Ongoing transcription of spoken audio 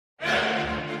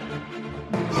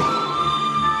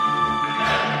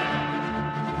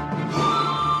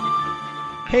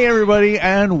Hey everybody,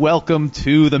 and welcome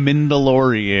to The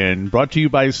Mandalorian, brought to you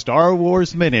by Star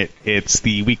Wars Minute. It's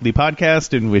the weekly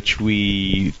podcast in which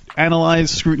we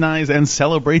analyze, scrutinize, and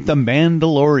celebrate The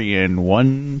Mandalorian,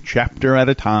 one chapter at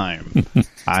a time.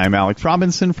 I'm Alex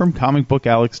Robinson from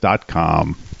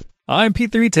comicbookalex.com. I'm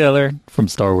Pete the Retailer from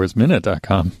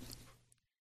StarWarsMinute.com.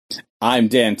 I'm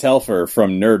Dan Telfer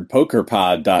from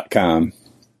NerdPokerPod.com.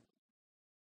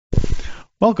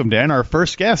 Welcome, Dan, our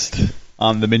first guest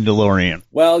on The Mandalorian.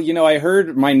 Well, you know, I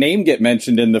heard my name get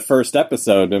mentioned in the first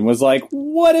episode and was like,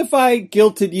 what if I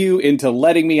guilted you into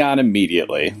letting me on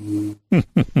immediately?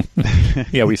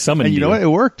 Yeah, we summoned you. And you know what? It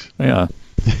worked. Yeah.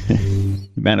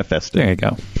 Manifested. There you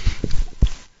go.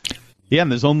 Yeah,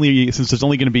 and since there's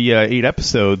only going to be 8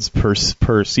 episodes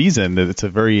per season, it's a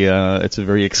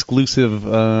very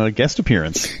exclusive guest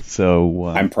appearance. So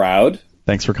I'm proud.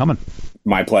 Thanks for coming.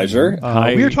 My pleasure.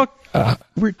 We were talking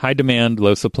high demand,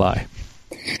 low supply.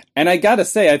 And I gotta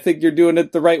say, I think you're doing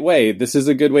it the right way. This is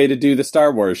a good way to do the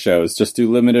Star Wars shows. Just do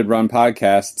limited run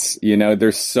podcasts. You know,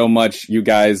 there's so much you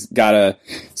guys gotta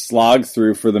slog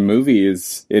through for the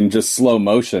movies in just slow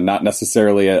motion, not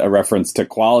necessarily a reference to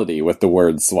quality with the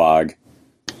word slog.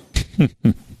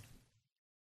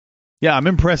 Yeah, I'm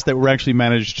impressed that we're actually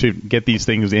managed to get these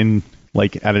things in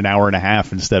like at an hour and a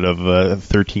half instead of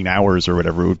 13 hours or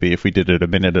whatever it would be if we did it a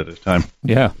minute at a time.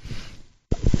 Yeah.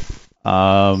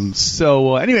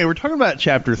 So anyway, we're talking about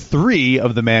Chapter 3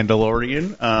 of The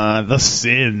Mandalorian, The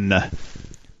Sin.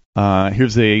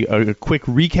 Here's a quick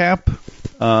recap.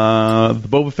 The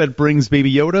Boba Fett brings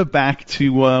Baby Yoda back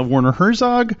to Werner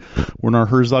Herzog. Werner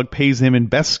Herzog pays him in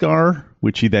Beskar,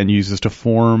 which he then uses to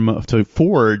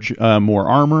forge more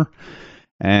armor.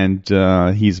 And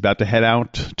he's about to head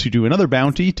out to do another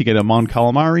bounty to get a Mon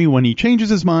Calamari when he changes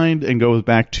his mind and goes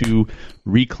back to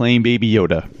reclaim Baby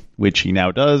Yoda, which he now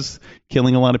does,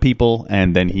 killing a lot of people,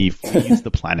 and then he flees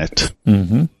the planet.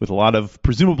 Mm-hmm. With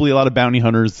presumably a lot of bounty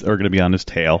hunters are going to be on his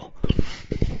tail.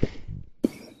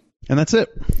 And that's it.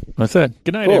 That's it.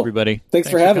 Good night, Cool. everybody. Thanks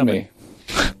for having me.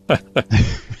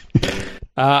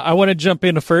 I want to jump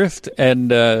in first,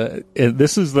 and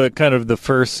this is the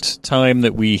first time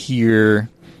that we hear.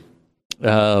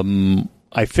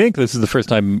 I think this is the first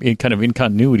time in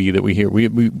continuity that we hear.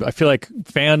 I feel like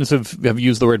fans have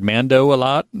used the word Mando a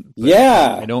lot.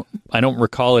 Yeah, I don't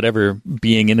recall it ever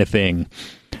being in a thing.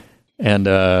 And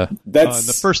that's in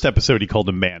the first episode he called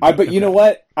him Mando. But you know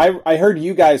what? I heard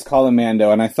you guys call him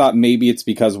Mando, and I thought maybe it's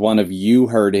because one of you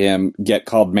heard him get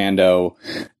called Mando,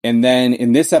 and then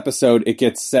in this episode it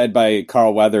gets said by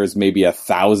Carl Weathers maybe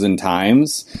 1,000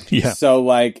 times. Yeah. So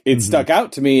like it stuck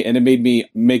out to me, and it made me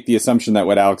make the assumption that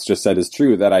what Alex just said is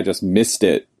true, that I just missed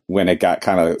it when it got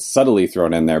kind of subtly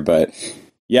thrown in there, but.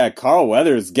 Yeah, Carl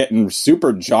Weathers getting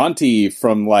super jaunty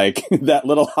from, like, that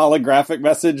little holographic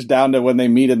message down to when they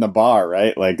meet in the bar,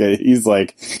 right? Like, he's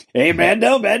like, hey,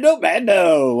 Mando, Mando,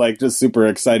 Mando! Like, just super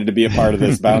excited to be a part of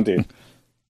this bounty.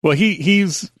 Well,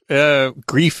 he's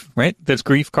Greef, right? That's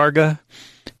Greef Karga.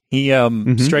 He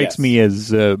strikes me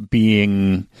as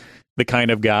being the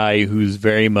kind of guy who's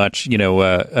very much, he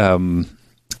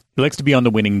likes to be on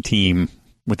the winning team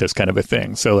with this kind of a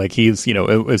thing. So, like, he's,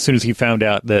 as soon as he found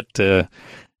out that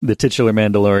the titular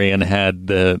Mandalorian had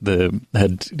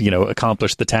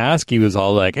accomplished the task, he was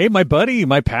all like, "Hey, my buddy,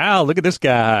 my pal, look at this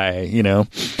guy," The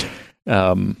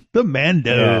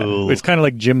Mando. Yeah. It's kind of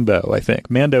like Jimbo, I think.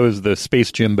 Mando is the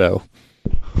space Jimbo.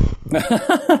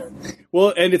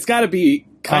 Well, and it's got to be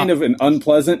kind of an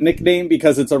unpleasant nickname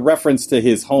because it's a reference to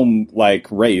his home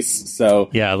race. So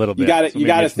yeah, a little bit. You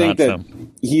got to think that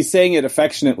he's saying it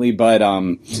affectionately, but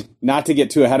not to get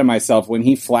too ahead of myself. When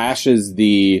he flashes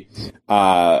the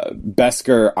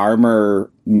Beskar armor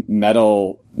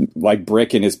metal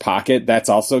brick in his pocket, that's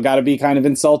also got to be kind of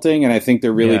insulting. And I think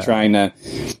they're really trying to,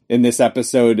 in this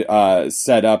episode,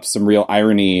 set up some real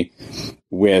irony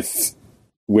with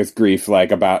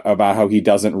Greef, about how he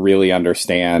doesn't really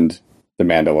understand the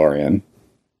Mandalorian.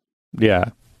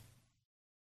 Yeah.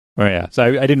 Oh yeah. So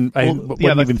I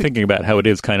wasn't even thinking about how it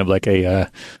is kind of like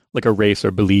a race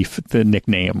or belief, the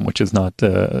nickname, which is not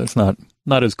it's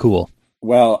not as cool.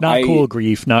 Well, cool,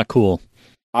 Greef, not cool.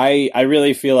 I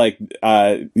really feel like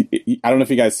I don't know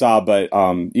if you guys saw, but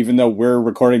even though we're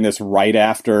recording this right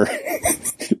after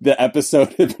the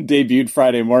episode debuted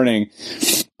Friday morning,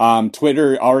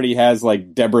 Twitter already has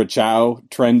Deborah Chow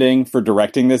trending for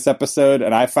directing this episode,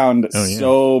 and I found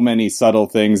so many subtle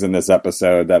things in this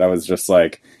episode that I was just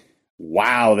like,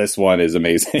 wow, this one is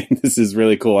amazing. This is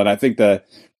really cool. And I think the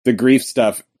Greef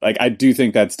stuff, I do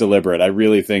think that's deliberate. I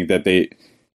really think that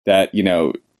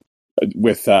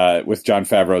with Jon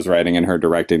Favreau's writing and her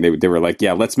directing, they were like,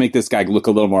 yeah, let's make this guy look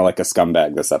a little more like a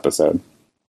scumbag this episode.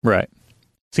 Right.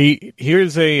 See,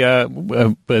 here's let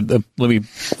me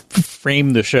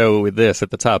frame the show with this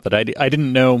at the top. That I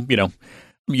didn't know,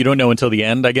 you don't know until the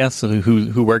end, I guess,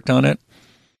 who worked on it.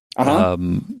 Uh-huh.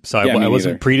 So I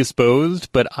wasn't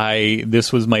predisposed, but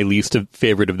this was my least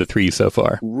favorite of the three so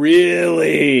far.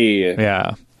 Really?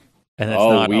 Yeah. And that's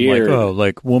not weird. I'm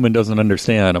like, like, woman doesn't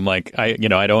understand. I'm like, I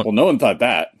don't. Well, no one thought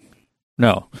that.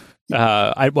 No.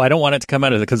 I don't want it to come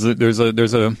out of it because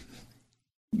there's a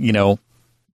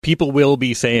people will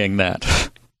be saying that.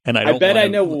 And I bet I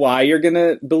know why you're going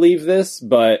to believe this,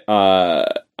 but I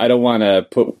don't want to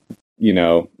put,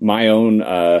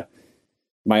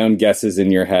 my own guesses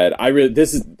in your head. I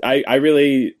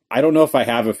don't know if I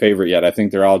have a favorite yet. I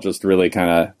think they're all just really kind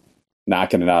of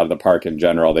knocking it out of the park in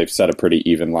general. They've set a pretty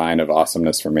even line of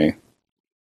awesomeness for me.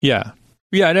 Yeah.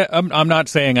 Yeah, I'm not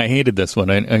saying I hated this one.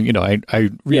 I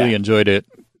really enjoyed it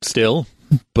still,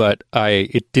 but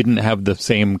it didn't have the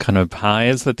same kind of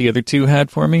highs that the other two had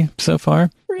for me so far.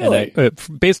 Really?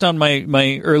 And based on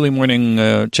my early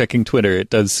morning checking Twitter, it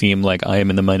does seem like I am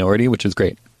in the minority, which is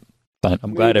great. But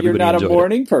I'm glad everybody enjoyed it. You're not a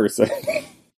morning person.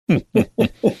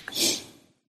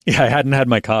 Yeah, I hadn't had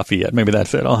my coffee yet. Maybe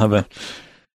that's it. I'll have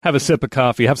a sip of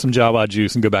coffee, have some Java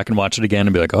juice, and go back and watch it again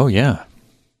and be like, oh, yeah.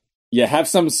 Yeah, have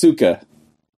some Suka.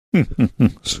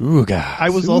 Suga. I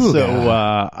was also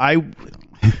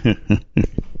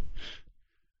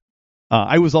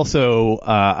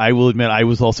I will admit I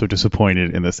was also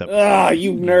disappointed in this episode. Ah,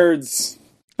 you nerds.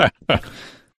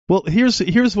 Well, here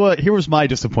was my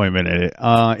disappointment in it,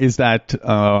 is that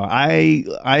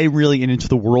I really into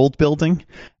the world building,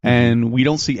 and we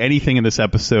don't see anything in this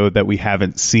episode that we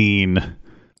haven't seen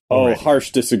already.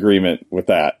 Harsh disagreement with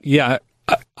that. Yeah,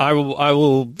 I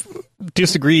will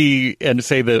disagree and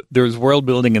say that there's world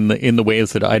building in the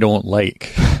ways that I don't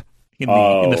like.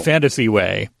 In the fantasy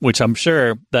way, which I'm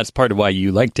sure that's part of why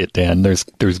you liked it, Dan. There's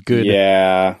good.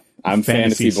 Yeah, I'm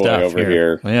fantasy boy over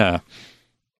here. Yeah.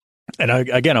 And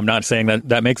I'm not saying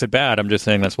that makes it bad. I'm just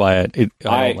saying that's why I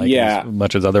don't like it as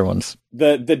much as other ones.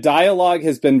 The dialogue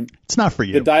has been... It's not for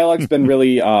you. The dialogue's been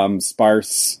really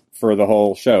sparse for the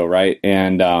whole show, right?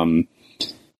 And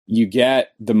you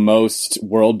get the most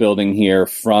world building here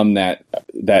from that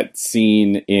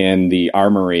scene in the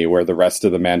armory where the rest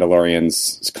of the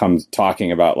Mandalorians come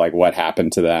talking about like what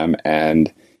happened to them.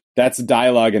 And that's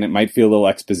dialogue, and it might feel a little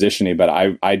exposition-y,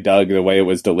 but I dug the way it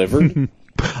was delivered.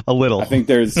 A little. I think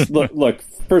there's look.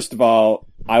 First of all,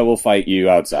 I will fight you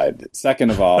outside. Second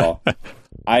of all,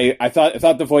 I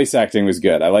thought the voice acting was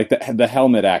good. I like the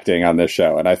helmet acting on this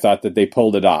show, and I thought that they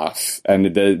pulled it off. And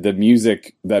the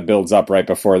music that builds up right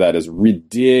before that is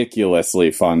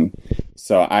ridiculously fun.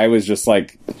 So I was just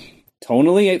like,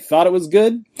 tonally, I thought it was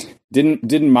good.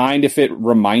 Didn't mind if it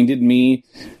reminded me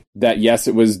that yes,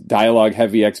 it was dialogue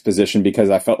heavy exposition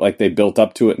because I felt like they built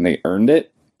up to it and they earned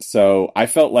it. So I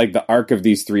felt like the arc of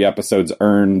these 3 episodes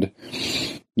earned,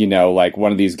 like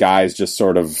one of these guys just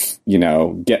sort of,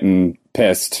 getting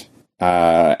pissed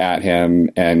at him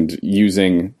and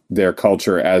using their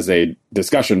culture as a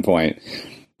discussion point.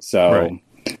 So,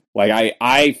 like,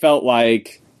 I felt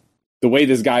like the way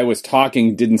this guy was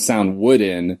talking didn't sound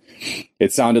wooden.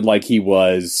 It sounded like he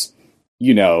was,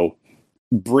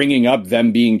 bringing up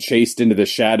them being chased into the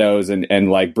shadows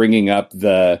and like bringing up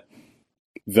the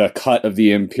cut of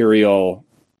the Imperial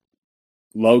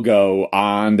logo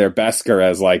on their Beskar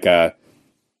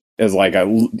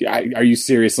are you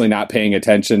seriously not paying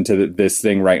attention to this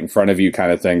thing right in front of you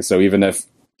kind of thing. So even if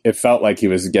it felt like he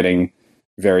was getting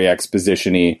very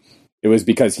exposition-y, it was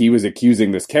because he was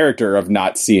accusing this character of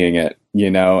not seeing it,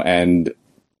 and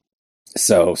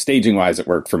so staging wise it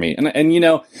worked for me. And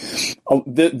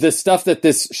the stuff that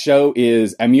this show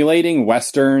is emulating,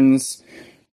 Westerns,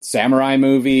 samurai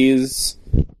movies,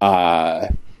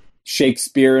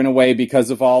 Shakespeare in a way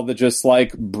because of all the just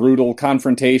like brutal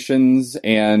confrontations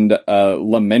and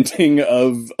lamenting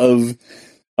of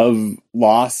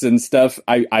loss and stuff.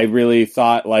 I really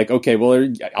thought like, okay, well,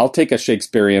 I'll take a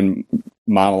Shakespearean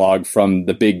monologue from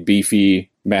the big beefy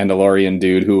Mandalorian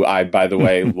dude who I, by the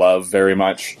way, love very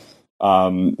much.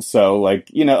 So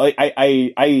like,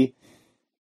 I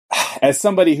as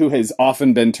somebody who has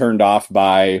often been turned off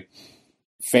by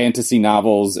fantasy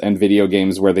novels and video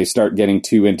games where they start getting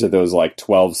too into those like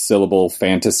 12-syllable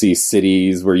fantasy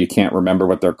cities where you can't remember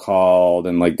what they're called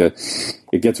and like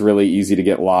it gets really easy to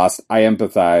get lost. I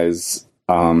empathize,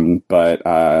 but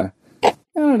I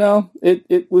don't know.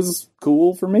 It was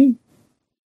cool for me.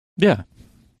 Yeah,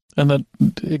 and that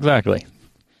exactly.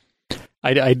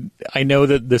 I know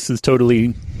that this is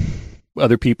totally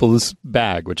other people's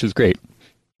bag, which is great,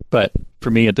 but for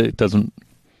me, it doesn't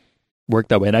work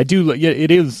that way. And I do,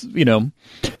 it is,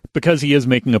 because he is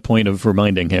making a point of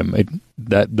reminding him,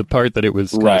 that the part that it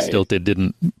was kind of stilted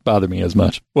didn't bother me as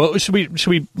much. Well, should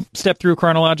we step through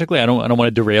chronologically? I don't want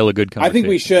to derail a good conversation. I think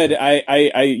we should.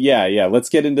 Yeah. Let's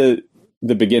get into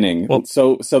the beginning. Well,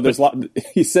 so there's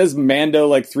he says Mando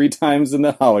like 3 times in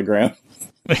the hologram.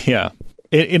 Yeah.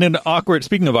 In an awkward,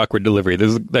 speaking of awkward delivery,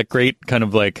 there's that great kind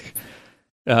of like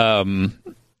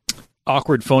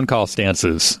awkward phone call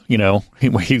stances, you know,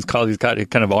 he's got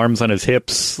kind of arms on his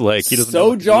hips, like he doesn't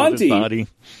know jaunty his body,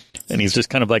 and he's just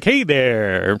kind of like, hey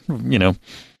there, you know,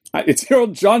 it's your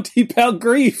old jaunty pal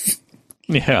Grief.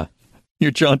 Yeah,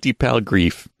 your jaunty pal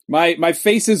Grief. My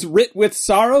face is writ with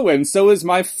sorrow, and so is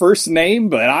my first name,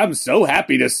 but I'm so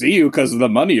happy to see you because of the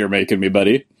money you're making me,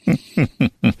 buddy.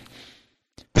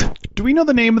 Do we know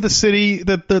the name of the city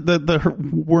that the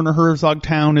Werner Herzog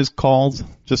town is called?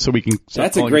 Just so we can.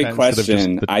 That's a great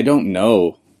question. I don't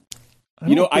know.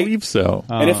 I believe so.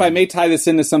 And if I may tie this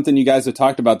into something you guys have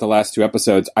talked about the last 2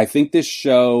 episodes, I think this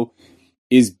show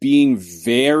is being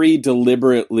very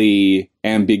deliberately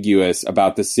ambiguous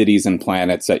about the cities and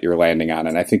planets that you're landing on,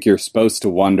 and I think you're supposed to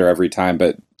wonder every time.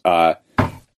 But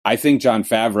I think Jon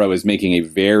Favreau is making a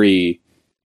very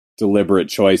deliberate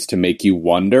choice to make you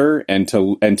wonder and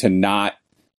to not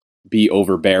be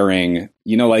overbearing,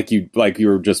 you know, we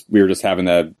were just having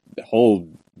a whole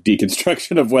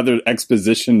deconstruction of whether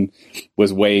exposition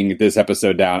was weighing this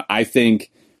episode down. I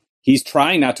think he's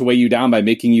trying not to weigh you down by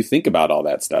making you think about all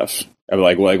that stuff,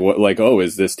 like oh,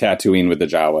 is this Tatooine with the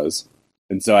Jawas?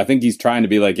 And so I think he's trying to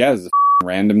be like, yeah, this is a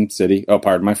random city. Oh,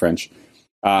 pardon my French.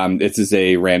 This is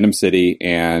a random city,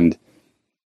 and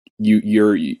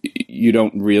you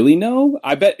don't really know.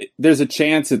 I bet there's a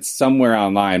chance it's somewhere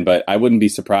online, but I wouldn't be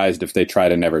surprised if they try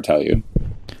to never tell you.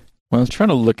 Well, I was trying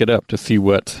to look it up to see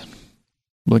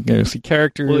see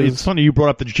characters. Well, it's funny you brought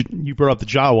up the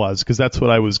Jawas, because that's what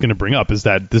I was going to bring up. Is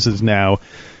that this is now,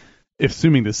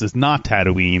 assuming this is not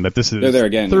Tatooine, that this is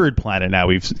the third planet now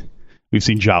we've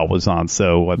seen Jawas on.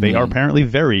 So they are apparently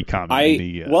very common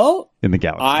in the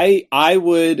galaxy. I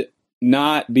would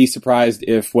not be surprised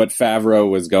if what Favreau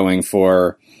was going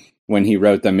for when he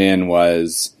wrote them in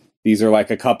was these are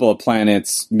like a couple of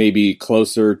planets maybe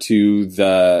closer to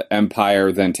the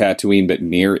Empire than Tatooine, but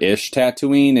near-ish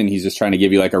Tatooine, and he's just trying to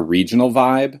give you like a regional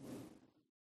vibe.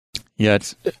 Yeah,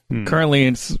 currently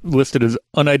it's listed as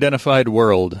unidentified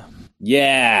world.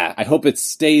 Yeah, I hope it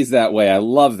stays that way. I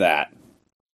love that.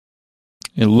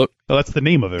 That's the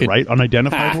name of it, right?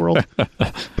 Unidentified world?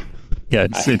 Yeah,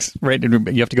 it's right.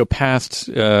 You have to go past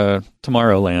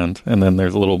Tomorrowland, and then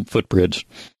there's a little footbridge.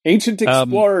 Ancient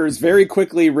explorers very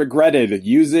quickly regretted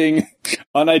using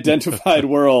unidentified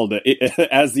world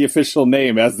as the official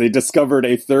name as they discovered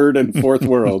a third and fourth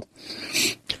world.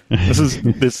 This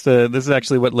is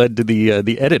actually what led to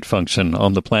the edit function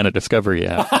on the Planet Discovery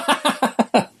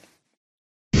app.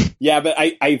 Yeah, but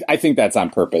I think that's on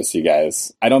purpose, you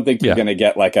guys. I don't think you're going to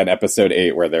get like an episode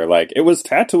 8 where they're like, it was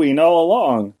Tatooine all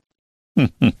along.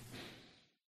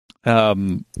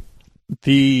 On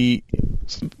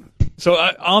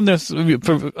this,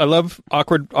 I love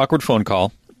awkward phone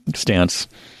call stance,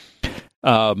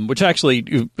 which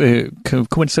actually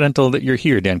coincidental that you're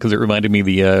here, Dan, because it reminded me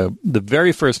the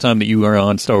very first time that you were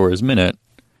on Star Wars Minute.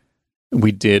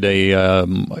 We did it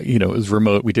was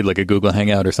remote. We did like a Google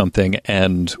Hangout or something,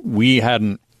 and we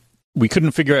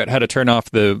couldn't figure out how to turn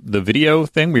off the video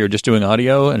thing. We were just doing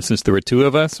audio, and since there were 2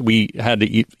 of us, we had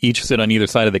to each sit on either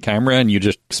side of the camera, and you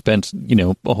just spent,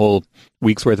 a whole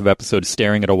week's worth of episodes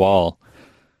staring at a wall.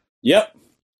 Yep.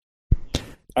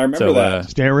 I remember that.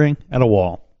 Staring at a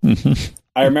wall.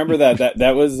 I remember that.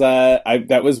 That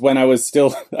was when I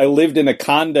lived in a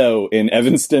condo in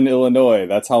Evanston, Illinois.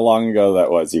 That's how long ago that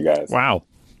was, you guys. Wow.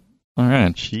 All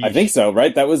right. Jeez. I think so,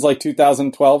 right? That was like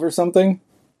 2012 or something.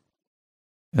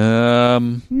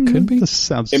 Could be. This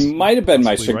sounds. It might have been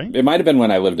right? It might have been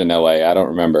when I lived in LA. I don't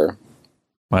remember.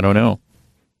 I don't know.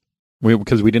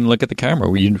 Because we didn't look at the camera.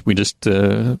 We just.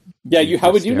 How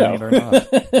would you know?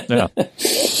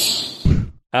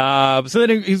 Yeah. So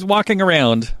then he's walking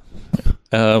around,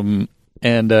 and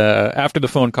after the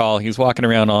phone call, he's walking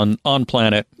around on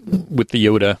planet with the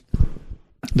Yoda,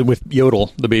 with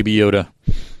Yodel, the baby Yoda.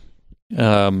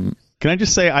 Can I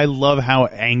just say I love how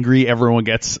angry everyone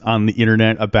gets on the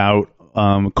internet about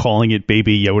calling it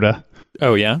Baby Yoda?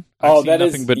 Oh yeah. That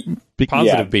is nothing but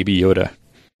positive Baby Yoda.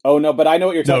 Oh no, but I know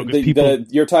what you're talking.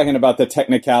 You're talking about the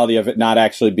technicality of it not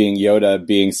actually being Yoda,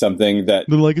 being something that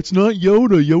they're like, it's not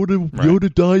Yoda.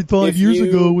 Yoda died 5 years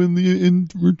ago in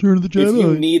Return of the Jedi. If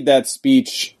you need that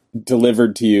speech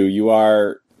delivered to you, you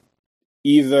are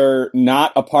either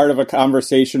not a part of a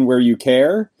conversation where you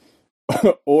care,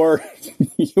 or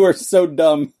you are so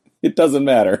dumb It doesn't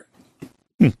matter.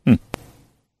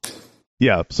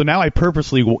 Yeah, so now I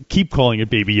purposely keep calling it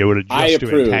Baby Yoda just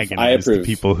to antagonize the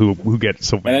people who get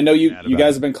so. And I know you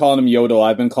guys have been calling him Yodel.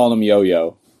 I've been calling him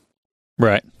Yo-Yo.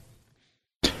 Right.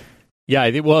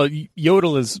 Yeah, well,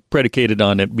 Yodel is predicated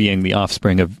on it being the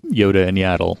offspring of Yoda and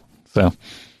Yaddle. So,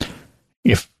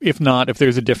 if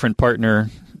there's a different partner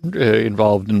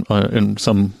involved in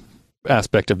some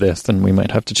aspect of this, then we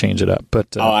might have to change it up.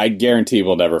 But I guarantee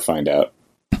we'll never find out.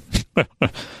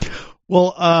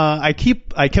 Well, I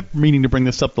kept meaning to bring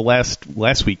this up the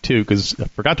last week too, because I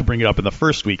forgot to bring it up in the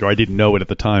first week, or I didn't know it at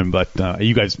the time. But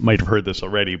you guys might have heard this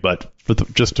already. But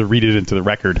just to read it into the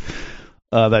record,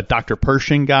 that Dr.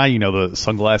 Pershing guy, the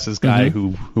sunglasses guy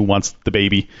who wants the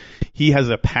baby, he has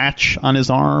a patch on his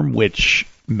arm which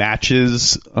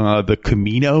matches the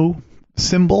Camino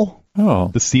symbol. Oh.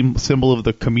 The symbol of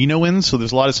the Kaminoans. So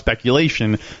there's a lot of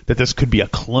speculation that this could be a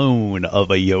clone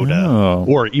of a Yoda,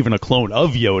 or even a clone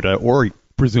of Yoda, or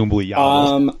presumably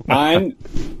Yaddle.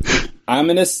 I'm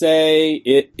going to say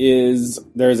it is.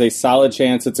 There's a solid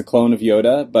chance it's a clone of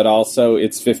Yoda, but also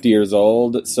it's 50 years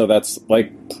old, so that's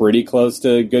like pretty close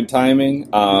to good timing.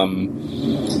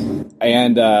 And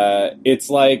it's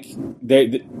like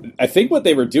I think what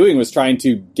they were doing was trying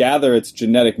to gather its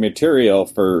genetic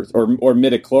material or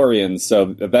midichlorians.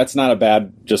 So that's not a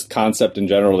bad just concept in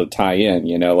general to tie in.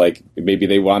 Like maybe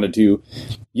they wanted to,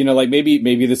 like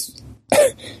maybe this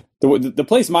the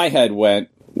place my head went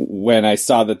when I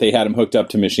saw that they had him hooked up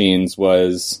to machines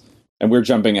was, and we're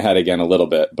jumping ahead again a little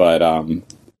bit, but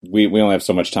we only have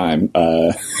so much time.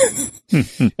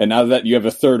 And now that you have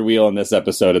a third wheel in this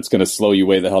episode, it's going to slow you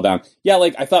way the hell down. Yeah,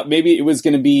 like I thought maybe it was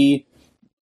going to be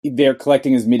they're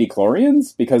collecting as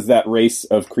midichlorians because that race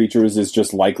of creatures is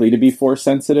just likely to be force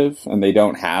sensitive and they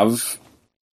don't have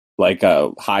like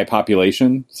a high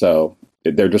population. So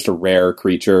they're just a rare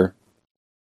creature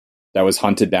that was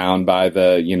hunted down by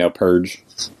the, purge.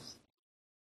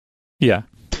 Yeah.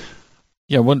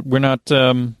 Yeah, we're not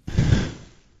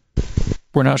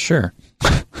sure.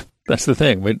 That's the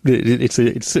thing.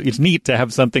 It's neat to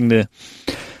have something to,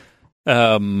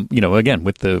 again,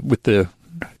 with the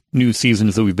new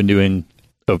seasons that we've been doing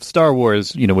of Star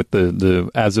Wars, with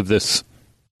the as of this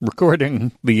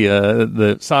recording,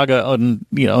 the saga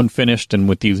unfinished, and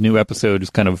with these new episodes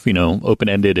kind of open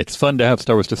ended. It's fun to have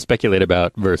Star Wars to speculate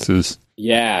about versus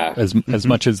as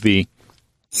much as we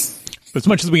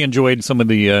enjoyed some of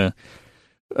the.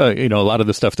 A lot of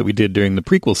the stuff that we did during the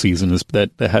prequel seasons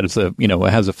that has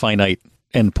a finite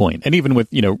endpoint, and even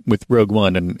with Rogue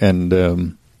One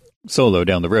and Solo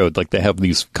down the road, like they have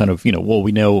these kind of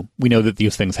we know that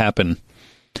these things happen,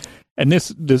 and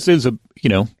this is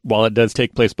while it does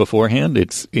take place beforehand,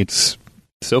 it's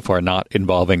so far not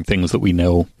involving things that we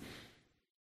know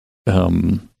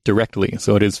directly,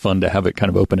 so it is fun to have it kind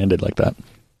of open ended like that.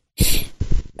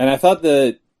 And I thought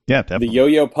the definitely.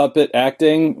 yo-yo puppet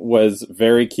acting was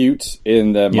very cute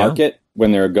in the market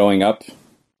when they were going up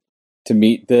to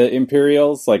meet the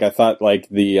Imperials. Like I thought, like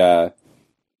the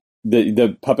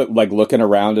puppet like looking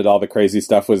around at all the crazy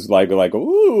stuff was like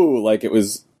ooh, like it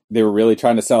was. They were really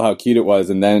trying to sell how cute it was,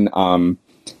 and then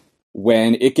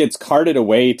when it gets carted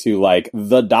away to like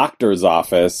the doctor's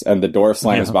office and the door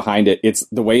slams behind it, it's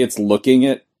the way it's looking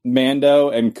at Mando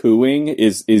and cooing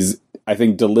is I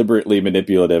think deliberately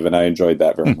manipulative, and I enjoyed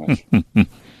that very much.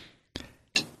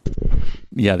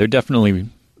 Yeah, they're definitely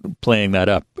playing that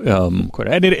up, and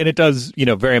it does,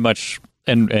 very much,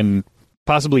 and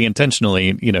possibly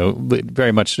intentionally,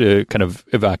 very much kind of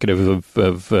evocative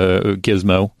of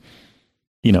Gizmo,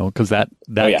 because that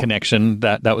connection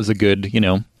that was a good,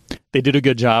 they did a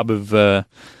good job of. Oh,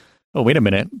 wait a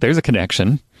minute, there's a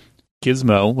connection.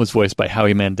 Gizmo was voiced by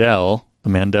Howie Mandel, the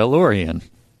Mandalorian.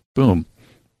 Boom.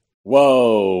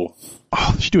 Whoa.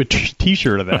 Oh, we should do a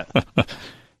t-shirt of that.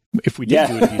 If we did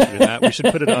do a t-shirt of that, we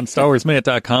should put it on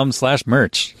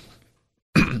StarWarsMinute.com/merch.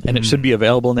 And it should be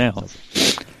available now.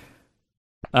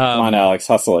 Come on, Alex,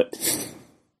 hustle it.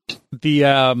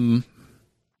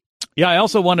 I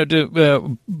also wanted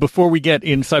to, before we get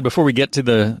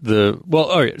to well,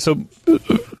 all right, so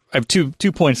I have two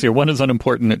points here. One is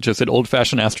unimportant, just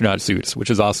old-fashioned astronaut suits,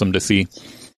 which is awesome to see.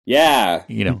 Yeah,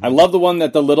 I love the one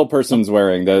that the little person's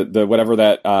wearing. The whatever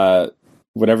that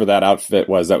outfit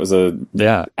was. That was a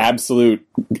absolute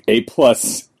A+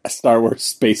 Star Wars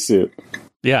spacesuit.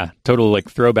 Yeah, total like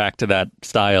throwback to that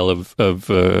style of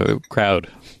crowd.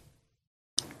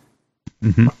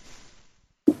 Mm-hmm.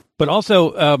 But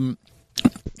also,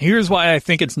 here's why I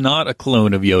think it's not a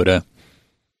clone of Yoda.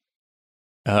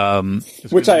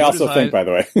 Which I also think, by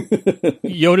the way,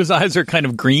 Yoda's eyes are kind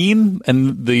of green,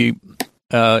 and the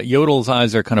Yodel's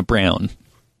eyes are kind of brown.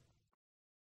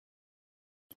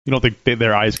 You don't think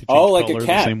their eyes could change like color a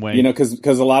cat, the same way? You know,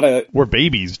 because a lot of or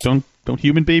babies don't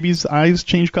human babies' eyes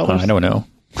change colors? I don't know.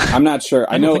 I'm not sure.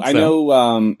 I know.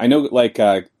 Like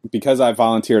because I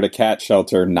volunteered at a cat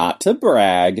shelter, not to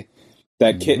brag,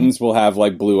 that kittens will have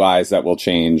like blue eyes that will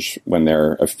change when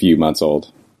they're a few months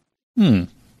old. I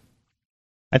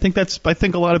think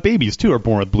a lot of babies too are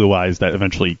born with blue eyes that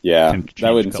eventually. Yeah, can change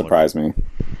that wouldn't color. surprise me.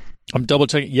 I'm double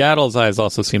checking. Yaddle's eyes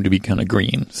also seem to be kind of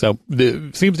green, so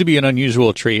seems to be an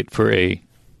unusual trait for a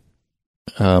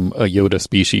Yoda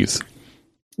species.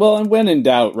 Well, and when in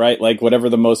doubt, right? Like whatever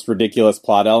the most ridiculous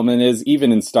plot element is,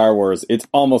 even in Star Wars, it's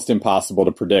almost impossible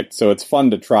to predict. So it's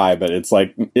fun to try, but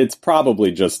it's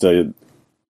probably just a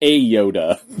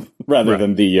Yoda rather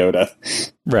than the Yoda.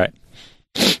 Right.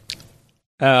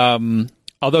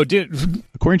 Although,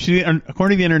 according to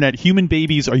the internet, human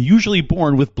babies are usually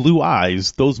born with blue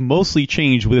eyes. Those mostly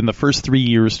change within the first 3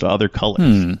 years to other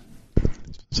colors.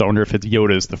 So I wonder if it's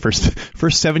Yoda's the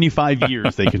first 75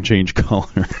 years they can change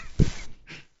color.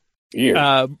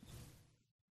 Well,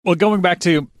 going back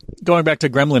to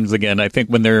Gremlins again, I think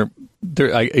when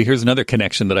here's another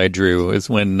connection that I drew is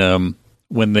when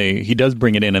he does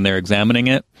bring it in and they're examining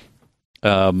it.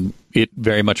 It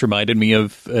very much reminded me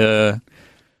of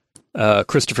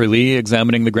Christopher Lee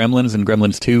examining the Gremlins in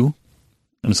Gremlins 2,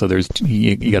 and so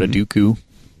you got a Dooku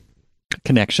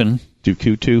connection.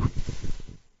 Dooku 2.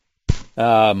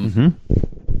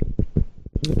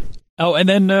 Oh, and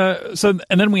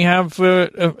then we have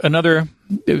another.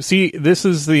 See, this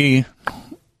is I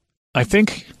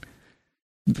think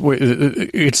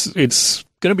it's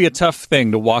going to be a tough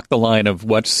thing to walk the line of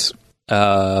what's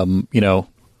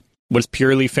what's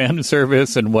purely fan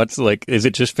service and what's like, is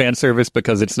it just fan service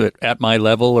because it's at my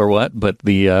level or what? But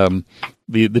the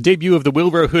debut of the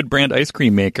Wilbur Hood brand ice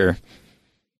cream maker.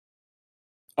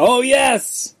 Oh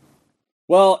yes.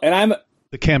 Well, and I'm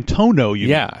the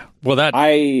Camtono. Well, that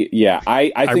I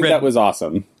think that was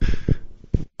awesome.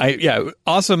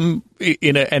 Awesome.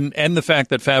 And the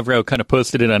fact that Favreau kind of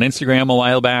posted it on Instagram a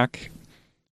while back.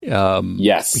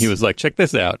 Yes, he was like, check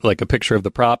this out, like a picture of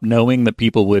the prop, knowing that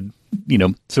people would,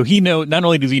 so not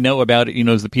only does he know about it, he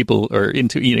knows the people are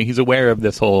into, he's aware of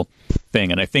this whole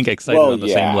thing, and I think excited on the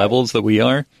same levels that we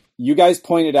are. You guys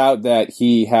pointed out that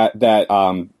he had that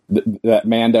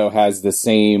Mando has the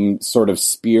same sort of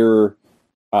spear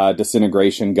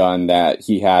disintegration gun that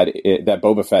he had, that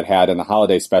Boba Fett had in the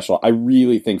holiday special. I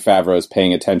really think Favreau is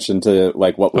paying attention to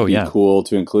like what would be cool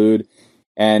to include.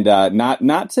 And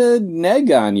not to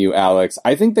neg on you, Alex.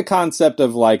 I think the concept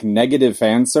of like negative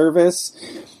fan service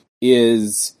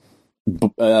is,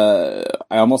 I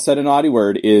almost said a naughty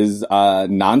word, is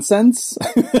nonsense.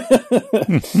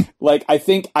 Like I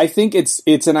think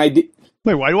it's an idea.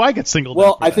 Wait, why do I get singled out?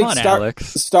 Well, I think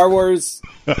Star Wars.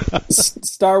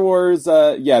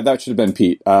 Yeah, that should have been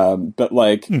Pete. But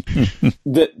like,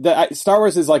 the Star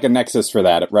Wars is like a nexus for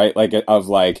that, right? Like of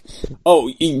like,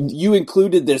 oh, you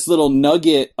included this little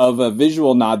nugget of a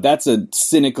visual nod. That's a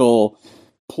cynical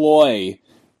ploy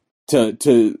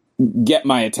to get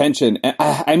my attention.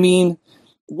 I mean,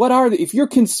 if you're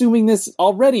consuming this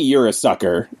already, you're a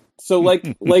sucker. So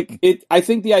like it. I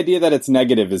think the idea that it's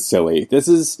negative is silly.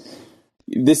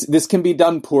 This can be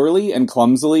done poorly and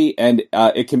clumsily, and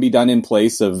it can be done in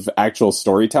place of actual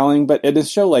storytelling. But in a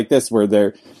show like this, where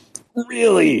they're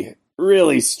really,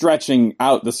 really stretching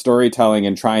out the storytelling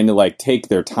and trying to like take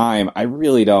their time, I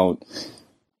really don't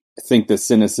think the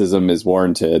cynicism is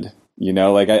warranted.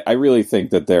 Like I really think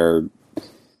that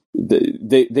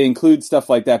they include stuff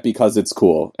like that because it's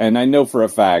cool. And I know for a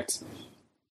fact,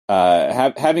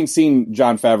 having seen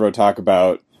Jon Favreau talk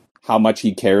about how much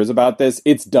he cares about this,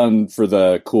 it's done for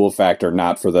the cool factor,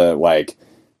 not for the like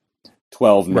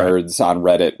 12 nerds on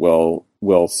Reddit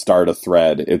will start a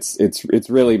thread. It's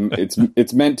really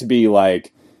it's meant to be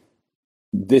like,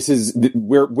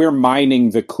 we're mining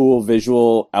the cool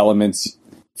visual elements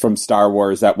from Star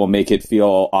Wars that will make it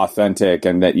feel authentic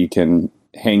and that you can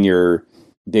hang your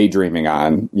daydreaming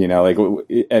on, like,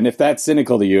 and if that's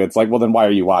cynical to you, it's like, well, then why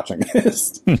are you watching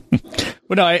this?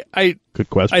 Well, no, I good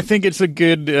question. I think it's a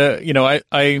good,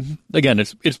 I again,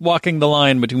 it's walking the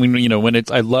line between, when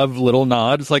it's, I love little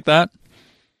nods like that.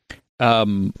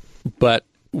 But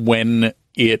when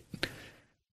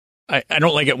I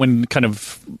don't like it when kind of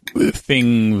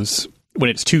things, when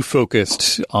it's too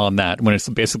focused on that, when it's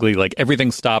basically like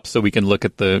everything stops so we can look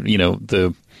at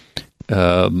the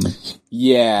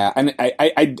yeah, and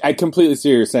I completely see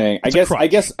what you're saying. I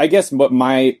guess what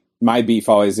my beef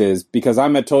always is, because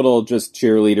I'm a total just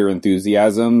cheerleader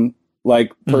enthusiasm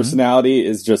like personality,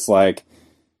 is just like,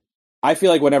 I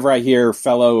feel like whenever I hear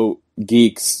fellow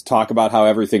geeks talk about how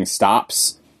everything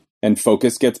stops, and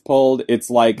focus gets pulled, it's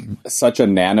like such a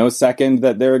nanosecond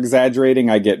that they're exaggerating.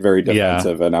 I get very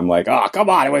defensive, and I'm like, oh, come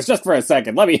on, it was just for a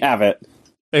second. Let me have it.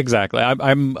 Exactly.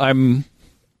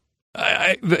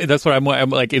 That's what I'm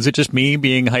like. Is it just me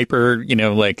being hyper?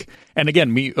 Like, and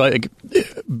again, me like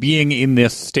being in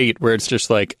this state where it's just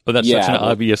like, oh, that's such an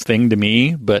obvious thing to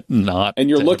me, but not. And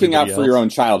you're looking out for your own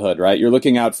childhood, right? You're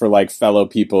looking out for like fellow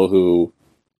people who,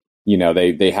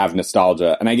 they have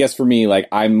nostalgia. And I guess for me, like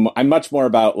I'm much more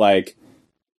about like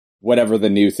whatever the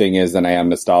new thing is than I am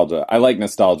nostalgia. I like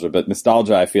nostalgia, but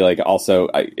nostalgia, I feel like also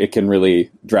it can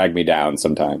really drag me down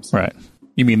sometimes. Right.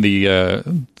 You mean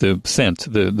the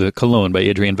scent, the cologne by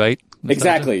Adrian Veidt?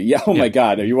 Exactly. Yeah. Oh my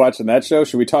God. Are you watching that show?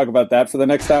 Should we talk about that for the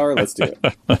next hour? Let's do it.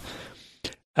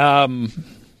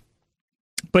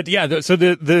 But yeah, so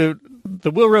the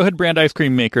Will Hood brand ice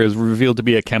cream maker is revealed to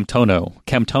be a Camtono.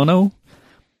 Camtono?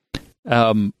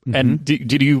 And do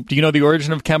you know the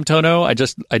origin of Camtono?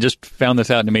 I just found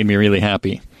this out and it made me really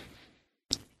happy.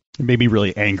 It made me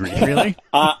really angry. Really?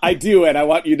 I do, and I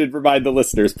want you to remind the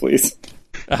listeners, please.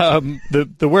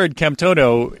 The word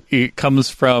Camtono, it comes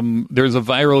from, there's a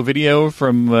viral video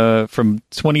from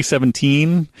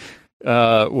 2017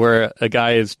 where a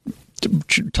guy is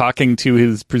talking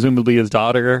to presumably his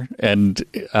daughter and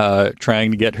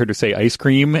trying to get her to say ice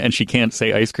cream, and she can't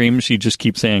say ice cream. She just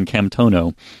keeps saying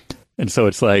Camtono. And so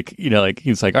it's like,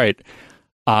 he's like, all right,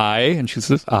 and she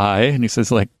says I, and he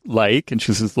says like, and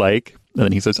she says like, and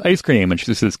then he says ice cream, and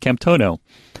she says Camtono.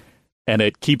 And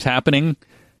it keeps happening.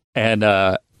 And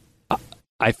I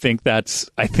think that's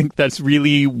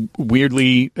really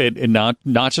weirdly, and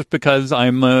not just because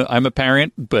I'm a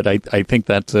parent, but I think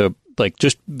that's like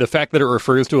just the fact that it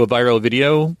refers to a viral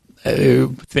video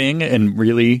thing, and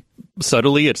really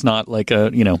subtly, it's not like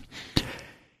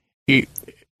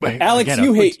Alex, again,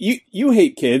 you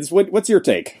hate kids. What's your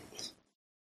take?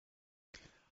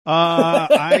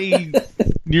 I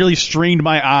nearly strained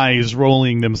my eyes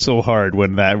rolling them so hard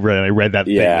when I read that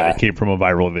thing that it came from a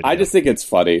viral video. I just think it's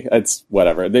funny. It's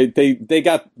whatever. They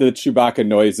got the Chewbacca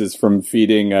noises from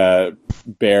feeding a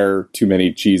bear too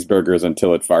many cheeseburgers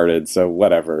until it farted. So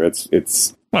whatever.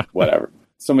 It's whatever.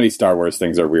 So many Star Wars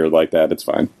things are weird like that. It's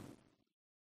fine.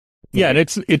 Yeah, and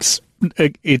it's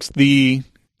the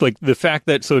like the fact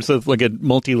that it's like a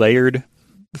multi-layered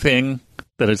thing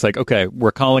that it's like, okay,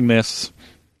 we're calling this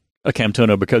a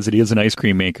Camtono because it is an ice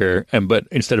cream maker, but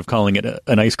instead of calling it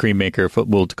an ice cream maker,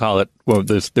 we'll call it. Well,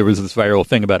 there was this viral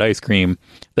thing about ice cream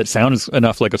that sounds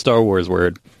enough like a Star Wars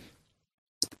word.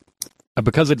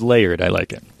 Because it's layered, I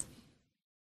like it.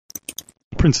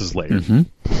 Prince is layered. Mm-hmm.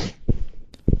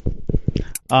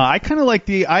 I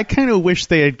kind of wish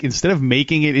they had, instead of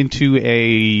making it into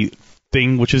a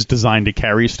thing which is designed to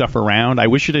carry stuff around, I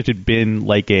wish it had been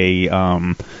like a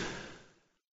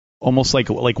almost like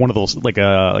one of those like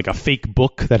a fake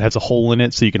book that has a hole in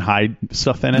it so you can hide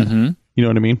stuff in it. Mm-hmm. You know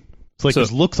what I mean? It's like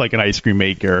this looks like an ice cream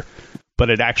maker, but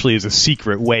it actually is a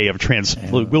secret way of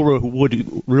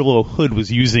Will Hood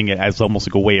was using it as almost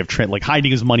like a way of like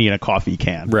hiding his money in a coffee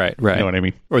can. Right. You know what I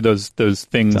mean? Or those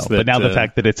things that. But now the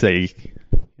fact that it's a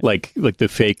like the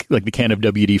fake, like the can of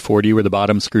WD-40 where the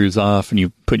bottom screws off and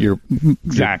you put your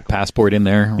passport in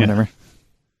there or whatever.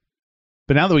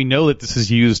 But now that we know that this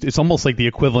is used, it's almost like the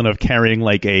equivalent of carrying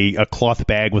like a cloth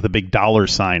bag with a big dollar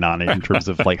sign on it in terms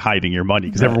of like hiding your money,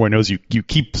 because everyone knows you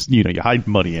keep you hide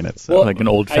money in it. So like an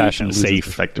old-fashioned safe.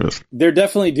 Effective. They're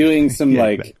definitely doing some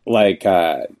like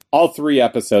all 3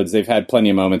 episodes. They've had plenty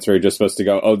of moments where you're just supposed to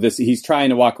go, oh, he's trying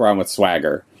to walk around with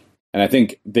swagger. And I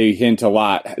think they hint a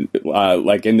lot,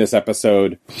 like in this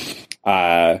episode,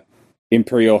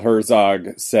 Imperial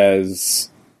Herzog says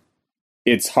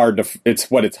it's harder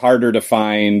to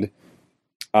find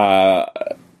a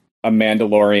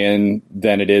Mandalorian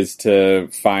than it is to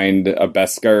find a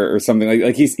Beskar or something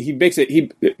like he makes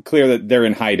it clear that they're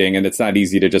in hiding and it's not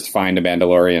easy to just find a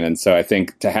Mandalorian. And so I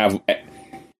think to have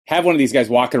one of these guys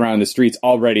walking around the streets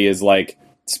already is like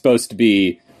supposed to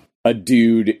be a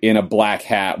dude in a black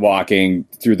hat walking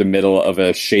through the middle of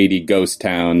a shady ghost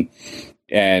town.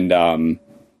 And,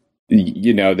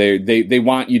 they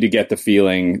want you to get the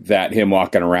feeling that him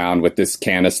walking around with this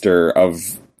canister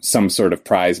of some sort of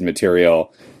prized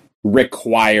material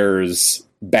requires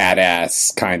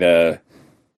badass kind of,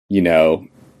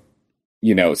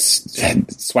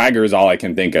 swagger is all I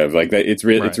can think of. Like it's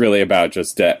really about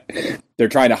just they're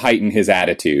trying to heighten his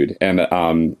attitude.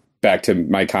 And, back to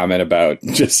my comment about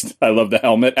just, I love the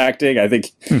helmet acting. I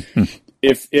think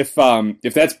if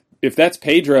that's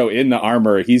Pedro in the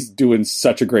armor, he's doing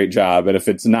such a great job. And if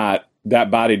it's not, that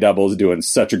body double is doing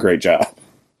such a great job.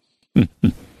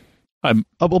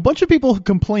 A bunch of people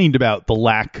complained about the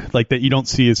lack, like that you don't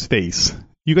see his face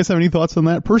You guys have any thoughts on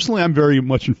that? Personally, I'm very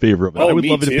much in favor of it. I would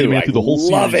love it if they made it through the whole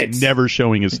series, never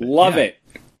showing his. Love it.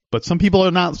 But some people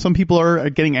are not. Some people are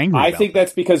getting angry. I think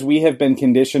that's because we have been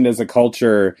conditioned as a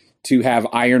culture to have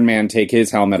Iron Man take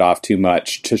his helmet off too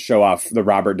much to show off the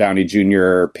Robert Downey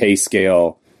Jr. pay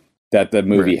scale that the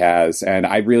movie has, and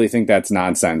I really think that's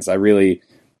nonsense. I really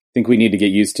think we need to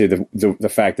get used to the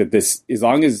fact that this, as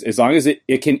long as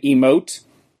it can emote,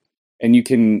 and you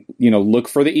can look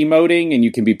for the emoting, and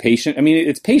you can be patient. I mean,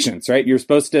 it's patience, right? You're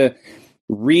supposed to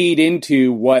read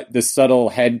into what the subtle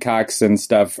head cocks and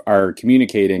stuff are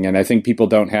communicating, and I think people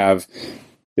don't have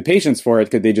the patience for it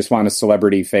because they just want a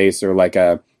celebrity face or like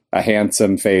a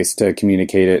handsome face to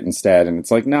communicate it instead. And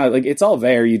it's like, no, like it's all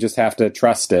there. You just have to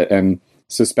trust it and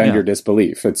suspend your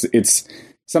disbelief. It's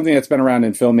something that's been around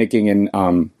in filmmaking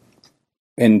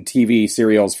and TV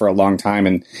serials for a long time,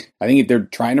 and I think they're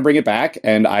trying to bring it back,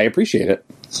 and I appreciate it.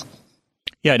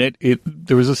 Yeah, and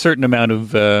there was a certain amount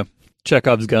of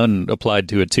Chekhov's gun applied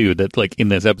to it too. That like in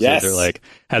this episode, they're like,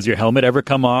 "Has your helmet ever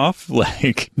come off?"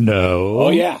 Like, no. Oh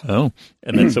yeah. Oh,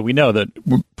 and then so we know that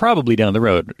we're probably down the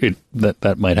road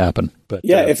that might happen. But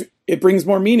yeah, if it brings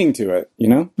more meaning to it,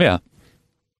 Yeah.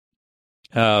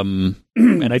 And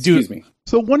I do. Excuse me.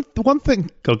 So one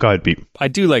thing. Go ahead, Pete. I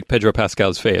do like Pedro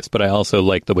Pascal's face, but I also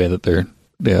like the way that they're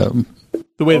doing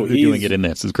it in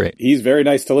this is great. He's very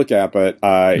nice to look at, but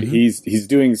he's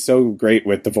doing so great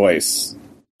with the voice.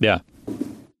 Yeah.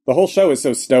 The whole show is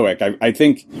so stoic. I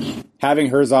think having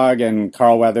Herzog and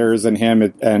Carl Weathers and him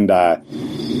and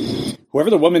whoever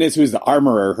the woman is who's the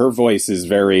armorer, her voice is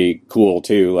very cool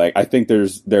too. Like I think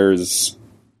there's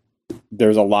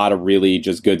a lot of really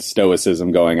just good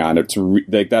stoicism going on. It's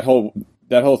like that whole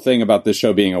thing about this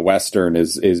show being a Western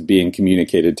is being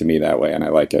communicated to me that way, and I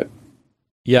like it.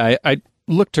 Yeah, I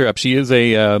looked her up. She is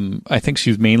I think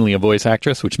she's mainly a voice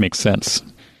actress, which makes sense.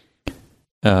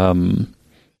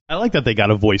 I like that they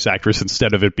got a voice actress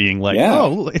instead of it being like,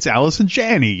 oh, it's Allison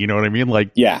Janney. You know what I mean?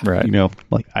 Like, right.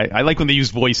 Like I like when they use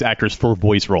voice actors for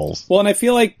voice roles. Well, and I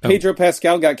feel like Pedro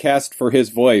Pascal got cast for his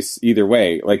voice either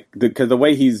way. Like, because the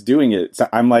way he's doing it,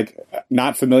 I'm like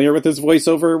not familiar with his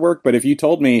voiceover work. But if you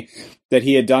told me that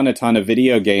he had done a ton of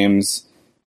video games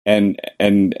and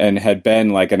had been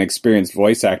like an experienced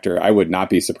voice actor, I would not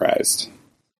be surprised.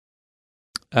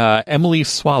 Emily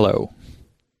Swallow.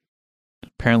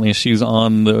 Apparently she's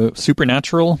on the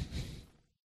Supernatural.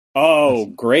 Oh,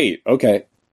 great. Okay.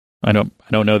 I don't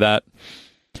know that.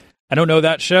 I don't know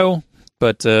that show,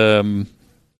 but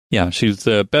yeah, she's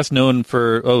best known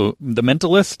for The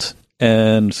Mentalist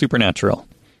and Supernatural.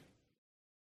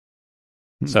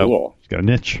 So cool. She's got a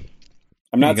niche.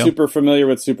 I'm not super familiar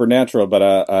with Supernatural, but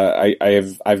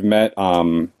I've met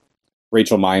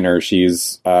Rachel Miner.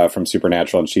 She's from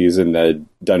Supernatural, and she's in the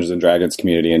Dungeons and Dragons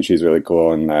community, and she's really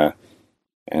cool.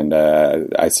 And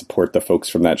I support the folks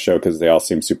from that show because they all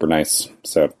seem super nice.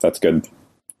 So that's good.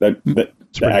 The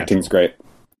acting's great.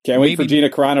 Can't wait for Gina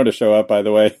Carano to show up, by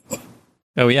the way.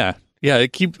 Oh, yeah. Yeah,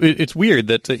 it's weird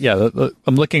that,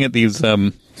 I'm looking at these...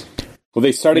 Well,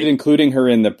 they started including her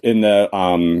in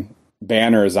the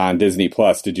banners on Disney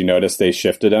Plus. Did you notice they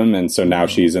shifted them? And so now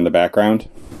she's in the background.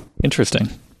 Interesting.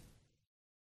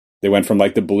 They went from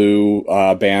like the blue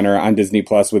banner on Disney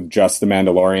Plus with just The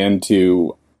Mandalorian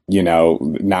to...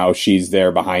 now she's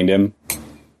there behind him.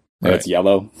 And it's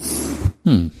yellow.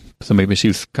 So maybe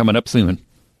she's coming up soon.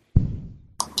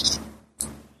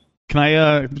 Can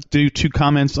I do 2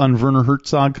 comments on Werner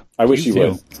Herzog? I wish you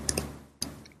would.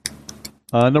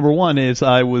 Number one is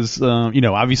I was,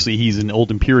 obviously he's an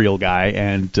old Imperial guy,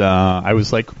 and I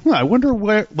was like, I wonder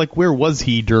where was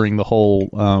he during the whole,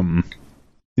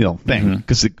 thing?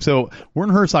 Because so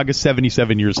Werner Herzog is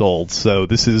 77 years old, so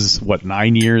this is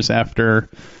 9 years after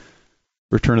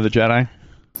Return of the Jedi,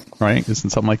 right? Isn't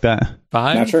something like that?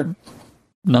 5? Not sure.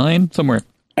 9? Somewhere.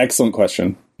 Excellent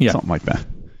question. Yeah. Something like that.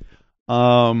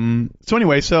 So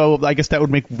anyway, I guess that would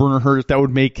make that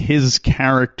would make his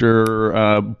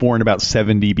character born about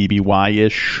 70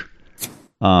 BBY-ish.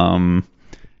 And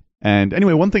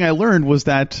anyway, one thing I learned was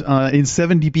that in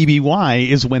 70 BBY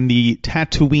is when the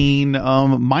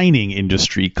Tatooine mining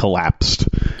industry collapsed.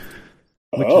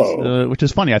 Which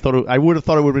is funny. I would have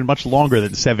thought it would have been much longer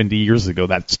than 70 years ago.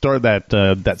 That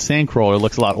Sandcrawler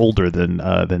looks a lot older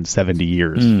than 70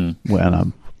 years.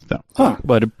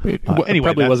 But it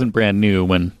probably wasn't brand new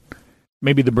when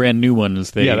maybe the brand new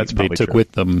ones they took true.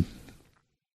 With them.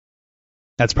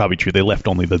 That's probably true. They left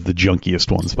only the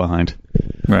junkiest ones behind.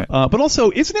 Right. But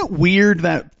also, isn't it weird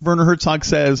that Werner Herzog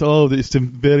says, it's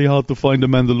very hard to find a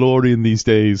Mandalorian these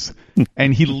days.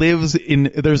 And he lives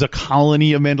there's a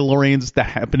colony of Mandalorians that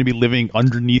happen to be living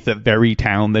underneath that very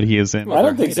town that he is in. I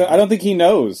don't think so. I don't think he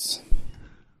knows.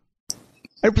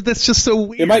 But that's just so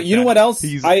weird. You know what else?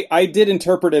 I did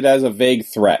interpret it as a vague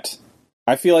threat.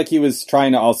 I feel like he was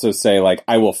trying to also say, like,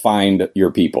 I will find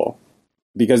your people.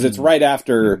 Because it's right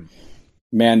after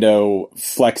Mando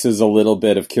flexes a little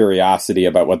bit of curiosity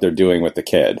about what they're doing with the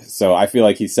kid. So I feel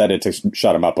like he said it to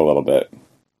shut him up a little bit.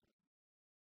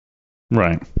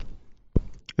 Right.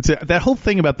 That whole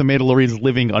thing about the Mandalorians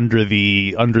living under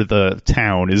the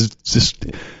town is just...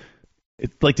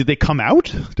 Like, did they come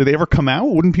out? Did they ever come out?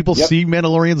 Wouldn't people see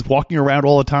Mandalorians walking around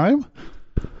all the time?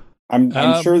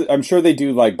 I'm sure they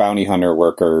do like bounty hunter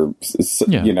work, or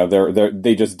you know,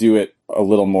 they just do it a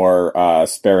little more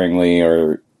sparingly,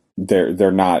 or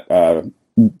they're not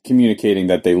communicating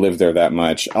that they live there that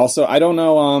much. Also, I don't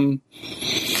know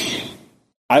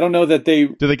that they...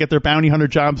 Do they get their bounty hunter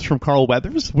jobs from Carl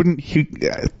Weathers? Wouldn't he...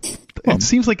 It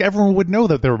seems like everyone would know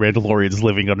that there were Mandalorians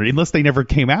living under, unless they never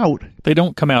came out. They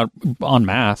don't come out en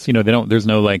masse. You know, they don't. There's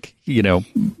no, like, you know,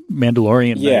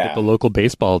 Mandalorian night at the local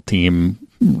baseball team.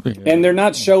 And they're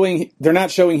not showing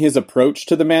his approach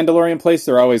to the Mandalorian place.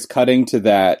 They're always cutting to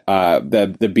that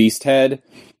the beast head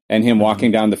and him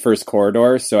walking down the first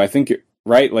corridor. So I think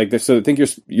right, like, so I think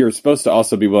you're supposed to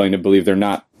also be willing to believe they're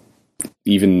not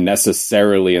even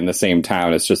necessarily in the same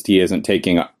town. It's just he isn't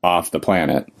taking off the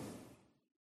planet.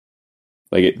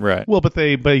 Right. Well, but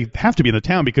they have to be in the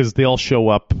town because they all show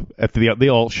up at the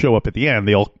end.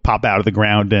 They all pop out of the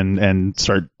ground and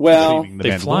start. Well,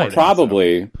 they fly.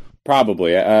 Probably.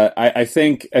 I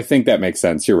think that makes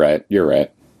sense. You're right.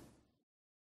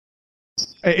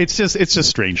 It's just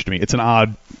strange to me. It's an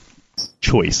odd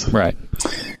choice. Right.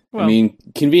 Well, I mean,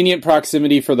 convenient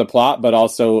proximity for the plot, but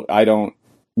also I don't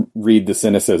read the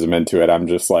cynicism into it. I'm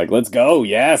just like, let's go.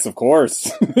 Yes, of course.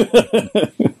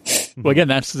 Well,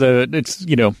 again, it's,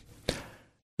 you know,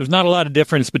 there's not a lot of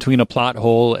difference between a plot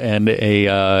hole and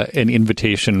an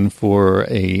invitation for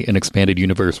an expanded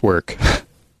universe work.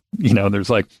 You know, there's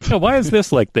like, oh, why is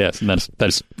this like this? And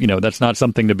that's you know, that's not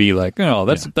something to be like, oh,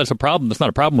 that's a problem. That's not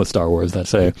a problem with Star Wars.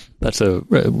 That's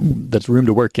room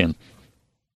to work in.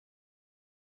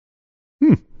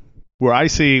 Where I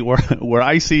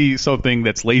see something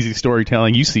that's lazy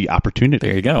storytelling, you see opportunity.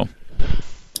 There you go.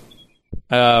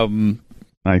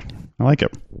 I like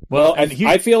it. Well,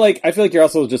 I feel like you're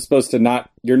also just supposed to not.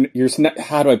 You're.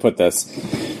 How do I put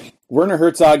this? Werner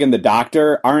Herzog and the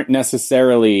Doctor aren't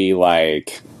necessarily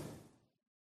like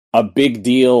a big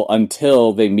deal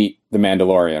until they meet the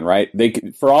Mandalorian, right?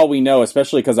 For all we know,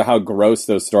 especially because of how gross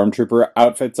those stormtrooper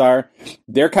outfits are,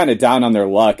 they're kind of down on their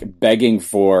luck, begging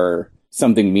for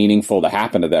something meaningful to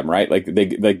happen to them, right?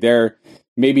 They're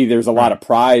maybe there's a lot of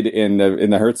pride in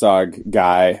the Herzog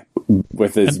guy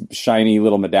with his shiny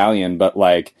little medallion, but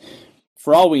like,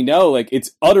 for all we know, like,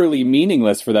 it's utterly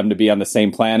meaningless for them to be on the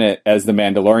same planet as the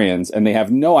Mandalorians, and they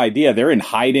have no idea. They're in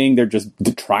hiding. They're just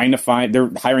trying to find. They're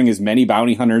hiring as many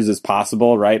bounty hunters as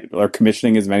possible, right? Or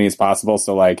commissioning as many as possible.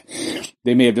 So, like,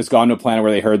 they may have just gone to a planet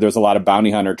where they heard there's a lot of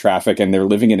bounty hunter traffic, and they're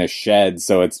living in a shed.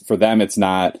 So it's for them, it's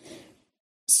not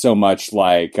so much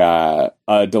like a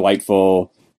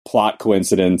delightful plot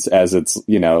coincidence as it's,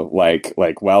 you know, like,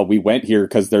 well, we went here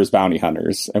because there's bounty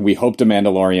hunters, and we hoped a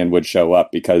Mandalorian would show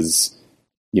up because,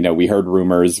 you know, we heard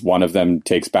rumors one of them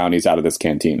takes bounties out of this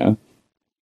cantina.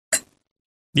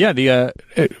 Yeah,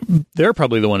 they're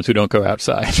probably the ones who don't go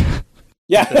outside.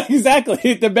 Yeah,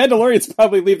 exactly. The Mandalorians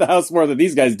probably leave the house more than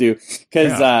these guys do,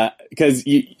 because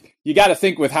you got to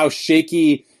think with how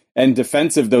shaky and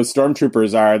defensive those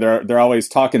stormtroopers are. They're always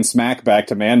talking smack back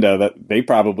to Mando. That they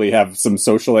probably have some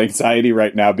social anxiety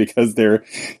right now because they're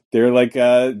like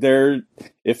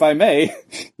if I may,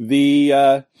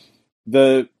 the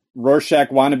Rorschach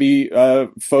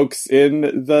wannabe folks in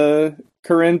the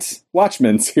current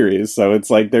Watchmen series. So it's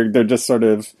like they're just sort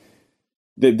of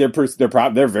they're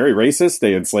very racist.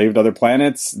 They enslaved other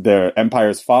planets. Their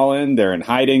empire's fallen. They're in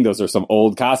hiding. Those are some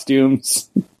old costumes.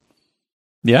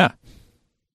 Yeah.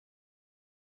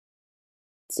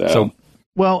 So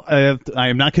well, I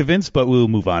am not convinced, but we'll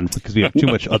move on because we have too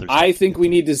much other stuff. I think we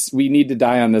need to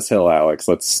die on this hill, Alex.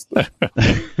 Let's.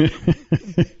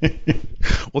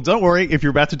 Well, don't worry. If you're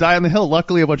about to die on the hill,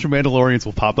 luckily a bunch of Mandalorians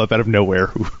will pop up out of nowhere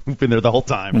who've been there the whole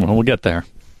time. Well, we'll get there.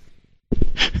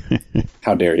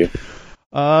 How dare you?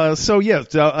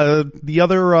 The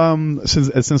other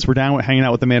since we're down hanging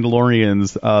out with the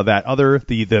Mandalorians,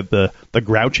 the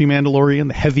grouchy Mandalorian,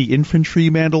 the heavy infantry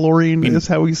Mandalorian is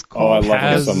how he's called. Oh, I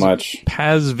love him so much.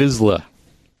 Paz Vizsla.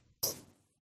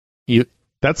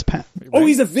 That's Paz. Oh,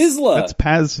 he's a Vizsla. That's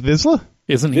Paz Vizsla.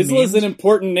 Isn't he? Vizsla is an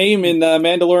important name in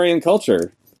Mandalorian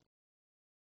culture.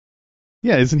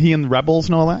 Yeah, isn't he in Rebels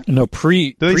and all that? No,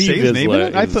 pre. Did they say his name in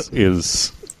it? I thought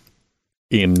is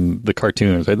in the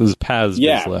cartoons. Right? This is Paz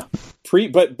Vizsla.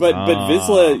 But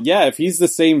Vizsla, if he's the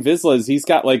same Vizsla, as he's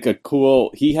got like a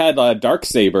cool. He had a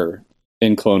Darksaber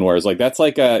in Clone Wars. Like that's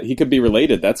like he could be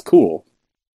related. That's cool.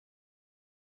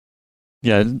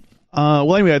 Yeah.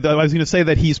 Well, anyway, I was going to say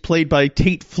that he's played by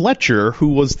Tate Fletcher,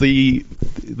 who was the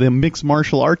mixed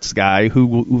martial arts guy who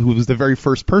was the very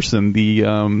first person the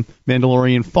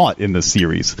Mandalorian fought in the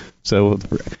series. So,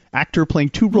 actor playing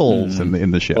two roles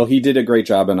in the show. Well, he did a great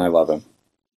job, and I love him.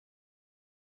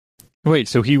 Wait,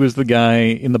 so he was the guy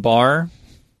in the bar?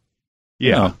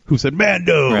 Yeah, Oh. who said,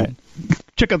 "Mando, Right.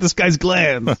 check out this guy's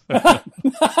glands." I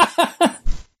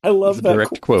love that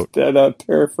direct quote. That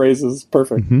paraphrase is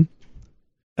perfect. Mm-hmm.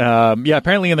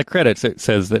 Apparently in the credits it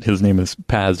says that his name is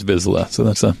Paz Vizsla, so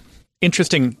that's a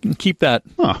interesting. Keep that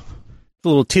a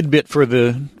little tidbit for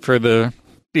the.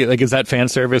 Like, is that fan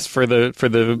service for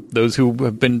those who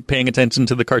have been paying attention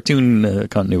to the cartoon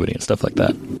continuity and stuff like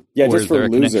that? Yeah, Or just is there for a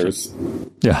losers.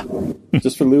 connection? Yeah,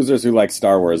 Just for losers who like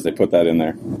Star Wars, they put that in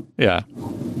there. yeah.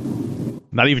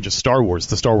 Not even just Star Wars,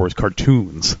 the Star Wars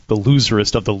cartoons, the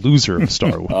loserest of the loser of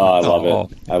Star Wars. Oh, I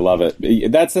love it. I love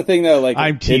it. That's the thing, though. Like,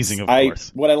 I'm teasing, of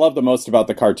course. What I love the most about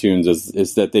the cartoons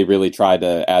is that they really try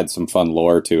to add some fun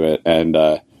lore to it, and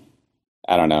I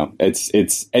don't know.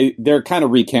 They're kind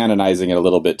of recanonizing it a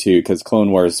little bit too, because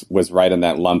Clone Wars was right in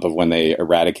that lump of when they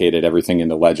eradicated everything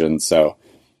into Legends. So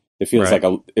it feels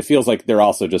like they're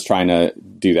also just trying to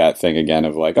do that thing again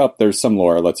of like, oh, there's some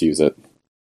lore, let's use it.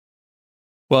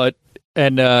 Well,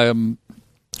 and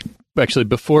actually,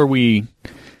 before we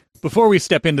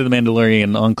step into the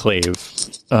Mandalorian Enclave,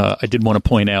 I did want to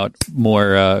point out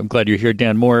more. I'm glad you're here,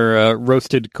 Dan. More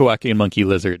roasted Kowakian monkey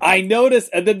lizard. I noticed,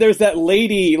 and then there's that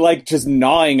lady like just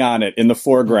gnawing on it in the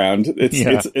foreground.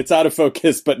 It's out of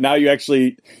focus, but now you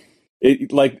actually.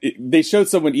 They showed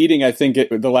someone eating, I think,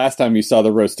 the last time you saw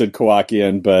the roasted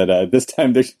Kowakian, but this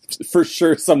time there's for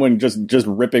sure someone just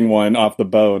ripping one off the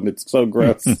bone. It's so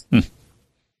gross.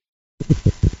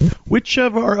 Which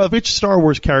Star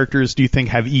Wars characters do you think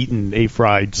have eaten a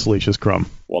fried salacious crumb?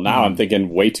 Well, now I'm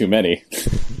thinking way too many.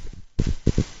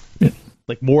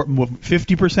 Like more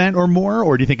 50% or more,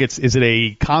 or do you think is it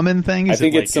a common thing? I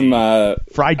think it's some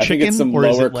fried chicken. I think it's some or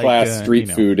lower class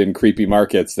street food in creepy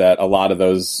markets that a lot of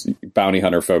those bounty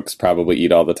hunter folks probably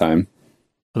eat all the time.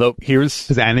 Although has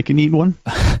Anakin eaten one?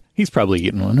 He's probably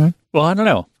eaten one, right? Well, I don't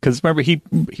know, because remember he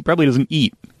probably doesn't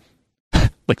eat.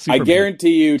 Like I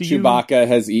guarantee you, Chewbacca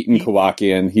has eaten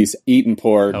Kowakian. He's eaten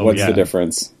pork. What's the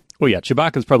difference? Well, yeah,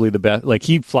 Chewbacca's probably the best. Like,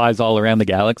 he flies all around the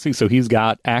galaxy, so he's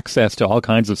got access to all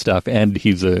kinds of stuff, and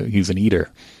he's an eater.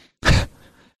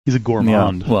 He's a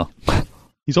gourmand. Yeah, well,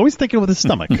 he's always thinking with his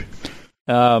stomach.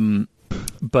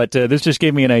 But this just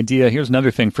gave me an idea. Here's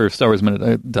another thing for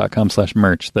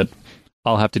StarWarsMinute.com/merch that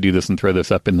I'll have to do this and throw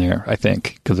this up in there, I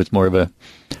think, because it's more of a...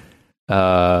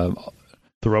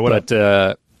 throw it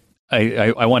up.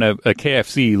 I want a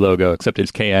KFC logo, except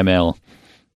it's KML,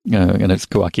 and it's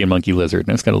Kowakian monkey lizard,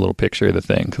 and it's got a little picture of the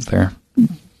thing because I'm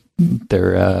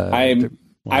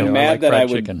mad that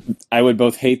I would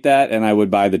both hate that and I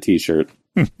would buy the T-shirt.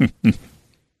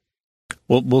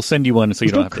 We'll send you one so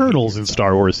you don't have kernels in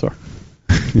Star Wars. Sir.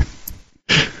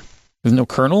 There's no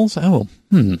kernels? Oh,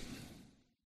 You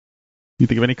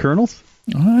think of any kernels?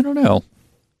 I don't know.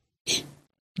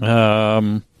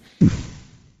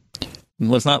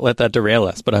 Let's not let that derail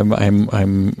us. But I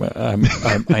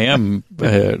am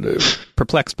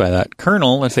perplexed by that.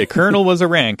 Colonel. Let's say colonel was a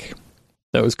rank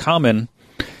that was common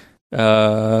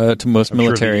to most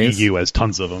militaries. Sure the EU has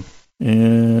tons of them.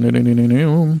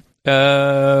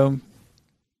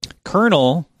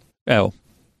 Colonel. Oh,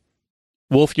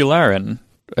 Wolf Yularen.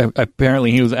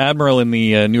 Apparently, he was admiral in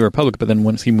the New Republic, but then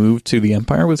once he moved to the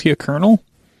Empire, was he a colonel?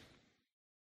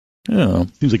 Oh,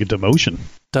 seems like a demotion.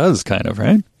 Does kind of,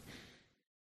 right?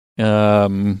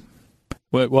 Well,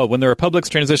 when the Republic's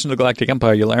transition to the Galactic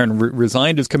Empire, Yularen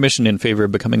resigned his commission in favor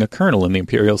of becoming a colonel in the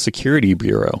Imperial Security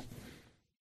Bureau.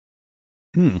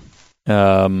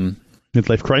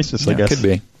 Midlife crisis, I guess. Could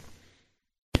be.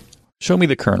 Show me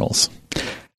the colonels.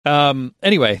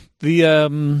 Anyway,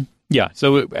 so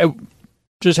I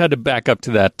just had to back up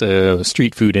to that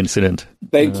street food incident.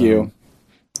 Thank you.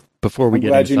 Before we get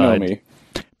glad inside. You know me.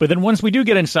 But then once we do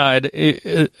get inside,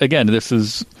 again, this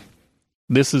is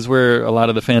where a lot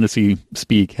of the fantasy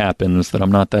speak happens that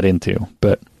I'm not that into.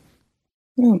 But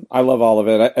I love all of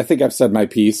it. I think I've said my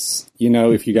piece.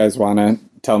 If you guys want to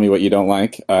tell me what you don't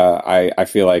like, I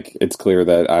feel like it's clear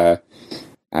that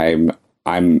I'm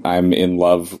in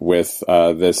love with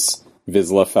this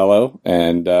Vizsla fellow,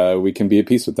 and we can be at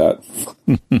peace with that.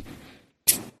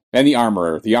 And the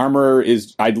armorer. The armorer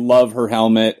I love her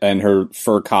helmet and her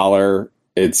fur collar.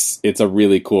 It's a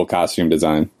really cool costume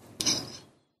design.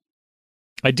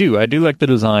 I do like the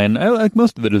design. I like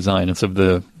most of the designs of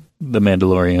the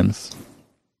Mandalorians.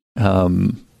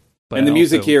 But and the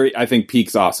music here, I think,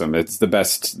 peaks awesome. It's the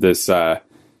best. This what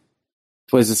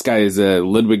is this guy? Is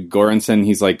Ludwig Göransson?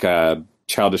 He's like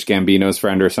Childish Gambino's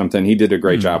friend or something. He did a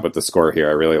great job with the score here.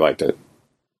 I really liked it.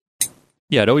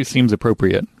 Yeah, it always seems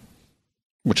appropriate,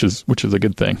 which is a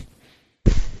good thing.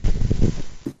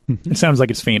 It sounds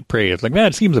like it's faint praise. Like,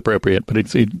 it seems appropriate, but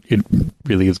it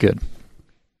really is good.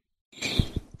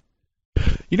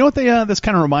 You know what this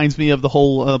kind of reminds me of the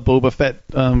whole Boba Fett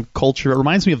culture? It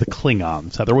reminds me of the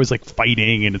Klingons. How they're always like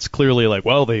fighting, and it's clearly like,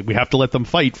 well, we have to let them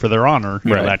fight for their honor.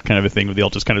 You know, that kind of a thing. Where they'll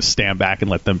just kind of stand back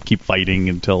and let them keep fighting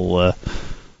until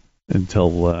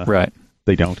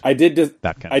they don't. I did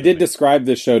describe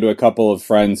this show to a couple of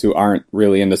friends who aren't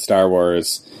really into Star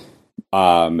Wars,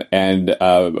 and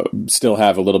still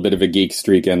have a little bit of a geek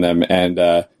streak in them,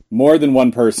 and more than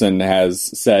one person has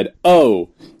said, "Oh,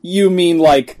 you mean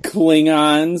like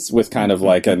Klingons?" with kind of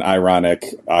like an ironic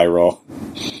eye roll.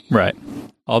 Right.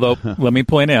 Although, let me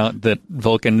point out that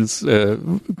Vulcans,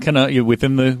 within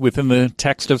the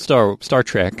text of Star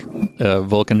Trek,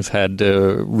 Vulcans had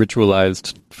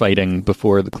ritualized fighting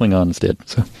before the Klingons did.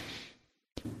 So,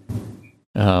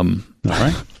 all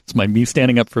right, it's me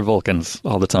standing up for Vulcans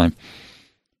all the time.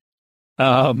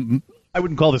 I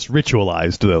wouldn't call this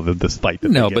ritualized, though, this fight.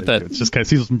 It's just kind of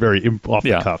seems very off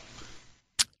the cuff.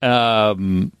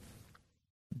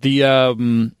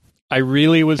 I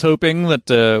really was hoping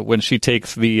that when she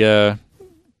takes the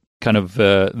kind of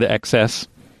the excess,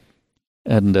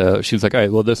 and she was like, all right,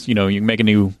 well, this, you can make a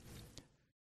new,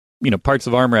 parts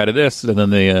of armor out of this, and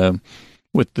then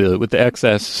with the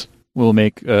excess, we'll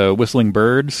make whistling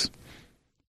birds.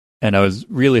 And I was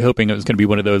really hoping it was going to be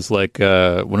one of those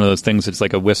things that's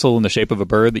like a whistle in the shape of a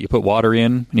bird that you put water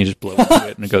in and you just blow into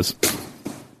it and it goes.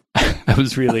 I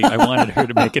wanted her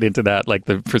to make it into that,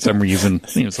 for some reason.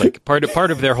 It was like part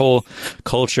of their whole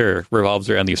culture revolves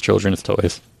around these children's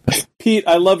toys. Pete,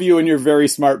 I love you and you're very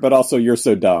smart, but also you're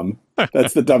so dumb.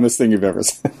 That's the dumbest thing you've ever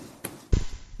said.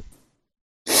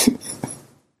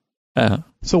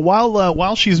 So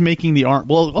while she's making the armor,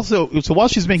 while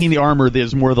she's making the armor,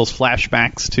 there's more of those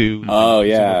flashbacks to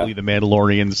the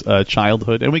Mandalorian's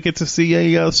childhood, and we get to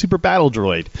see a super battle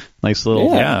droid. Nice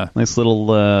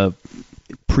little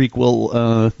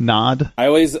prequel nod. I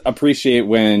always appreciate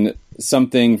when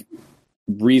something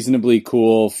reasonably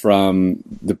cool from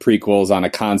the prequels on a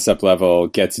concept level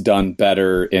gets done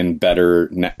better in better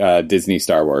Disney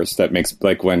Star Wars. That makes,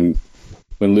 like, when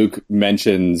Luke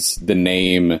mentions the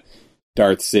name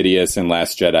Darth Sidious in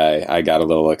Last Jedi, I got a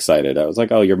little excited. I was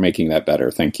like, oh, you're making that better.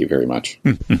 Thank you very much.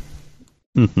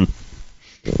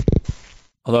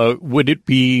 Although, would it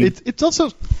be... It's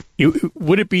also...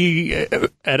 Would it be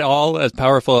at all as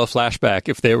powerful a flashback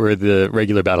if they were the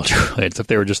regular battle droids? If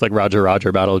they were just like Roger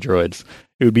battle droids?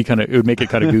 It would make it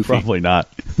kind of goofy. Probably not.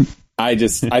 I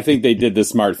think they did the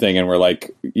smart thing and were like,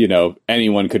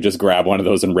 anyone could just grab one of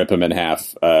those and rip them in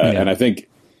half. And I think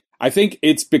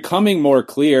it's becoming more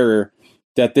clear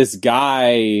that this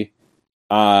guy,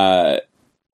 how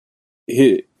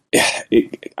do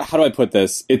I put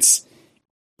this?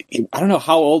 I don't know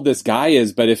how old this guy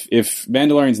is, but if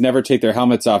Mandalorians never take their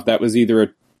helmets off, that was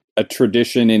either a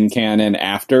tradition in canon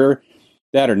after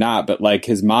that or not. But like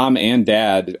his mom and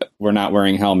dad were not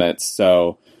wearing helmets,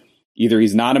 so either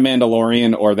he's not a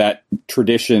Mandalorian or that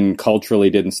tradition culturally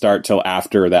didn't start till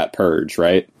after that purge,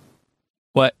 right?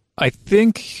 What I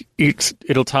think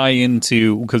it'll tie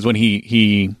into, because when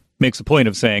he makes a point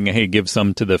of saying, "Hey, give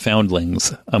some to the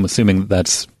foundlings," I'm assuming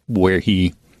that's where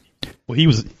he. Well, he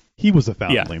was a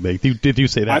foundling. Yeah. Did you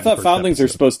say that? I thought foundlings are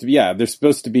supposed to be, they're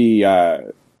supposed to be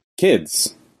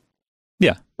kids.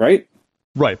 Yeah. Right?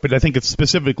 Right, but I think it's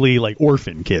specifically like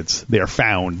orphan kids. They are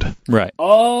found. Right.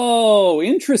 Oh,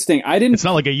 interesting. It's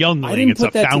not like a youngling. I didn't it's put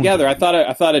a that foundling. together. I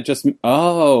thought it just.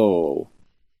 Oh.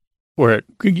 Or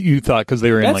you thought because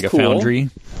they were in like a foundry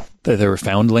that they were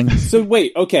foundlings. So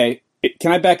wait, okay.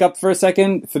 Can I back up for a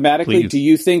second? Thematically, Please. Do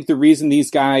you think the reason these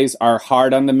guys are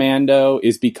hard on the Mando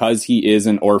is because he is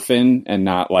an orphan and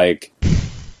not like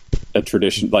a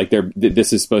tradition? Like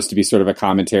this is supposed to be sort of a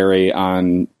commentary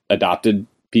on adopted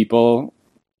people?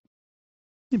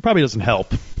 It probably doesn't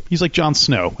help. He's like Jon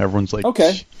Snow. Everyone's like,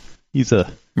 okay, he's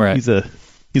a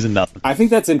nothing. I think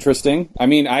that's interesting. I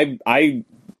mean, I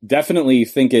definitely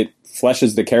think it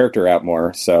fleshes the character out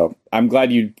more. So I'm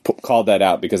glad you called that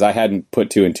out because I hadn't put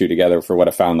two and two together for what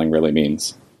a foundling really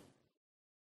means.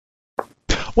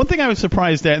 One thing I was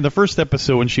surprised at in the first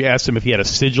episode when she asked him if he had a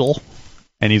sigil,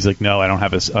 and he's like, "No, I don't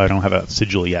have a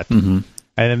sigil yet." Mm-hmm.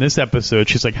 And in this episode,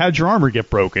 she's like, how'd your armor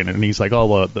get broken? And he's like,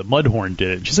 oh, the Mudhorn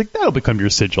did it. And she's like, that'll become your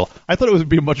sigil. I thought it would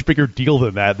be a much bigger deal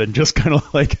than that, than just kind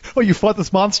of like, oh, you fought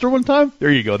this monster one time?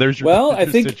 There you go. There's your, I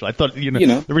think, sigil. I thought,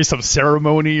 there was some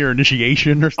ceremony or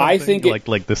initiation or something. I think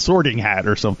like the sorting hat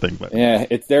or something. But. Yeah,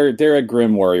 they're a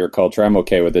grim warrior culture. I'm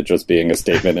okay with it just being a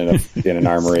statement in an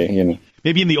armory,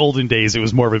 Maybe in the olden days it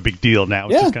was more of a big deal. Now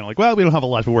it's just kind of like, well, we don't have a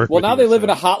lot to work with. Well, now they live in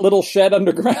a hot little shed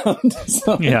underground.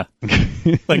 So. Yeah.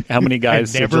 Like how many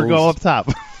guys never go up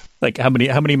top. Like how many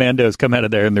Mandos come out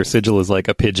of there and their sigil is like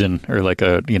a pigeon or like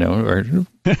a, or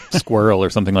squirrel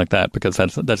or something like that, because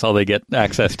that's all they get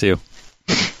access to.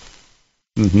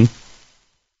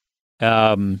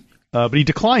 But he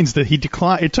declines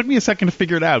it took me a second to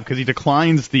figure it out, because he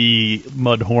declines the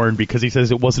Mudhorn because he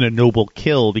says it wasn't a noble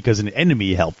kill because an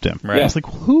enemy helped him. Right? Yeah. I was like,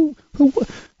 who?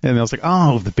 And I was like,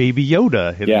 oh, the Baby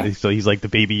Yoda. And so he's like, the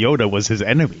Baby Yoda was his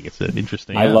enemy. It's an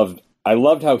interesting. I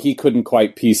loved how he couldn't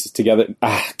quite piece together.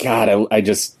 God, I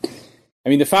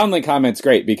mean, the Foundling comment's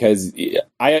great, because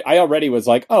I already was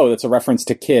like, oh, that's a reference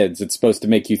to kids. It's supposed to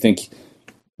make you think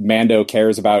Mando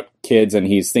cares about kids and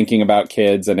he's thinking about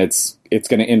kids, and it's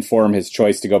going to inform his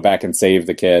choice to go back and save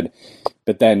the kid.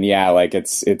 But then,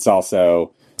 it's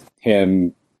also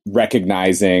him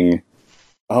recognizing,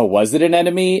 oh, was it an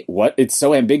enemy? What? It's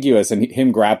so ambiguous, and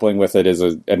him grappling with it is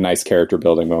a nice character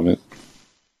building moment.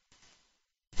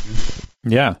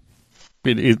 Yeah,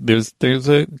 there's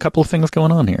a couple of things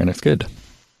going on here, and it's good.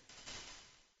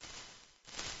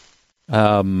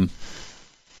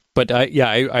 But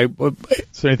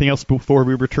so anything else before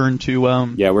we return to?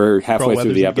 We're halfway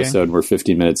through the episode. We're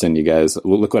 15 minutes in, you guys.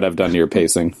 Look what I've done to your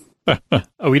pacing.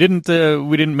 We didn't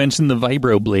mention the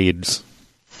vibro blades.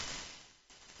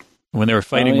 When they were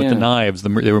fighting with the knives,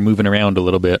 they were moving around a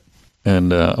little bit,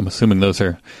 and I'm assuming those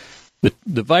are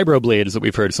the vibro blades that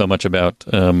we've heard so much about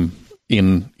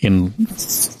in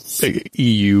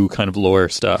EU kind of lore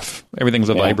stuff. Everything's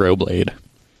a vibro blade.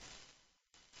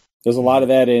 There's a lot of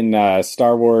that in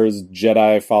Star Wars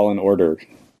Jedi Fallen Order.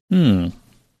 That's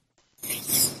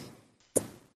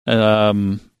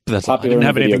I didn't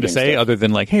have anything to say other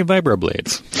than like, hey, vibro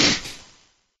blades.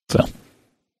 So,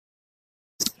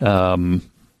 are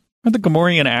the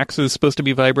Gamorrean axes supposed to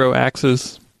be vibro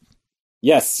axes?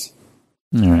 Yes.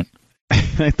 All right.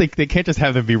 I think they can't just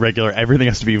have them be regular. Everything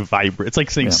has to be vibro. It's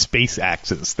like saying space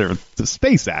axes. They're the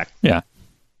space axe. Yeah.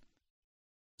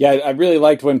 Yeah, I really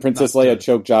liked when Princess Leia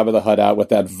choked Jabba the Hutt out with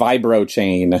that vibro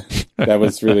chain. That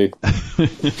was really.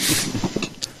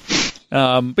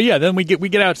 But yeah, then we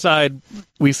get outside.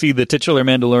 We see the titular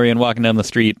Mandalorian walking down the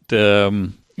street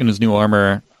in his new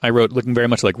armor. I wrote, looking very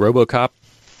much like RoboCop.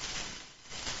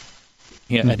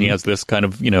 Yeah, and he has this kind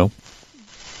of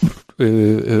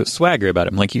swagger about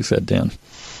him, like you said, Dan.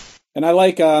 And I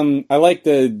like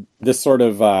this sort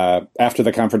of after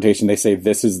the confrontation, they say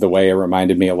 "this is the way." It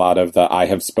reminded me a lot of the "I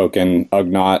have spoken"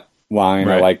 Ugnaught line.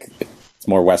 Right. I like it's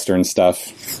more Western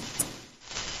stuff.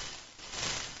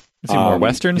 Is it more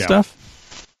Western stuff?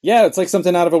 Yeah, it's like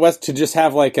something out of a West to just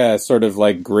have like a sort of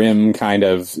like grim kind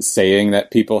of saying that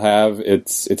people have.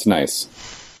 It's nice.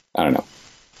 I don't know.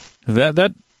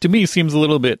 That to me seems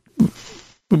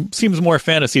seems more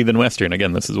fantasy than Western.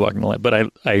 Again, this is walking the line,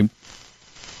 but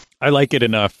I like it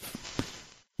enough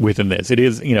within this. It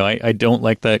is, I don't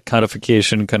like that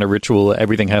codification kind of ritual.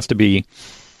 Everything has to be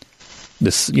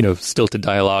this, stilted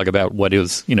dialogue about what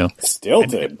is,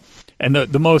 Stilted? And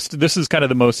this is kind of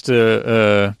the most...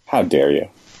 how dare you?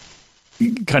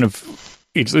 Kind of...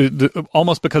 It's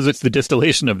almost because it's the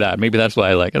distillation of that. Maybe that's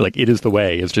why I like it. Like, it is the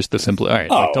way. It's just the simple. All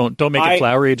right, don't make it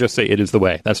flowery. Just say it is the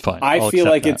way. That's fine. I feel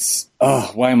like it's.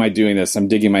 Why am I doing this? I'm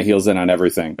digging my heels in on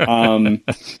everything.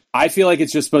 I feel like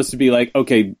it's just supposed to be like,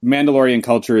 okay, Mandalorian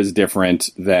culture is different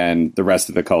than the rest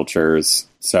of the cultures.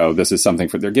 So this is something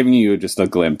they're giving you just a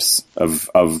glimpse of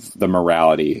the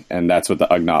morality, and that's what the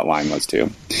Ugnaught line was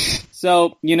too.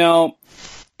 So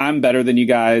I'm better than you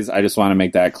guys. I just want to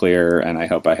make that clear, and I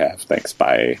hope I have. Thanks.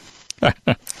 Bye. All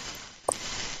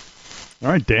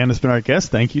right, Dan has been our guest.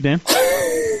 Thank you, Dan.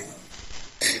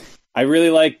 I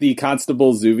really like the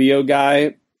Constable Zuvio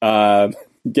guy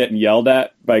getting yelled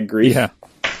at by Greef. Yeah.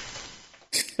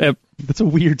 That's a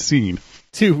weird scene.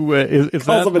 Is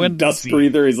calls him a dust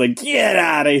breather. He's like, get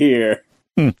out of here.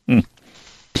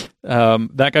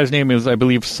 That guy's name is, I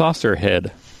believe,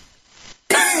 Saucerhead.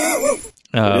 It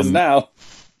is now.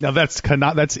 Now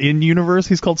that's in universe.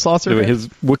 He's called Saucerhead. His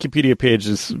Wikipedia page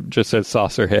just says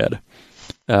Saucerhead.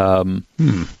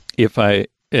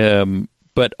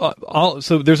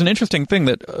 So there's an interesting thing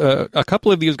that a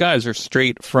couple of these guys are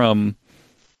straight from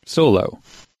Solo.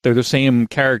 They're the same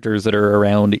characters that are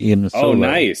around in Solo. Oh,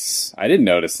 nice! I didn't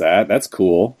notice that. That's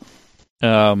cool.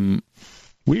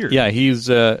 Weird. Yeah, he's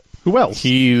who else?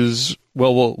 He's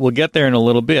we'll get there in a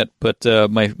little bit, but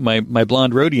my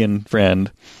blonde Rhodian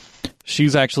friend,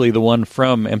 she's actually the one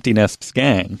from Empty Nest's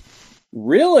gang.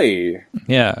 Really?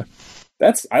 Yeah.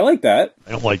 I like that.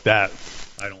 I don't like that.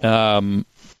 I don't.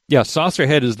 Yeah,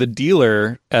 Saucerhead is the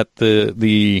dealer at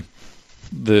the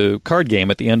card game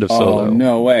at the end of Solo. Oh,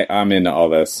 no way. I'm into all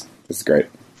this. This is great.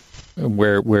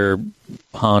 Where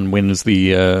Han wins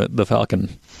the Falcon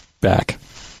back.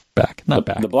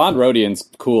 The blonde Rhodian's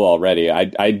cool already.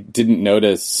 I didn't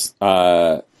notice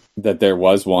that there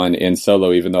was one in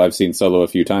Solo, even though I've seen Solo a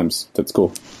few times. That's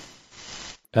cool.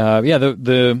 Yeah,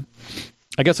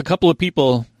 I guess a couple of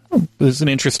people. This is an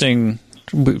interesting.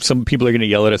 Some people are going to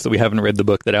yell at us that we haven't read the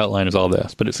book that outlines all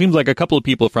this, but it seems like a couple of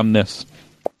people from the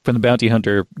Bounty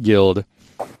Hunter Guild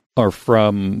are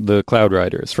from the Cloud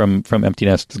Riders, from Empty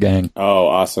Nest's gang. Oh,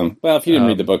 awesome! Well, if you didn't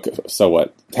read the book, so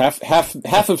what?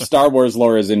 Half of Star Wars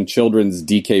lore is in children's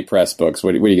DK Press books.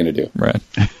 What are you going to do? Right.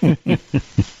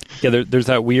 Yeah, there's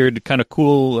that weird kind of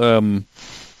cool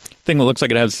thing that looks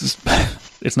like it has.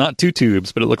 It's not two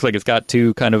tubes, but it looks like it's got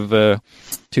two kind of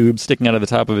tubes sticking out of the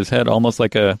top of his head, almost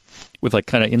like with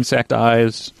kind of insect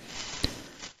eyes.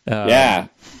 Yeah.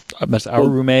 That's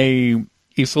Aurume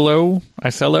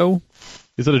Iselo.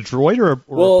 Is it a droid or a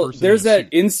person? There's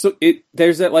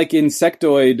there's that like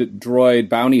insectoid droid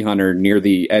bounty hunter near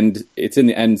the end. It's in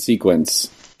the end sequence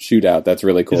shootout. That's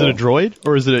really cool. Is it a droid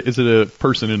or is it a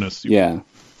person in a suit? Yeah.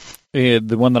 The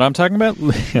one that I'm talking about?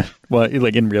 Well,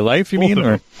 like in real life, you mean?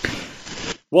 Or?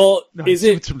 Well,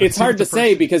 it's hard to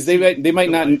say because they might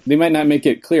not make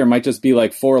it clear. It might just be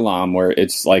like Forlom, where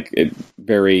it's like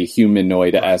very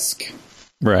humanoid-esque.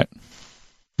 Right.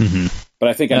 Mm-hmm. But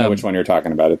I think I know which one you're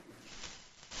talking about.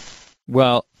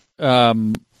 Well,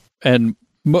 and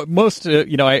most,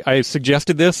 I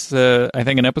suggested this, I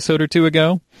think an episode or two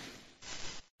ago.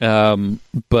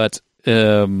 But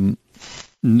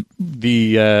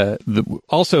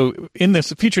also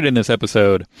featured in this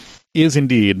episode is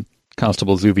indeed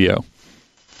Constable Zuvio.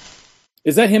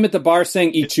 Is that him at the bar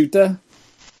saying Ichuta?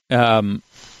 I'm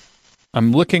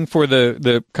looking for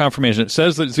the confirmation. It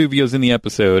says that Zuvio's in the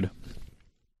episode.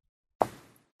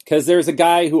 Because there's a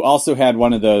guy who also had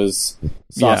one of those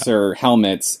saucer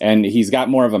helmets, and he's got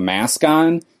more of a mask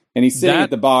on, and he's sitting at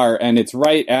the bar, and it's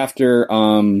right after,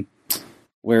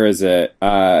 where is it?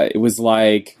 It was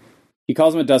like, he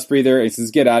calls him a dust breather, he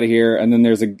says, get out of here, and then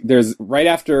there's right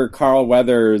after Carl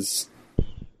Weathers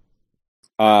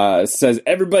says,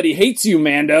 everybody hates you,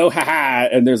 Mando, haha,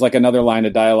 and there's like another line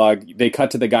of dialogue. They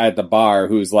cut to the guy at the bar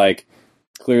who's like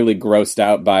clearly grossed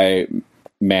out by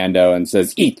Mando and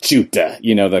says, eat chuta,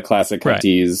 the classic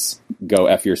Huttese, go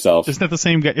F yourself. Isn't that the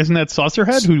same guy? Isn't that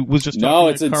Saucerhead who was just No,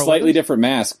 it's a slightly different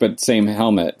mask, but same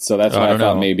helmet, so that's why I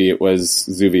thought maybe it was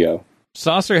Zuvio.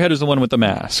 Saucerhead is the one with the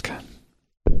mask.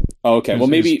 Oh, okay, well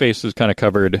maybe his face is kind of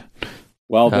covered.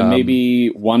 Well, then maybe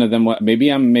one of them. Maybe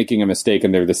I'm making a mistake,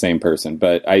 and they're the same person.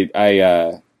 But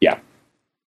yeah,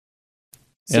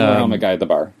 similar helmet guy at the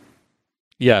bar.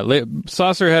 Yeah,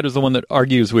 Saucerhead is the one that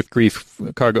argues with Grief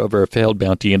Karga over a failed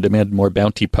bounty and demanded more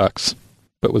bounty pucks,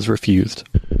 but was refused.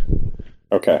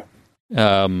 Okay.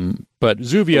 But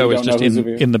Zuvio is just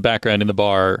in the background in the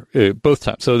bar both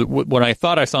times. So when I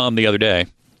thought I saw him the other day,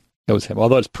 that was him.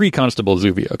 Although it's pre-Constable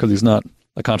Zuvio, because he's not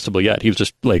a constable yet. He was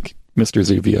just like Mr.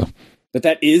 Zuvio. But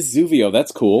that is Zuvio.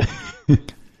 That's cool.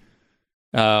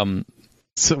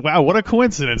 So wow, what a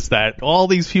coincidence that all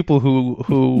these people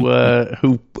who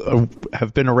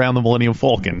have been around the Millennium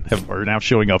Falcon are now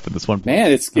showing up in this one.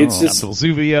 Man, it's just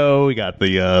Zuvio. We got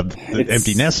the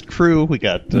Empty Nest crew. We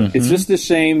got. It's just a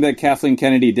shame that Kathleen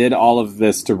Kennedy did all of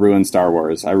this to ruin Star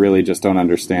Wars. I really just don't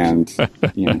understand.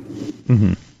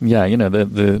 Mm-hmm. Yeah,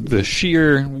 the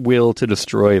sheer will to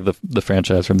destroy the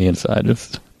franchise from the inside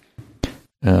is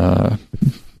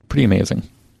pretty amazing.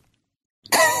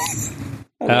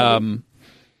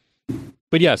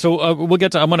 But yeah, so we'll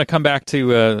get to. I'm going to come back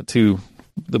to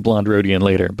the blonde Rhodian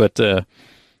later. But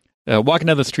walking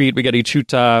down the street, we got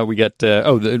Ichuta. We get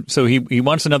so he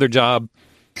wants another job,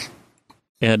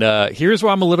 and here's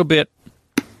where I'm a little bit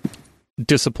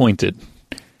disappointed.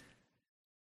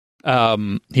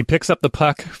 He picks up the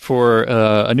puck for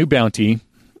a new bounty,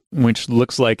 which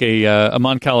looks like a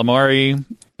Mon Calamari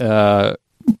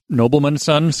nobleman's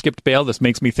son, Skipped Bail. This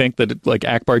makes me think that like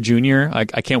Akbar Jr. I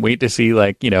can't wait to see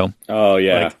Oh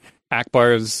yeah, like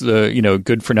Akbar's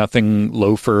good for nothing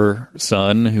loafer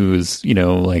son who's I'm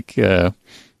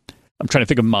trying to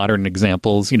think of modern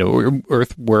examples,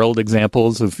 Earth world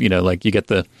examples of like you get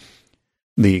the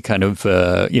kind of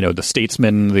the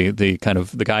statesman, the kind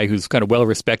of the guy who's kind of well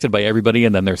respected by everybody,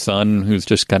 and then their son who's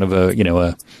just kind of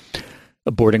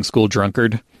a boarding school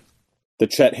drunkard. The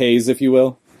Chet Hayes, if you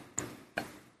will.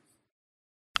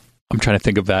 I'm trying to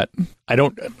think of that.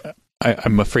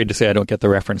 I'm afraid to say I don't get the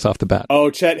reference off the bat. Oh,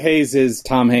 Chet Hayes is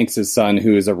Tom Hanks' son,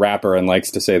 who is a rapper and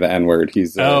likes to say the N-word.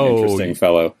 He's an interesting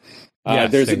fellow.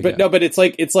 Yes, but it's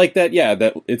like that. Yeah,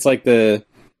 that it's like the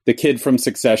kid from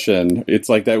Succession. It's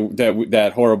like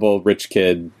that horrible rich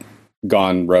kid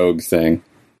gone rogue thing.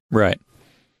 Right.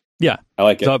 Yeah, I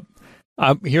like it. So,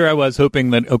 here I was hoping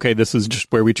that this is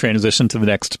just where we transition to the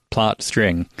next plot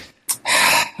string.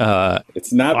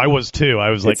 It's not. I was too. I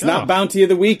was like, it's not Bounty of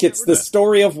the Week. It's the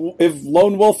story of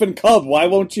Lone Wolf and Cub. Why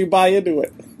won't you buy into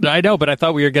it? I know, but I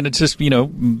thought we were going to just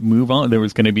move on. There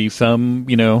was going to be some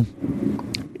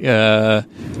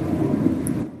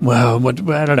well,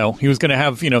 I don't know. He was going to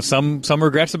have some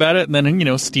regrets about it, and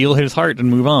then steal his heart and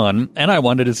move on. And I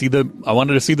wanted to see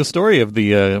the story of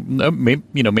the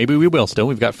maybe we will still.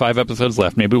 We've got 5 episodes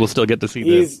left. Maybe we'll still get to see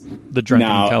the drunken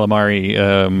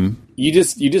calamari. You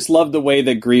just love the way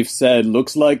that Grief said,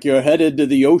 "Looks like you're headed to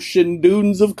the ocean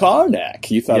dunes of Karnak."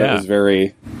 You thought it was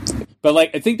very, but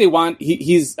I think they want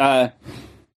he's.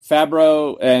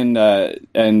 Favreau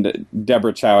and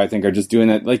Deborah Chow, I think, are just doing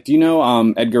that. Do you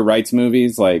know Edgar Wright's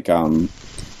movies?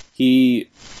 He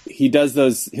does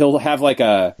those. He'll have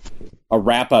a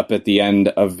wrap up at the end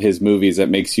of his movies that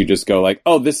makes you just go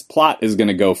oh, this plot is going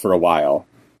to go for a while.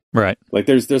 Right.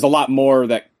 There's a lot more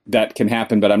that can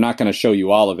happen, but I'm not going to show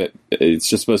you all of it. It's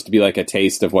just supposed to be a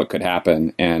taste of what could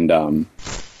happen. And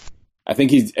I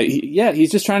think he's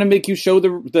just trying to make you show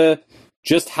the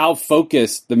just how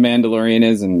focused the Mandalorian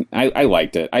is, and I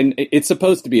liked it. It's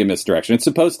supposed to be a misdirection. It's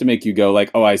supposed to make you go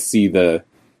oh, I see the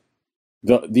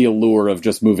allure of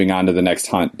just moving on to the next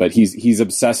hunt. But he's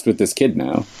obsessed with this kid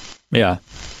now. Yeah.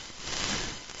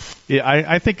 Yeah,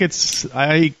 I think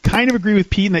I kind of agree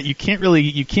with Pete in that you can't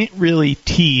really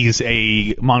tease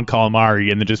a Mon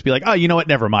Calamari and then just be like, oh, you know what?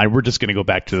 Never mind. We're just going to go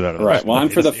back to the right. Well, I'm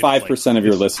for the 5% of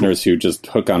your listeners who just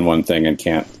hook on one thing and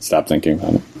can't stop thinking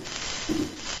about it.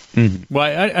 Mm-hmm.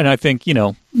 Well, I think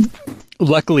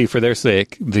luckily for their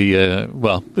sake, it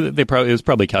was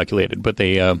probably calculated, but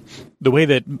the way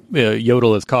that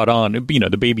Yodel has caught on,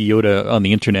 the baby Yoda on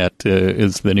the internet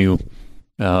is the new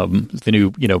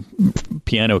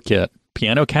piano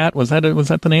cat. Was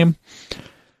that the name?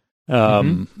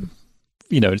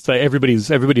 It's like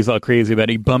everybody's all crazy about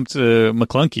it. He bumped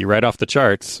McClunky right off the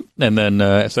charts, and then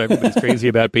so everybody's crazy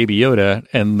about Baby Yoda.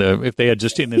 And if they had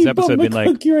just in this episode been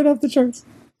McClunky right off the charts,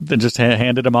 then just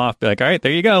handed him off, be like, all right,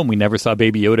 there you go. And we never saw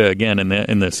Baby Yoda again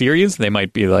in the series. They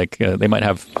might be they might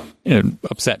have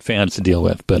upset fans to deal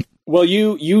with. But well,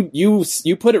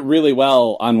 you put it really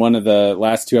well on one of the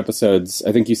last 2 episodes.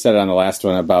 I think you said it on the last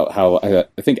one about how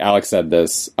I think Alex said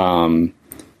this.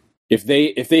 If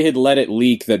they had let it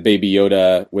leak that Baby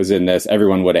Yoda was in this,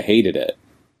 everyone would have hated it.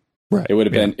 Right. It would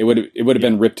have been it would have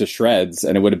been ripped to shreds,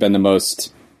 and it would have been the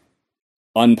most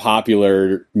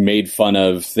unpopular, made fun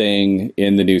of thing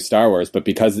in the new Star Wars. But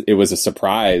because it was a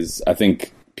surprise, I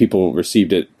think people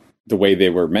received it the way they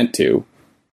were meant to.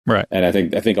 Right. And I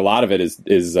think a lot of it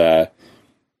is their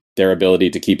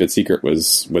ability to keep it secret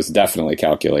was definitely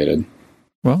calculated.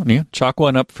 Well, yeah, chalk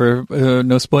one up for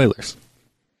no spoilers.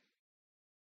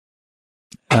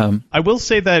 I will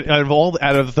say that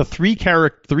out of the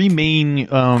 3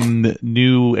 main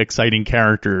new exciting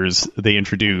characters they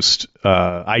introduced,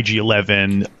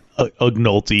 IG-11,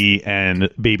 Ugnulti, and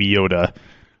Baby Yoda.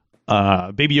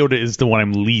 Baby Yoda is the one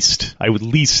I would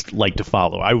least like to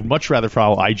follow. I would much rather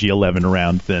follow IG-11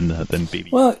 around than Baby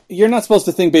Yoda. Well, you're not supposed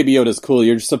to think Baby Yoda's cool.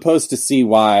 You're supposed to see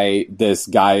why this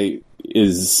guy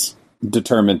is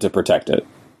determined to protect it.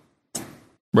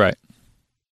 Right.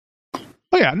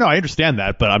 Oh, yeah, no, I understand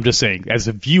that, but I'm just saying, as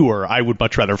a viewer, I would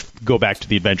much rather go back to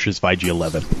the adventures of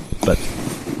IG-11. But,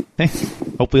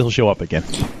 hopefully he'll show up again.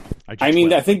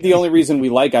 I think the only reason we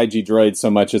like IG droids so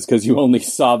much is because you only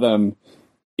saw them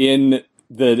in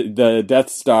the Death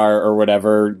Star or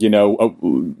whatever,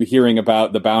 hearing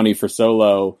about the bounty for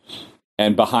Solo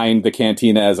and behind the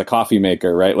cantina as a coffee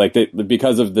maker, right?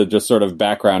 Because of the just sort of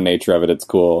background nature of it, it's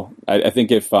cool. I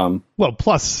think if well,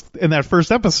 plus in that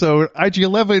first episode,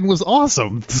 IG-11 was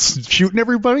awesome, shooting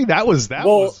everybody. That was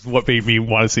what made me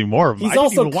want to see more of him. He's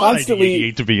also didn't even want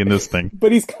IG-88 to be in this thing,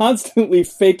 but he's constantly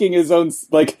faking his own.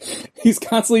 He's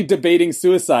constantly debating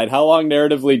suicide. How long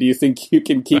narratively do you think you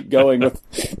can keep going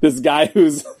with this guy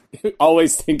who's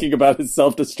always thinking about his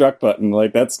self-destruct button?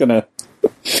 That's gonna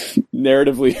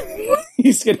narratively.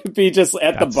 He's going to be just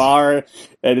at the bar,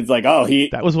 and it's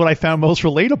that was what I found most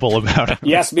relatable about him.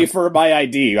 He asked me for my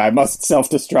ID. I must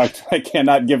self-destruct. I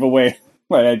cannot give away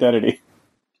my identity.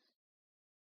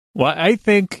 Well, I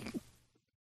think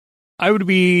I would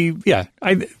be, yeah.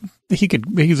 He's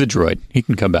a droid. He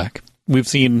can come back. We've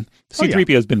seen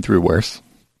C-3PO has been through worse.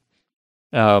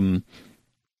 You know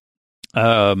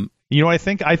what I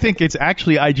think? I think it's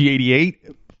actually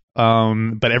IG-88.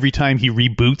 But every time he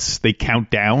reboots, they count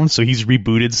down. So he's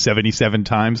rebooted 77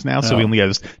 times now. So he only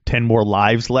has 10 more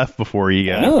lives left before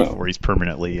he's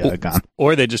permanently gone.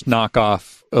 Or they just knock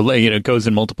off. It goes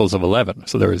in multiples of 11.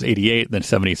 So there was 88, then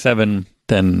 77,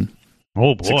 then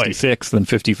 66, then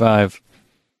 55,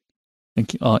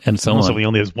 and so on. So he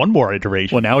only has one more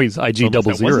iteration. Well, now he's IG00. That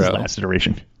was his last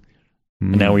iteration.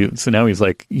 And now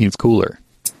he's cooler.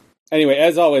 Anyway,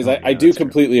 as always, I do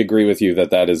completely agree with you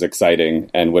that is exciting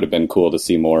and would have been cool to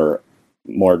see more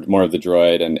of the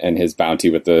droid and his bounty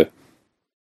with the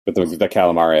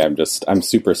calamari. I'm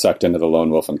super sucked into the Lone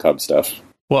Wolf and Cub stuff.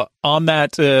 Well, on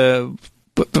that,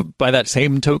 by that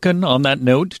same token, on that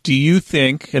note, do you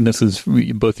think, and this is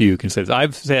both of you can say this, I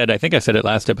think I said it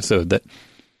last episode, that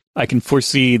I can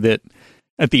foresee that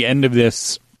at the end of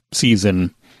this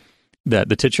season, that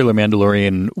the titular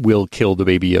Mandalorian will kill the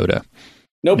Baby Yoda.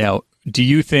 Nope. Now, do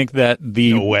you think that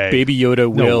the Baby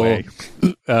Yoda will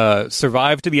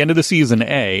survive to the end of the season,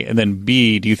 A, and then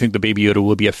B, do you think the Baby Yoda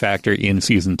will be a factor in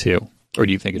season 2? Or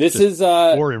do you think this is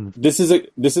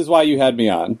why you had me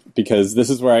on, because this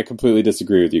is where I completely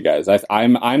disagree with you guys.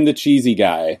 I'm the cheesy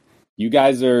guy. You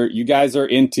guys are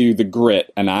into the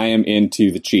grit, and I am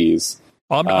into the cheese.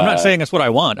 Well, I'm not saying that's what I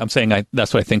want. I'm saying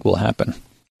that's what I think will happen.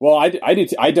 Well, I do.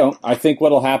 I don't. I think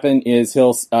what'll happen is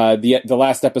he'll the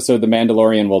last episode, the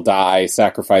Mandalorian will die,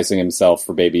 sacrificing himself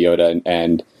for Baby Yoda,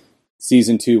 and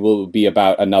season 2 will be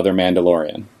about another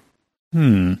Mandalorian.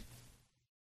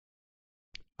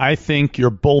 I think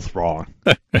you're both wrong.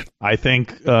 I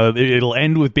think it'll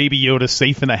end with Baby Yoda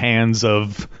safe in the hands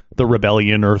of the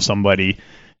rebellion or somebody,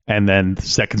 and then the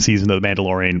second season of The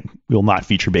Mandalorian will not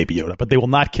feature Baby Yoda, but they will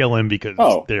not kill him because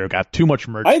they've got too much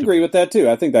merch. I agree with that too.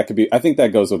 I think that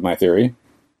goes with my theory.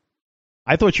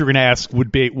 I thought you were going to ask,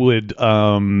 would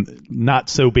not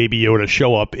so Baby Yoda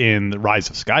show up in The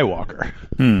Rise of Skywalker?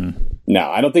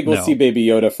 No, I don't think we'll see Baby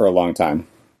Yoda for a long time.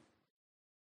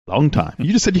 Long time.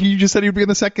 You just said he would be in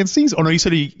the second season. Oh no, you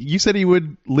said he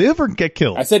would live or get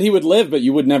killed. I said he would live, but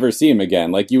you would never see him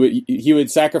again. Like he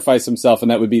would sacrifice himself,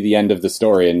 and that would be the end of the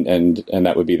story, and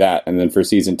that would be that. And then for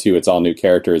season 2, it's all new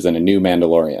characters and a new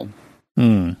Mandalorian.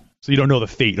 So you don't know the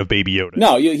fate of Baby Yoda.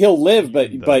 No, he'll live, but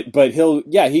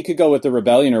he could go with the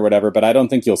rebellion or whatever. But I don't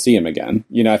think you'll see him again.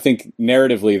 I think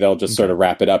narratively they'll just sort of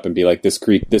wrap it up and be like,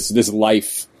 this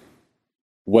life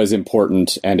was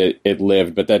important and it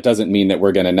lived, but that doesn't mean that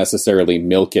we're going to necessarily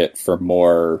milk it for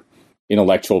more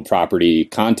intellectual property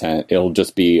content. It'll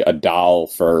just be a doll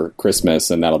for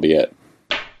Christmas, and that'll be it.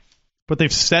 But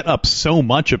they've set up so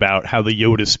much about how the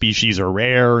Yoda species are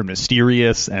rare and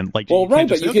mysterious, and like, you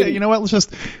know what? Let's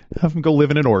just have him go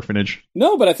live in an orphanage.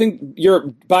 No, but I think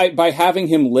by having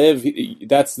him live,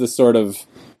 that's the sort of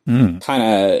kind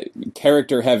of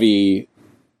character heavy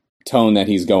tone that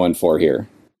he's going for here.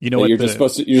 You know what? You're just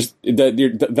supposed to.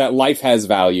 That life has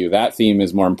value. That theme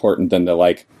is more important than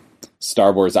the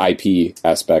Star Wars IP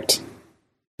aspect.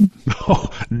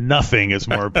 Nothing is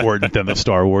more important than the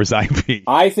Star Wars IP.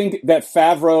 I think that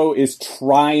Favreau is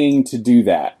trying to do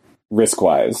that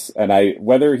risk-wise, and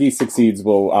whether he succeeds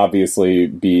will obviously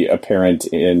be apparent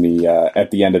in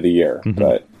at the end of the year.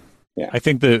 But yeah, I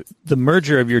think the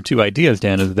merger of your two ideas,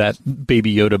 Dan, is that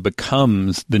Baby Yoda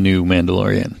becomes the new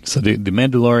Mandalorian. So the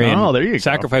Mandalorian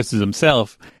sacrifices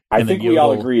himself. I think we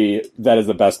all agree that is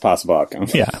the best possible outcome.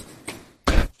 Yeah.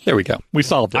 There we go. We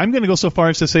solved it. I'm going to go so far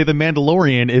as to say the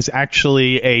Mandalorian is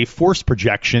actually a force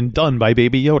projection done by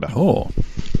Baby Yoda. Oh.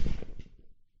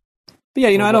 But yeah,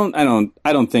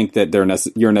 I don't think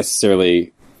that you're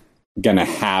necessarily going to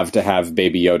have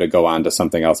Baby Yoda go on to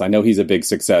something else. I know he's a big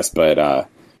success, but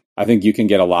I think you can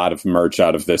get a lot of merch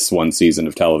out of this one season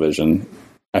of television.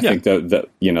 I think that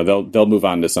they'll move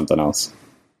on to something else.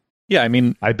 Yeah, I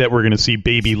mean, I bet we're going to see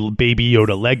baby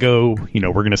Yoda Lego.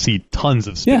 We're going to see tons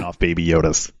of spin-off Baby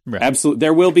Yodas. Right. Absolutely,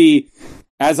 there will be,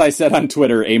 as I said on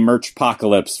Twitter, a merch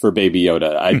apocalypse for Baby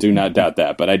Yoda. I do not doubt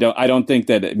that, but I don't think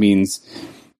that it means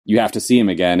you have to see him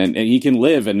again, and he can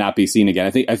live and not be seen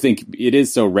again. I think it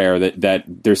is so rare that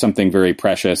there's something very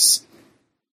precious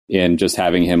in just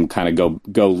having him kind of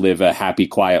go live a happy,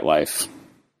 quiet life.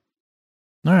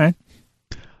 All right.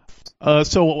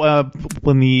 So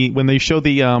when they show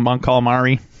the Mon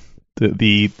Calamari,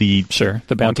 the bounty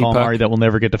calamari that we'll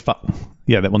never get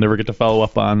to follow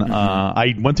up on.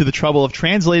 I went through the trouble of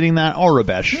translating that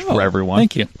Aurebesh for everyone.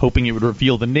 Thank you. Hoping it would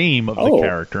reveal the name of the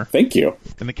character. Thank you.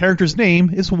 And the character's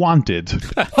name is Wanted.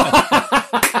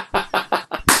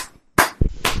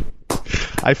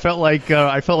 I felt like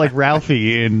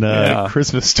Ralphie in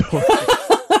Christmas Story.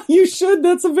 You should.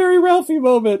 That's a very Ralphie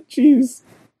moment. Jeez.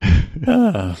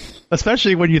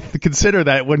 Especially when you consider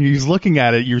that when you're looking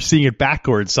at it, you're seeing it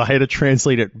backwards. So I had to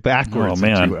translate it backwards. Oh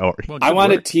man! Well, I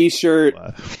want a T-shirt.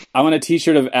 I want a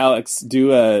T-shirt of Alex.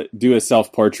 Do a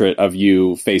self-portrait of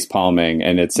you face palming,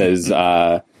 and it says,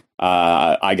 "I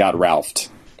got Ralphed."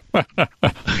 We'll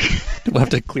have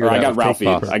to clear. I got Ralphie.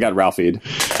 I got Ralphie.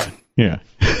 Yeah.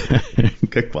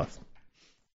 Good plus.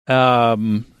 Yeah.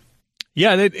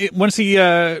 Once he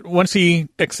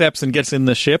accepts and gets in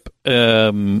the ship,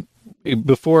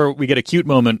 before we get a cute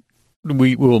moment,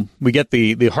 we get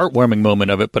the heartwarming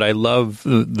moment of it. But I love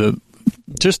the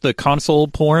console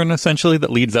porn essentially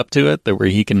that leads up to it, where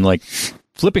he can like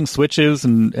flipping switches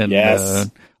and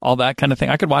yes. All that kind of thing.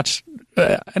 I could watch.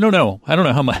 I don't know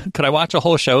how much. Could I watch a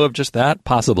whole show of just that?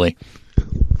 Possibly.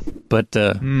 But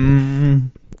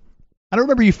I don't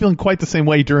remember you feeling quite the same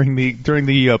way during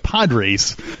the pod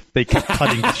race. They kept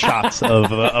cutting shots of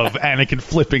Anakin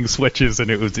flipping switches, and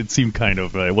it seemed kind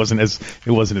of it wasn't as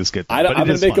good. I'm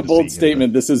going to make a bold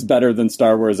statement. This is better than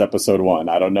Star Wars Episode 1.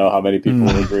 I don't know how many people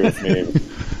will agree with me.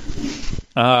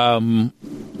 Yeah,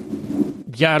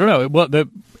 I don't know. Well,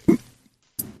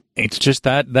 it's just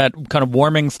that kind of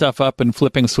warming stuff up and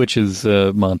flipping switches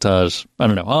montage. I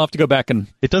don't know. I'll have to go back and...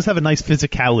 It does have a nice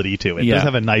physicality to it. It does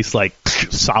have a nice, like,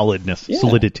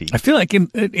 solidity. I feel like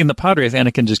in the pod race,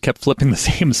 Anakin just kept flipping the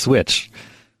same switch.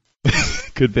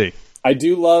 Could be. I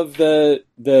do love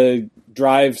the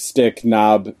drive stick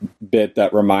knob bit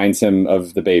that reminds him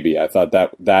of the baby. I thought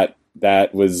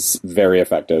that was very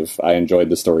effective. I enjoyed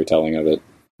the storytelling of it.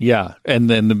 Yeah, and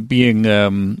then being,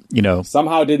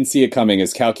 somehow didn't see it coming.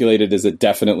 As calculated as it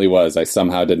definitely was, I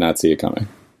somehow did not see it coming.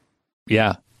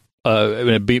 Yeah,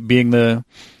 being the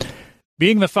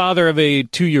father of a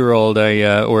 2-year-old,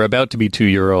 or about to be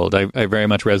 2-year-old, I very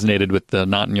much resonated with the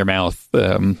not in your mouth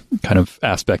kind of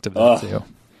aspect of that too.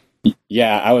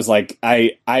 Yeah, I was like,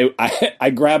 I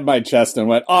grabbed my chest and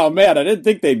went, "Oh man, I didn't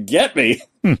think they'd get me."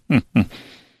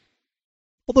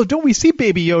 Although, don't we see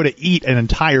Baby Yoda eat an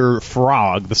entire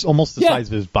frog, almost the size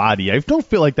of his body? I don't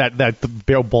feel like that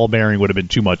the ball bearing would have been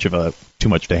too much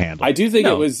to handle. I do think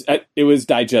it was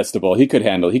digestible. He could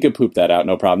handle. He could poop that out,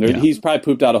 no problem. Yeah. He's probably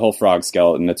pooped out a whole frog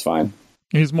skeleton. It's fine.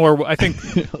 He's more, I think,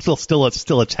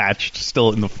 still attached,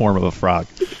 still in the form of a frog.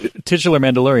 Titular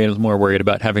Mandalorian is more worried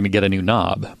about having to get a new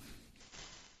knob.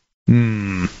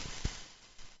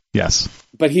 Yes,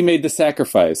 but he made the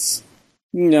sacrifice.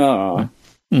 No.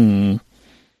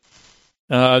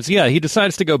 So yeah, he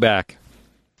decides to go back,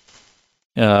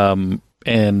 and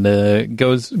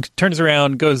turns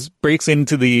around, breaks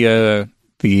into the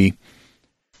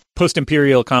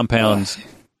post-imperial compound.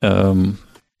 Well,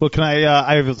 can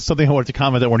I have something I wanted to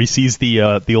comment on when he sees the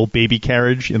old baby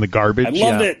carriage in the garbage. I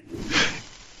loved it.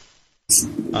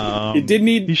 It did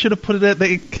need. You should have put it.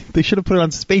 They should have put it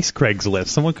on Space Craigslist.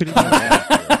 Someone could.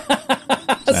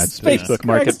 That's Facebook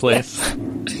Marketplace.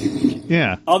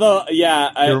 Yeah. Although,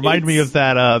 it reminded me of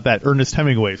that Ernest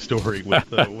Hemingway story with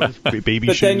baby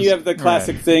but shoes. Then you have the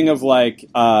classic thing of like,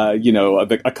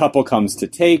 a couple comes to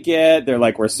take it. They're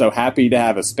like, "We're so happy to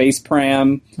have a space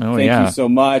pram. Thank you so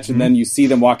much." And then you see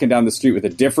them walking down the street with a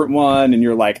different one, and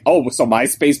you're like, "Oh, so my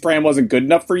space pram wasn't good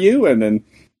enough for you?" And then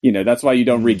that's why you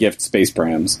don't regift space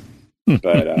prams.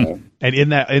 But and in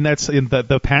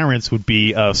the parents would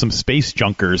be some space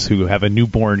junkers who have a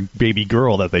newborn baby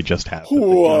girl that they just have.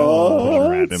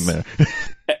 What? In there.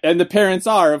 And the parents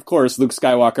are, of course, Luke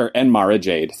Skywalker and Mara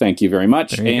Jade. Thank you very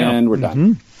much, and we're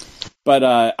done. But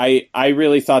I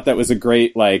really thought that was a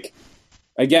great, like,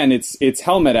 again, it's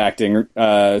helmet acting,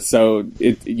 so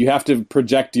you have to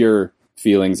project your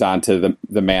feelings onto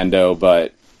the Mando,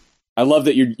 but. I love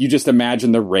that you just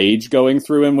imagine the rage going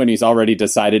through him when he's already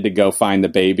decided to go find the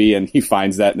baby and he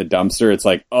finds that in the dumpster. It's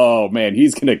like, oh man,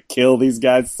 he's going to kill these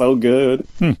guys so good.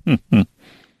 Now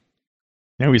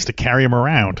he used to carry him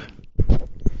around.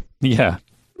 Yeah.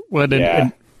 But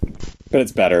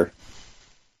it's better.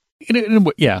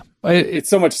 It's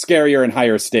so much scarier and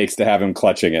higher stakes to have him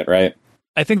clutching it, right?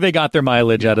 I think they got their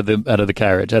mileage out of the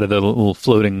carriage, out of the little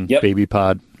floating baby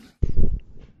pod.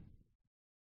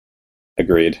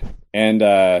 Agreed. And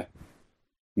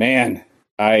man,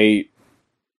 I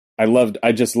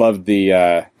just loved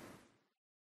the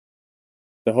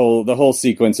whole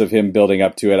sequence of him building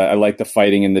up to it. I like the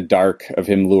fighting in the dark of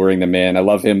him luring them in. I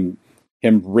love him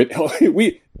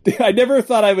I never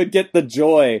thought I would get the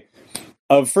joy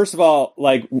of, first of all,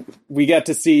 like, we get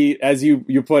to see, as you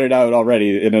pointed out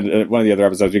already in one of the other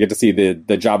episodes, we get to see the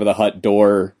Jabba the Hutt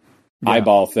door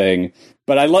eyeball thing.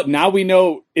 But I love now we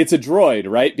know it's a droid,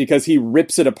 right? Because he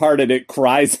rips it apart and it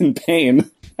cries in pain.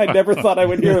 I never thought I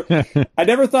would hear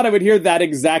that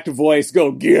exact voice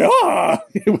go, yeah!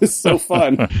 It was so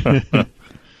fun.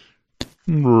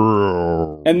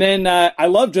 And then I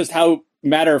love just how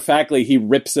matter-of-factly he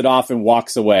rips it off and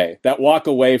walks away. That walk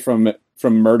away from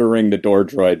murdering the door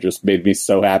droid just made me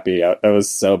so happy. That was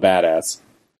so badass.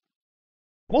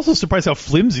 I'm also surprised how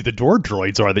flimsy the door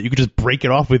droids are that you could just break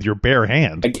it off with your bare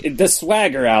hand. The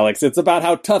swagger, Alex. It's about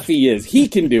how tough he is. He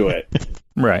can do it.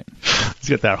 Right. He's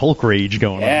got that Hulk rage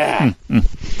going on.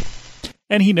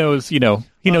 And he knows, he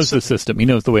knows the system. He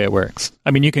knows the way it works.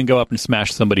 I mean, you can go up and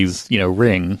smash somebody's,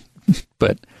 ring,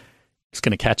 but it's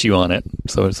going to catch you on it.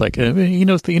 So it's like, he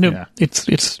knows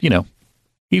it's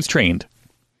he's trained.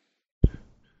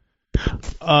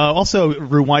 Also,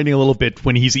 rewinding a little bit,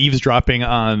 when he's eavesdropping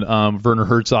on Werner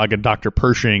Herzog and Dr.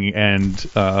 Pershing, and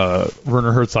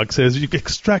Werner Herzog says, "You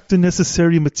extract the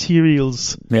necessary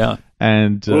materials." Yeah.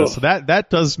 And so that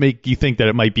does make you think that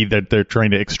it might be that they're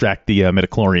trying to extract the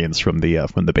midichlorians from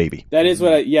the baby. That is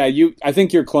what I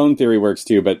think your clone theory works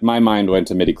too, but my mind went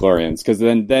to midichlorians, because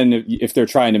then if they're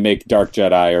trying to make Dark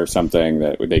Jedi or something,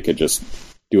 that they could just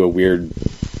do a weird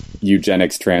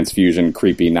eugenics transfusion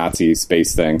creepy Nazi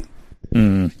space thing.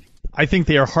 I think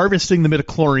they are harvesting the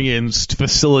midichlorians to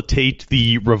facilitate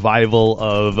the revival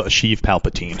of Sheev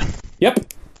Palpatine.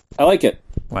 Yep. I like it.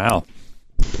 Wow.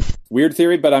 Weird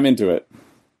theory, but I'm into it.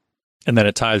 And then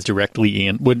it ties directly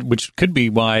in, which could be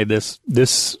why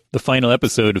the final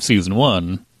episode of season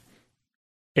 1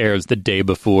 airs the day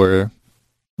before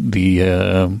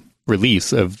the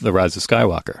release of The Rise of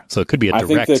Skywalker. So it could be a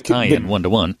direct tie-in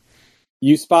 1-to-1.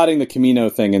 You spotting the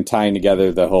Camino thing and tying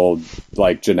together the whole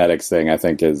genetics thing, I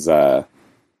think is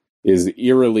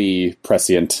eerily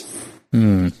prescient.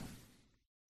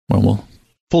 Well,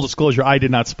 full disclosure, I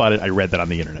did not spot it. I read that on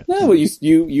the internet. No, well,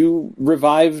 you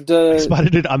revived. I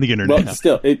spotted it on the internet. Well,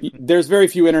 still, there's very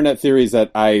few internet theories that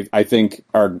I think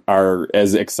are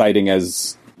as exciting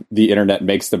as the internet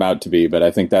makes them out to be. But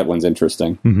I think that one's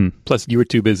interesting. Mm-hmm. Plus, you were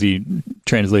too busy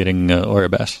translating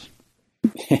Aurebesh.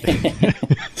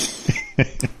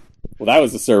 Well, that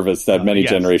was a service that many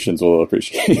generations will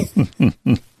appreciate.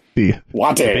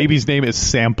 Wanted. The baby's name is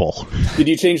Sample. Did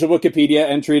you change the Wikipedia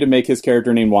entry to make his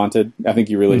character name Wanted? I think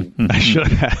you really... I should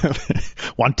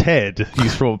have. Wanted.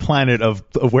 He's from a planet of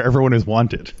where everyone is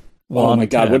wanted. Oh my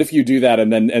god, what if you do that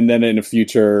and then in a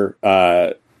future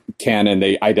canon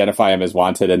they identify him as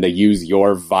Wanted and they use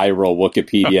your viral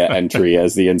Wikipedia entry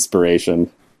as the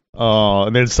inspiration? Oh,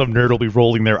 and then some nerd will be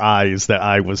rolling their eyes that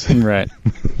I was... Right.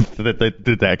 that they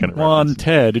did that kind of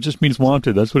Wanted. It just means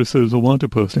wanted. That's what it says, a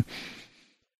wanted poster.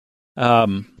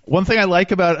 One thing I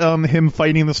like about him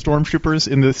fighting the stormtroopers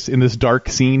in this dark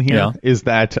scene here is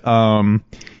that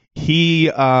he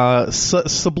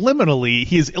subliminally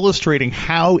he is illustrating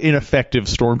how ineffective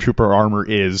stormtrooper armor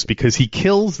is, because he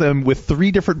kills them with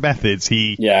 3 different methods.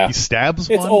 He stabs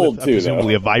it's one old with too,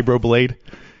 presumably a vibroblade.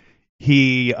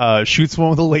 He shoots one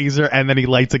with a laser, and then he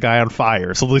lights a guy on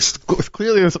fire. So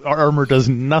clearly this armor does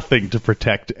nothing to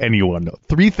protect anyone.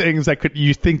 3 things that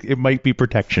you think it might be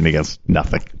protection against.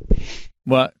 Nothing.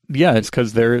 Well, yeah, it's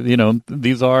because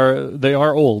they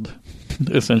are old,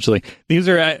 essentially. These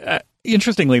are,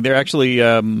 interestingly, they're actually...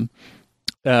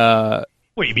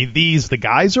 Wait, you mean the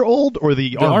guys are old, or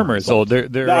the armor is old?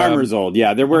 The armor's old,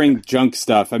 yeah. They're wearing junk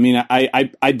stuff. I mean,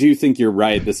 I do think you're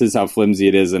right. This is how flimsy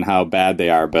it is and how bad they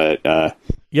are, but I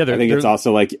think it's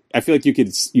also like, I feel like you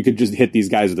could just hit these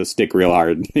guys with a stick real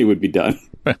hard and they would be done.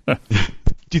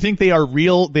 Do you think they are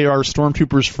real? They are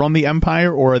stormtroopers from the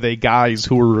Empire, or are they guys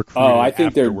who were recruited? Oh, I think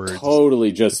afterwards? They're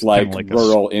totally just like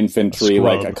rural infantry.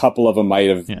 Like a couple of them might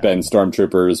have been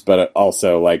stormtroopers, but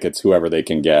also like it's whoever they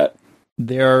can get.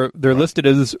 They're listed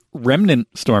as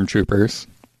remnant stormtroopers.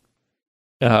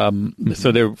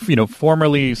 So they're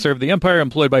formerly served the Empire,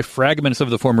 employed by fragments of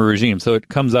the former regime. So it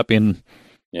comes up in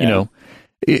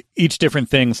each different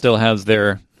thing still has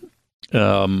their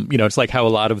it's like how a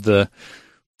lot of the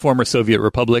former Soviet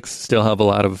republics still have a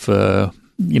lot of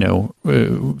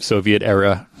Soviet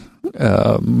era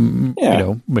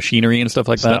machinery and stuff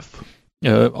like that,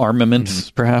 armaments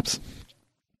perhaps.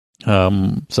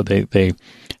 So they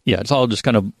it's all just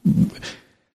kind of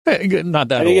not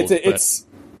that. I think old,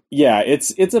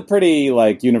 it's a pretty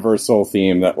like universal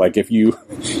theme that like if you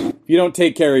don't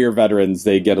take care of your veterans,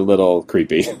 they get a little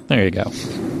creepy. There you go.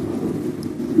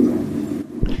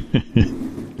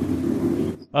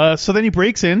 So then he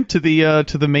breaks into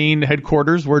the main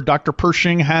headquarters where Dr.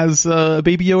 Pershing has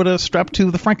Baby Yoda strapped to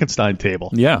the Frankenstein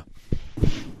table. Yeah,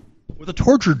 with a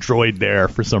torture droid there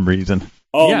for some reason.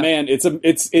 Oh Yeah. man, it's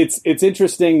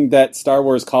interesting that Star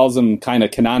Wars calls them kind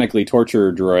of canonically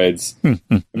torture droids. I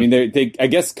mean, they I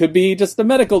guess could be just a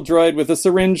medical droid with a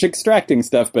syringe extracting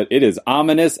stuff, but it is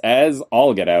ominous as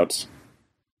all get out.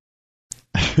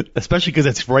 Especially because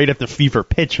it's right at the fever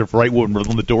pitch of right when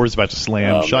the door's about to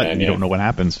slam shut, man, and you don't know what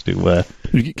happens to.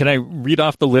 Can I read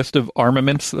off the list of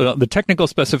armaments? The technical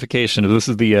specification. This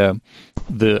is the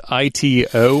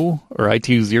ITO or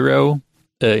IT0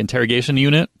 interrogation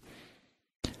unit.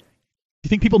 Do you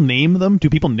think people name them? Do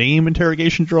people name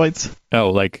interrogation droids? Oh,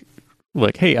 like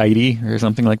hey ID or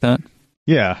something like that.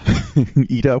 Yeah,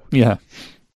 Ito. Yeah.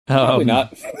 Probably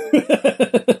not.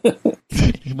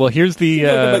 Well, here's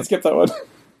I might skip that one.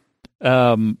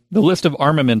 the list of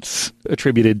armaments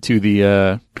attributed to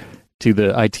the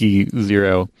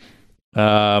IT0.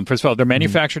 First of all, they're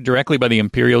manufactured directly by the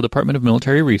Imperial Department of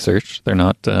Military Research. They're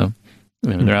not they're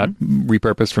not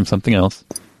repurposed from something else.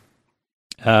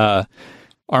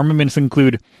 Armaments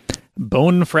include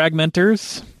bone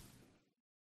fragmenters,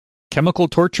 chemical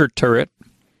torture turret,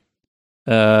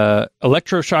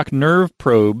 electroshock nerve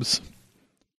probes,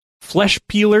 flesh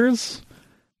peelers,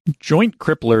 joint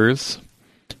cripplers,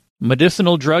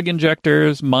 medicinal drug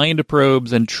injectors, mind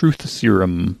probes, and truth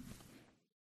serum.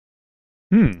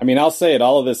 I mean, I'll say it.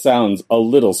 All of this sounds a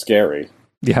little scary.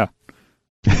 Yeah.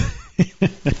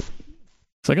 It's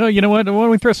like, oh, you know what? Why don't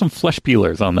we throw some flesh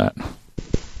peelers on that?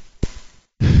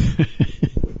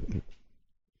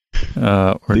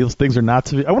 These things are not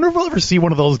to be. I wonder if we'll ever see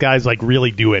one of those guys like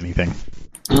really do anything.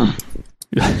 I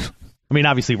mean,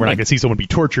 obviously, we're not going to see someone be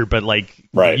tortured, but like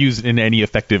used in any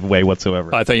effective way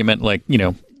whatsoever. I thought you meant like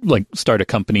start a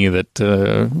company that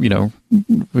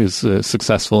is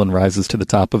successful and rises to the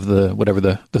top of the whatever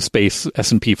the space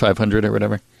S&P 500 or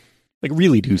whatever. Like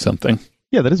really do something.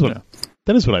 Yeah, that is what I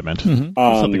meant. Mm-hmm.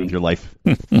 Something with your life.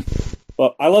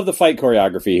 Well, I love the fight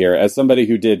choreography here. As somebody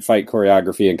who did fight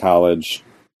choreography in college,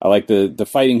 I like the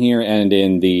fighting here and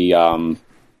in the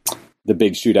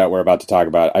big shootout we're about to talk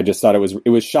about. I just thought it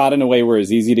was shot in a way where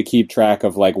it's easy to keep track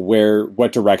of like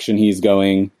what direction he's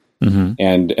going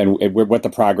and what the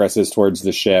progress is towards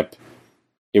the ship.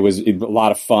 It was a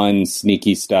lot of fun,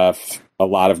 sneaky stuff, a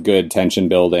lot of good tension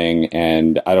building,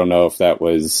 and I don't know if that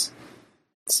was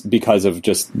because of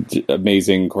just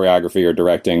amazing choreography or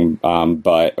directing,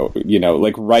 but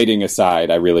like writing aside,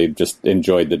 I really just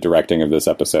enjoyed the directing of this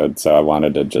episode, so I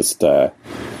wanted to just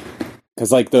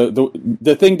because like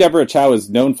the thing Deborah Chow is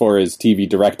known for is TV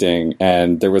directing,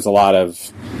 and there was a lot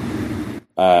of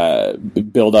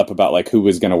build up about like who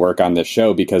was going to work on this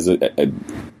show, because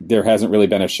there hasn't really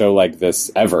been a show like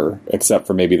this ever, except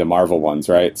for maybe the Marvel ones,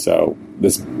 right? So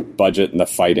this budget and the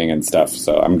fighting and stuff,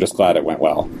 so I'm just glad it went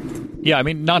well. Yeah, I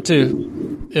mean, not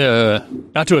to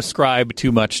ascribe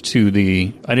too much to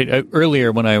the.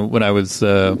 Earlier when I was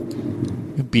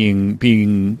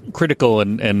being critical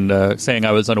and saying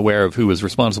I was unaware of who was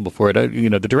responsible for it.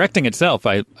 The directing itself,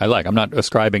 I like. I'm not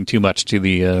ascribing too much to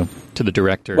the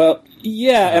director. Well,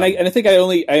 yeah, and I think I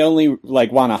only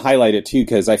like want to highlight it too,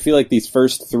 because I feel like these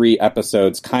first 3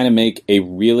 episodes kind of make a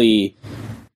really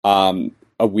a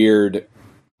weird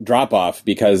drop off,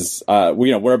 because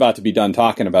we're about to be done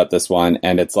talking about this one,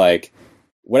 and it's like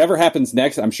whatever happens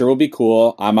next, I'm sure will be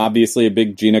cool. I'm obviously a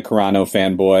big Gina Carano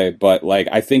fanboy, but like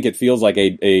I think it feels like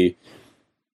a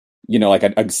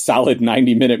solid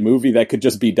 90-minute movie that could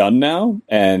just be done now.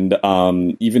 And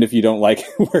even if you don't like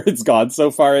where it's gone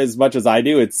so far as much as I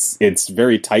do, it's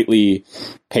very tightly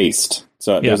paced.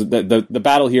 So there's the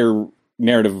battle here,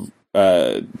 narrative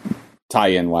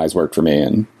tie-in wise, worked for me,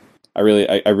 and I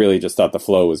really just thought the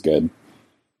flow was good.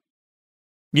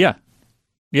 Yeah.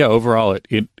 Overall,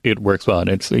 it works well, and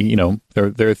it's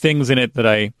there are things in it that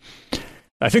I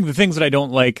think the things that I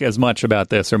don't like as much about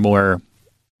this are more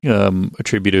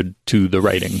attributed to the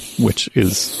writing, which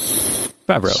is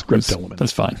Favreau. Script element.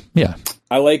 That's fine. Yeah,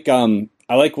 I like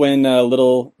when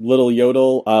little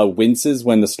Yodel winces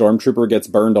when the stormtrooper gets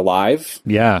burned alive.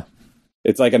 Yeah,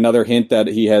 it's like another hint that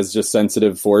he has just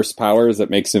sensitive force powers that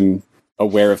makes him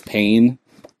aware of pain.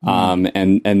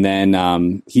 And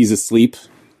then he's asleep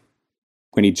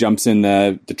when he jumps in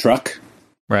the truck.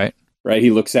 Right. He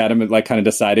looks at him and like kind of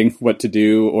deciding what to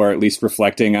do, or at least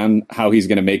reflecting on how he's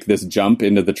going to make this jump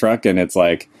into the truck. And it's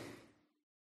like,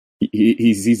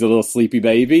 he's a little sleepy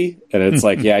baby. And it's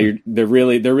like, yeah, they're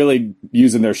really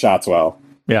using their shots well.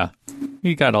 Yeah.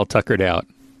 He got all tuckered out.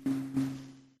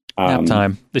 Nap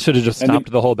time. They should have just stopped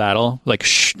the whole battle. Like,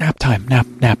 shh, nap time, nap.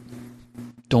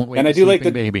 Don't wake the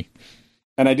sleeping baby.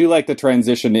 And I do like the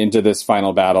transition into this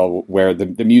final battle where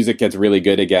the music gets really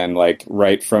good again, like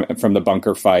right from the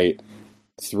bunker fight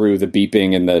through the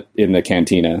beeping in the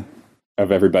cantina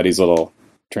of everybody's little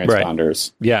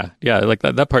transponders. Right. Yeah, like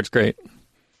that part's great.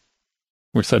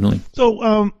 We're suddenly...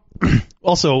 So,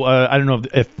 also, I don't know,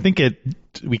 I think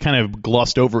we kind of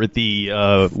glossed over at we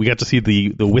got to see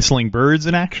the whistling birds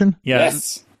in action. Yeah,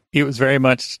 Yes. It was very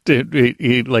much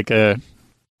like a,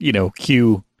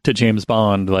 cue to James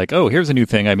Bond, like, oh, here's a new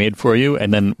thing I made for you,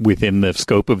 and then within the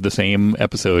scope of the same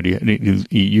episode,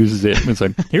 he uses it. It's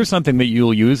like, here's something that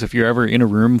you'll use if you're ever in a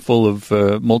room full of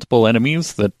multiple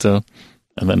enemies.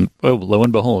 And then, lo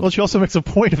and behold. Well, she also makes a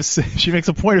point of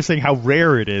saying how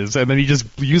rare it is, and then he just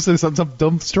uses some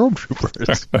dumb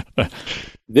stormtroopers.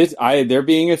 They're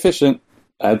being efficient.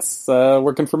 That's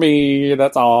working for me.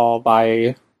 That's all.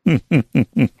 Bye.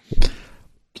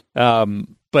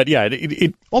 But yeah,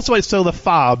 it also, so the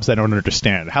fobs, I don't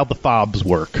understand how the fobs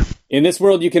work. In this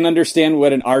world, you can understand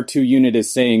what an R2 unit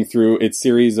is saying through its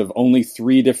series of only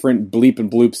 3 different bleep and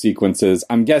bloop sequences.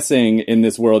 I'm guessing in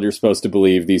this world, you're supposed to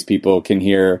believe these people can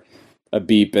hear a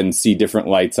beep and see different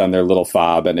lights on their little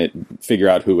fob and figure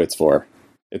out who it's for.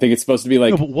 I think it's supposed to be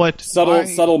like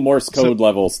subtle Morse code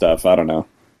level stuff. I don't know.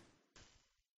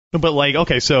 But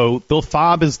okay, so the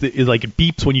fob is like it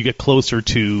beeps when you get closer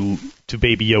to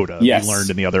Baby Yoda. Yes. We learned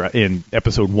in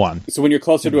episode 1. So when you're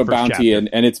closer to a bounty, chapter.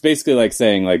 and it's basically like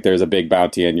saying like there's a big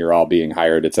bounty and you're all being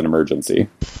hired. It's an emergency.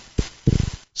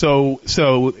 So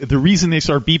the reason they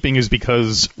start beeping is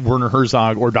because Werner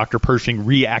Herzog or Dr. Pershing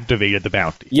reactivated the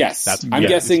bounty. Yes, I'm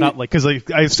guessing. It's not like, because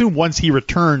I assume once he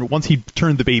turned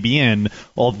the baby in,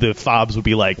 all the fobs would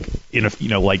be like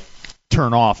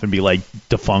turn off and be like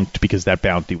defunct because that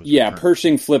bounty was returned.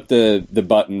 Pershing flipped the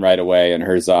button right away, and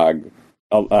Herzog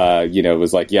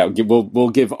was like, we'll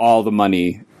give all the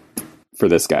money for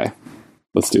this guy.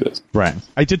 Let's do this. Right.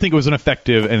 I did think it was an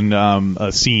effective and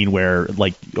a scene where you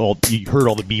heard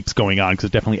all the beeps going on, because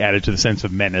it definitely added to the sense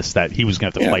of menace that he was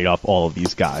going to have to fight off all of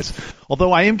these guys.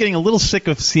 Although I am getting a little sick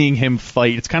of seeing him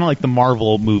fight. It's kind of like the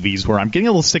Marvel movies where I'm getting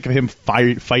a little sick of him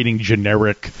fighting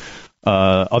generic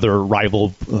other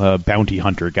rival bounty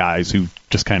hunter guys who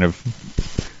just kind of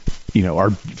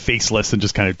are faceless and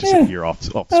just kind of disappear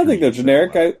off I don't think they're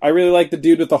generic. I really like the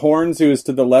dude with the horns who is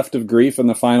to the left of Greef in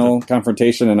the final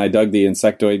confrontation, and I dug the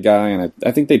insectoid guy, and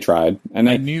I think they tried. And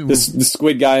I knew the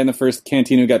squid guy in the first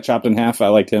canteen who got chopped in half. I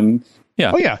liked him.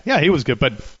 Yeah. Oh yeah, he was good.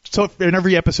 But so in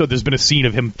every episode, there's been a scene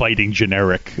of him fighting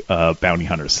generic bounty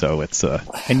hunters. So it's.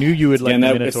 I knew you would like.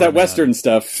 It's that Western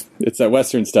stuff. It's that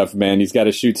Western stuff, man. He's got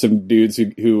to shoot some dudes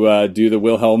who do the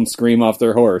Wilhelm scream off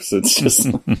their horse. It's just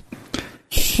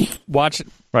watch.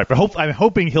 Right, but I'm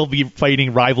hoping he'll be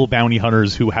fighting rival bounty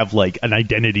hunters who have like an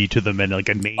identity to them and like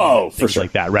a name, things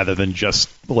like that, rather than just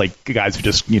like guys who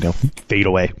just fade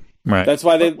away. Right. That's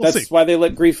why they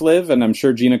let Greef live, and I'm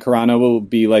sure Gina Carano will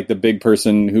be like the big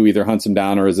person who either hunts him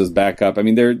down or is his backup. I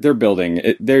mean, they're building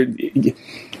it.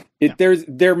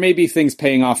 There may be things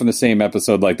paying off in the same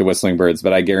episode like the Whistling Birds,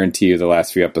 but I guarantee you the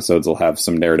last few episodes will have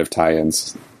some narrative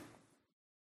tie-ins.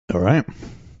 All right.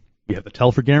 We have the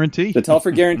Telfer guarantee. The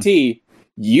Telfer guarantee.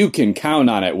 You can count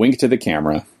on it. Wink to the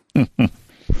camera.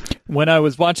 When I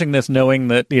was watching this, knowing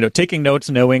that, taking notes,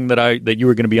 knowing that you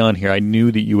were going to be on here, I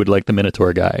knew that you would like the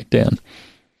Minotaur guy, Dan.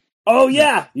 Oh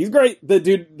yeah, he's great. The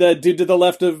dude to the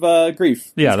left of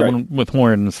Greef. Yeah, the one with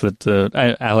horns.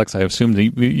 That Alex, I assumed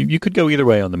that you could go either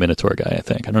way on the Minotaur guy. I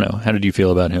think. I don't know. How did you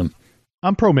feel about him?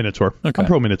 I'm pro Minotaur. Okay. I'm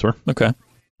pro Minotaur. Okay.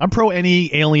 I'm pro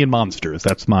any alien monsters.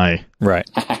 That's my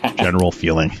general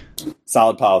feeling.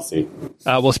 Solid policy.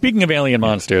 Well, speaking of alien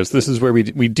monsters, this is where we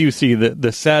do see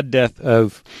the sad death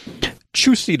of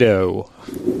Chusido.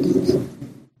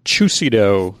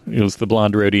 Chusido is the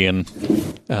blonde Rhodian.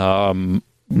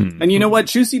 And you know what?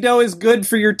 Chusido is good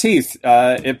for your teeth.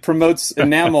 It promotes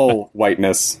enamel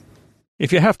whiteness.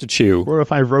 If you have to chew, or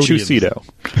if I wrote Chusido.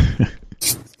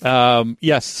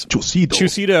 Yes,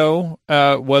 Chusido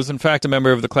was in fact a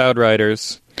member of the Cloud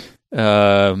Riders.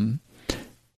 Let's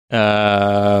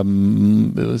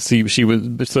see,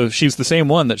 she's the same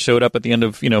one that showed up at the end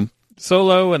of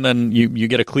Solo, and then you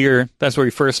get a clear. That's where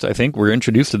we first, I think, were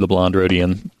introduced to the blonde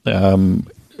Rhodian kind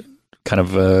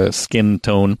of skin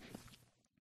tone.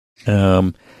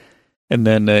 And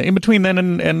then in between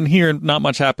then and here, not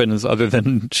much happens other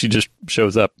than she just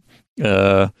shows up.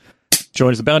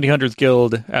 Joins the Bounty Hunters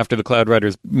Guild after the Cloud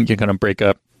Riders kind of break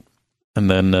up, and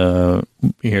then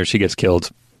here she gets killed.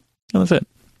 And that's it.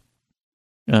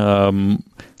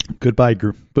 Goodbye,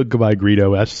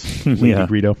 Greedo S. Yeah.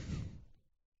 Greedo.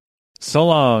 So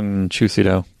long,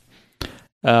 Chusido.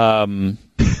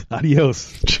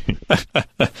 Adios.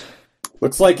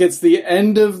 Looks like it's the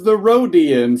end of the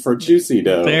Rhodian for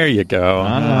Chusido. There you go.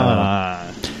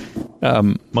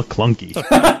 McClunky.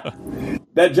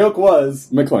 That joke was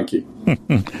McClunky.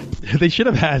 They should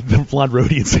have had the blonde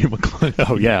Rodian say McClunky.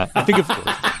 Oh yeah, I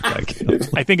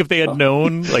think if they had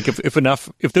known, like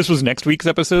if this was next week's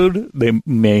episode, they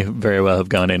may very well have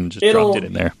gone in and just dropped it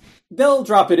in there. They'll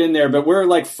drop it in there, but we're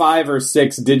like 5 or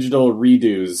 6 digital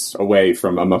redos away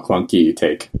from a McClunky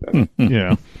take.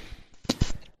 Yeah.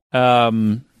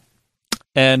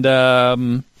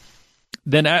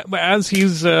 Then as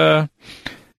he's here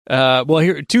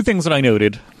are 2 things that I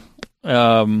noted.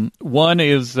 One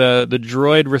is the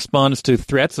droid responds to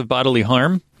threats of bodily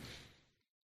harm.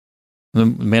 The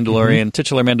Mandalorian,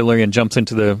 titular Mandalorian, jumps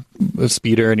into the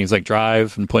speeder and he's like,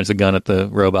 drive, and points a gun at the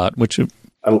robot, which I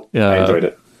enjoyed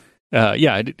it.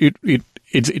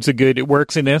 It's a good. It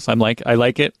works in this. I like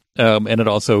it, and it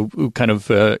also kind of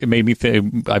it made me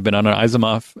think. I've been on an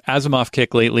Asimov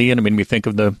kick lately, and it made me think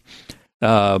of the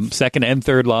second and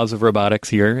third laws of robotics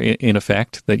here. In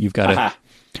effect, that you've got to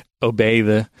obey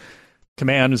the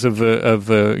commands of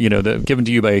given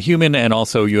to you by a human, and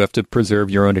also you have to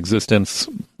preserve your own existence.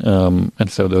 And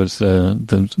so those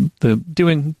the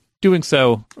doing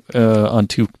so on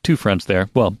two fronts there.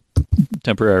 Well,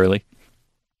 temporarily.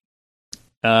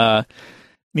 The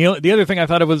other thing I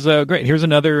thought it was great. Here's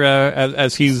another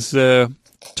as he's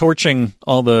torching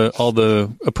all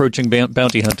the approaching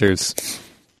bounty hunters.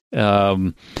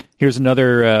 Here's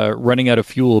another running out of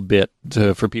fuel bit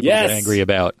for people to get angry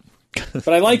about. But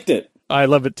I liked it. I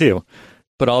love it too.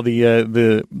 But all the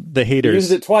haters, you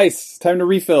used it twice. Time to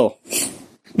refill.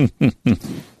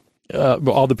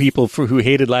 All the people who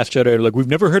hated Last Jedi are like, we've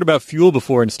never heard about fuel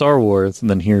before in Star Wars, and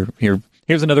then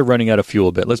here's another running out of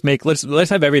fuel bit. Let's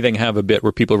have everything have a bit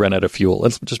where people run out of fuel.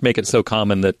 Let's just make it so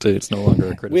common that it's no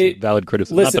longer a valid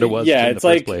criticism. Listen, not that it was in the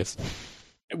first place.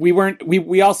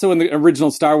 We also in the original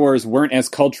Star Wars weren't as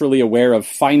culturally aware of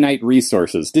finite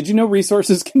resources. Did you know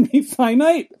resources can be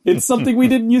finite? It's something we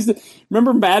didn't use.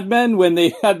 Remember Mad Men when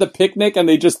they had the picnic and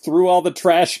they just threw all the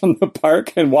trash on the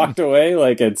park and walked away?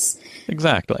 Like it's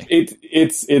exactly.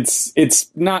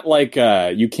 It's not like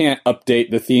you can't update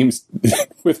the themes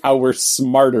with how we're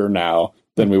smarter now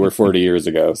than we were 40 years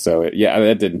ago. So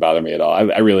that didn't bother me at all.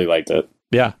 I really liked it.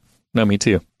 Yeah, no, me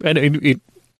too. And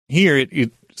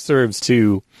it serves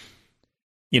to,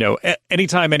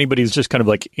 anytime anybody's just kind of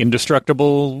like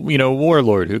indestructible,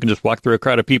 warlord who can just walk through a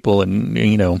crowd of people and,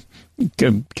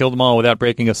 kill them all without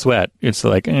breaking a sweat. It's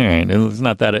like, it's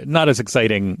not as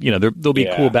exciting. There'll be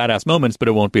cool badass moments, but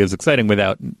it won't be as exciting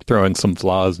without throwing some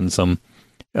flaws and some,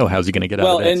 how's he going to get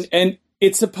out of this? And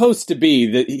it's supposed to be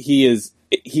that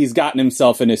he's gotten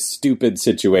himself in a stupid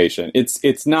situation.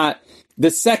 It's not, the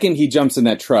second he jumps in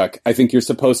that truck, I think you're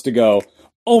supposed to go,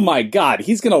 oh my God,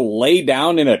 he's going to lay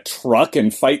down in a truck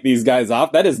and fight these guys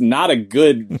off? That is not a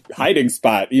good hiding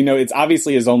spot. It's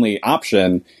obviously his only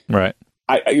option. Right.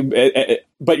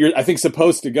 But you're, I think,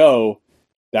 supposed to go,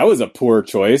 that was a poor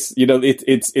choice.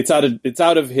 It's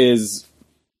out of his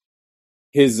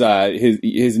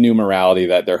new morality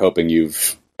that they're hoping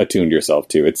you've attuned yourself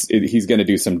to. He's going to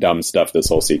do some dumb stuff this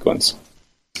whole sequence.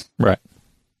 Right.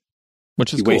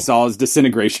 Which is he cool. wastes all his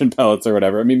disintegration pellets or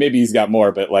whatever. I mean, maybe he's got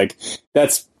more, but like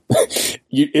that's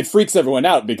it freaks everyone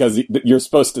out because you're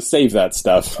supposed to save that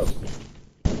stuff.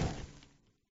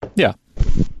 Yeah,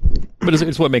 but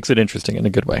it's what makes it interesting in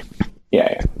a good way.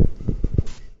 Yeah.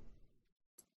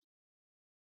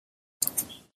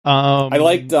 I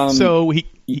liked. So he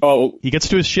gets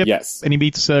to his ship, yes, and he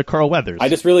meets Carl Weathers. I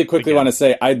just really quickly want to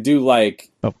say I do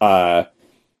like.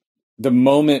 The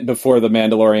moment before the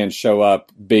Mandalorians show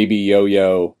up, Baby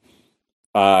Yo-Yo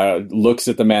looks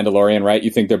at the Mandalorian, right?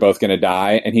 You think they're both going to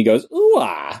die, and he goes, ooh,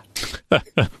 ah.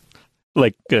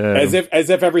 Like as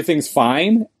if everything's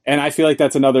fine. And I feel like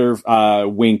that's another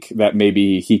wink that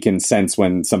maybe he can sense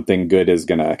when something good is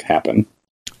going to happen.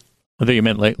 I think you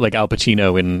meant like Al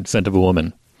Pacino in Scent of a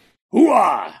Woman.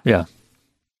 Ooh-ah! Yeah.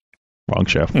 Wrong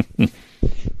show.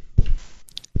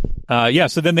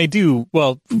 So then they do.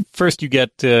 Well, first you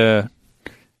get the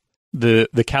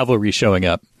cavalry showing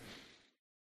up.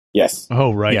 Yes.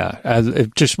 Oh, right. Yeah.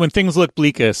 Just when things look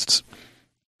bleakest,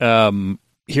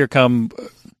 here come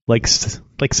like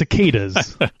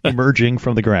cicadas emerging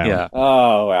from the ground. Yeah.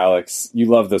 Oh, Alex, you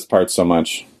love this part so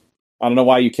much. I don't know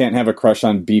why you can't have a crush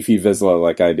on Beefy Vizsla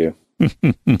like I do.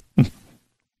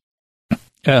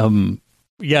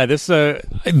 Yeah. This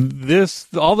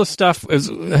all the stuff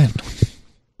is.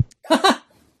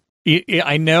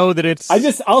 I know that it's.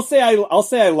 I'll say I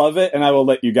love it, and I will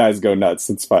let you guys go nuts.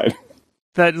 It's fine.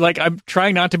 That I'm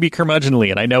trying not to be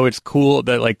curmudgeonly, and I know it's cool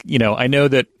that I know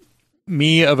that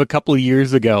me of a couple of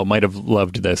years ago might have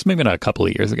loved this. Maybe not a couple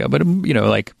of years ago, but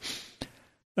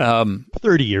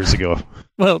 30 years ago.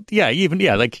 Well,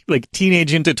 yeah, like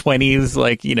teenage into 20s,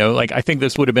 like, you know, like I think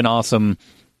this would have been awesome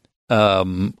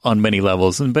on many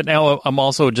levels. But now I'm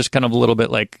also just kind of a little bit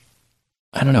like,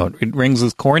 I don't know, it rings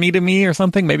as corny to me or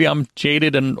something. Maybe I'm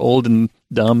jaded and old and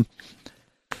dumb.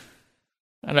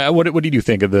 And what did you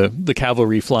think of the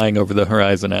cavalry flying over the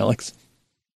horizon, Alex?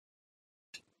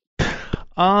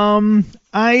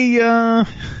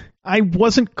 I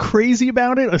wasn't crazy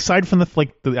about it, aside from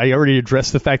I already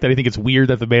addressed the fact that I think it's weird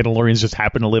that the Mandalorians just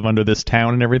happen to live under this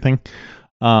town and everything.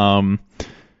 I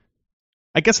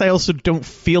guess I also don't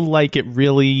feel like it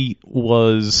really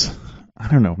was, I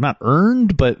don't know, not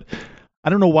earned, but I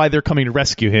don't know why they're coming to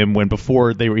rescue him when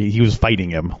before he was fighting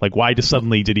him. Like, why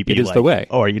suddenly did he be the way?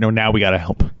 Oh, you know, now we gotta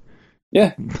help.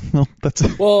 Yeah. Well,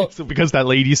 it's because that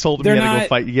lady told him you gotta go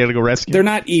fight, you gotta go rescue. They're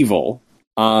not evil.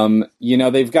 You know,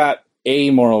 they've got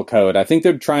a moral code. I think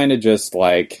they're trying to just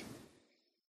show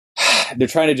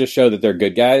that they're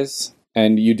good guys,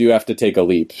 and you do have to take a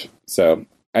leap. So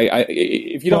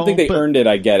if you don't think they earned it,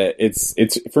 I get it.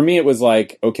 It's for me, it was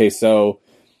like, okay, so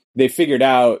they figured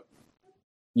out,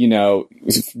 you know,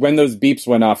 when those beeps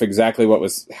went off, exactly what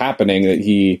was happening, that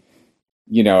he,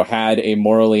 you know, had a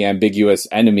morally ambiguous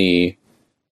enemy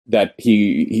that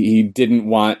he didn't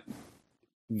want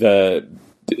the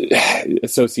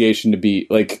association to be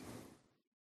like.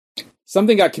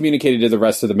 Something got communicated to the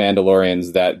rest of the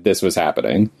Mandalorians that this was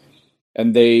happening,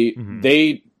 and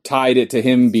they tied it to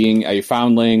him being a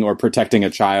foundling or protecting a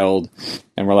child,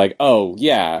 and we're like, oh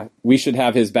yeah, we should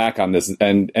have his back on this,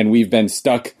 and we've been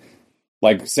stuck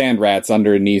like sand rats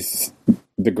underneath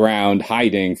the ground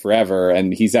hiding forever,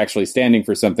 and he's actually standing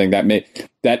for something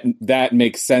that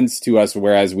makes sense to us,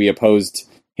 whereas we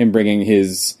opposed him bringing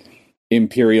his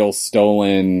Imperial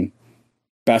stolen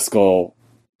Beskar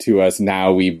to us.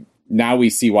 Now we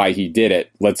see why he did it.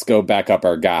 Let's go back up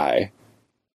our guy.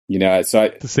 You know,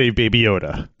 to save Baby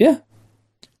Yoda. Yeah.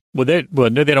 Well, they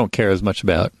don't care as much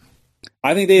about.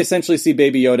 I think they essentially see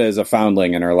Baby Yoda as a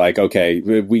foundling and are like, okay,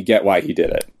 we get why he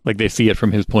did it. Like they see it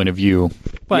from his point of view.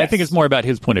 But yes. I think it's more about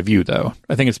his point of view, though.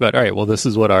 I think it's about, all right, well, this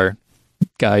is what our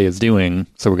guy is doing,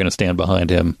 so we're going to stand behind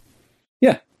him.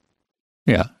 Yeah.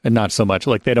 Yeah, and not so much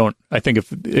like they don't. I think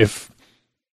if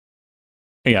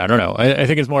yeah, I don't know. I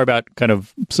think it's more about kind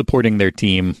of supporting their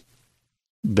team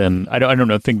than I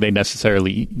don't think they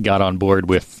necessarily got on board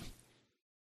with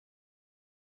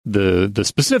the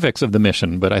specifics of the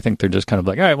mission, but I think they're just kind of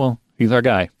like, all right, well, he's our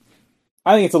guy.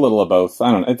 I think it's a little of both.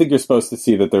 I think you're supposed to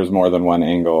see that there's more than one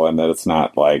angle and that it's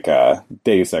not like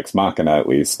Deus Ex Machina, at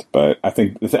least. But I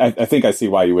think I see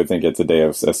why you would think it's a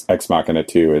Deus Ex Machina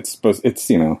too. It's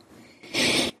you know,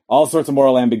 all sorts of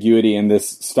moral ambiguity in this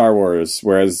Star Wars,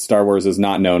 whereas Star Wars is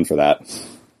not known for that.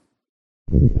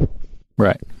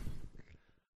 Right.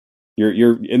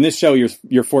 You're in this show.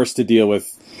 You're forced to deal with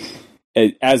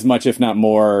as much, if not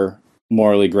more,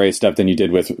 morally gray stuff than you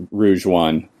did with Rouge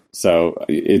One. So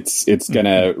it's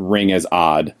gonna ring as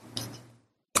odd.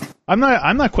 I'm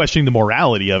not questioning the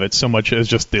morality of it so much as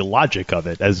just the logic of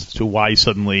it, as to why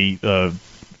suddenly they're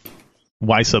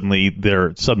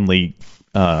suddenly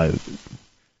why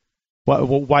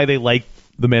they like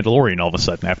the Mandalorian all of a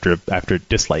sudden after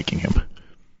disliking him.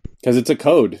 Because it's a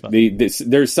code.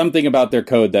 There's something about their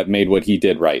code that made what he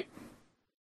did right,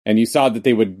 and you saw that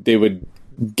they would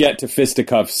get to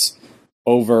fisticuffs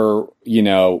over, you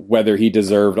know, whether he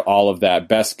deserved all of that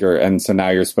Beskar, and so now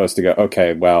you're supposed to go,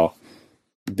 okay, well,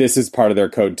 this is part of their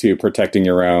code too, protecting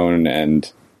your own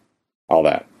and all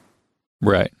that.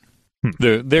 Right.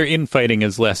 Their infighting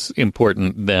is less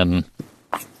important than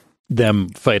them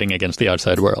fighting against the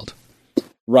outside world.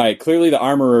 Right. Clearly the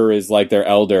Armorer is like their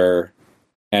elder,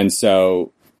 and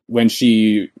so when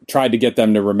she tried to get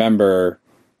them to remember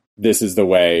this is the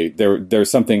way,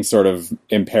 there's something sort of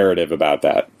imperative about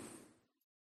that.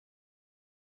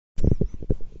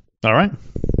 All right.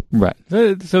 Right.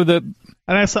 So it's a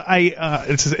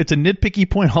nitpicky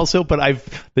point also, but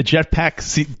the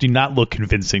jetpacks do not look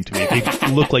convincing to me. They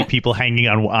look like people hanging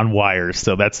on wires,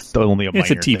 so that's only a minor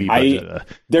It's a TV budget.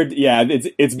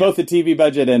 It's both a TV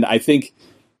budget, and I think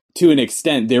to an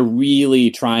extent they're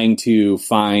really trying to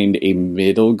find a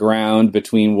middle ground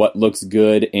between what looks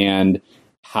good and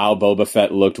how Boba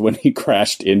Fett looked when he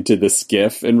crashed into the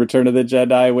skiff in Return of the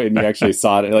Jedi, when you actually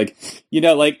saw it. Like, you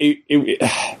know, like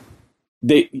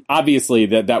they obviously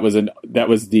that was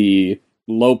the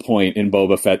low point in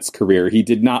Boba Fett's career. He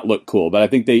did not look cool, but I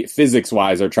think they physics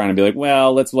wise are trying to be like,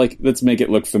 well, let's make it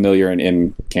look familiar and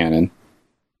in canon.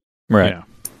 Right.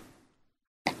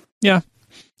 Yeah.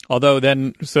 Although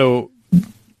then, so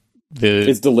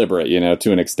it's deliberate, you know,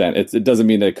 to an extent. It doesn't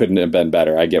mean that it couldn't have been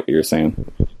better. I get what you're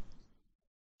saying.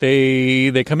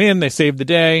 they come in, they save the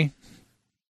day.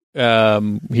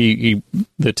 The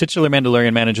titular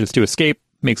Mandalorian manages to escape,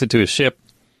 makes it to his ship.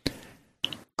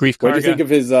 Greef Karga. What do you think of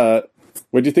his?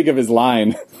 What do you think of his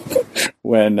line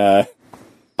when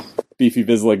Beefy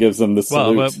Vizsla gives him the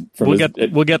salute?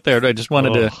 We'll get there. I just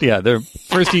wanted to. Yeah,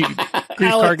 first Greef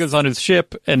Karga's on his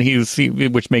ship, and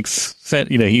which makes sense.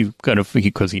 He kind of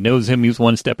because he knows him, he's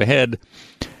one step ahead.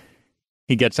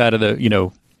 He gets out of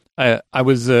the. I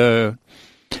was.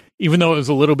 Even though it was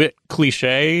a little bit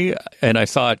cliche and I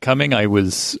saw it coming, I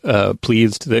was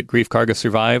pleased that Greef Karga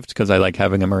survived because I like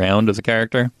having him around as a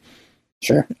character.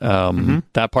 Sure.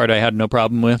 That part I had no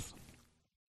problem with.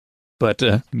 But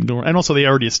and also they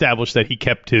already established that he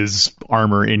kept his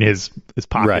armor in his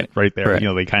pocket right there.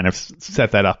 Right. They kind of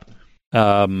set that up.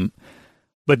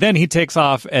 But then he takes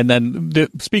off, and then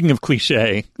speaking of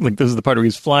cliche, like this is the part where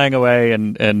he's flying away,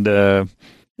 and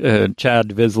Chad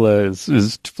Vizsla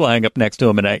is flying up next to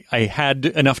him, and I had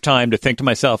enough time to think to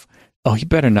myself, oh, you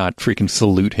better not freaking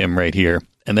salute him right here.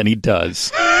 And then he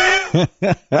does.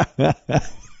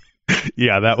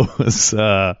 Yeah, that was...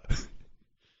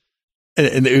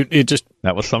 And it just...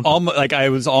 That was something. I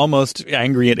was almost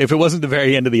angry. If it wasn't the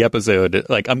very end of the episode,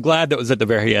 I'm glad that was at the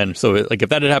very end. So, if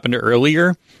that had happened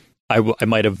earlier... I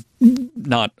might have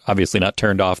obviously not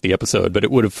turned off the episode, but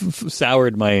it would have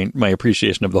soured my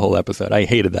appreciation of the whole episode. I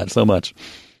hated that so much.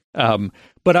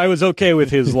 But I was okay with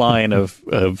his line of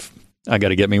I got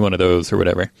to get me one of those or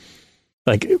whatever.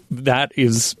 Like, that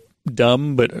is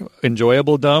dumb, but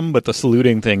enjoyable dumb. But the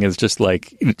saluting thing is just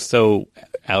it's so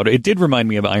out. It did remind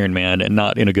me of Iron Man, and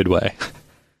not in a good way.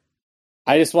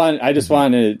 I just want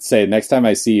to say, next time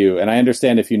I see you, and I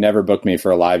understand if you never book me for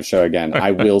a live show again,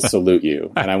 I will salute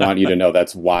you, and I want you to know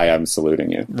that's why I'm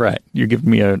saluting you. Right, you're giving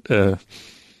me a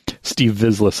Steve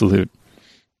Vizsla salute.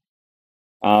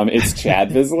 It's Chad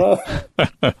Vizsla.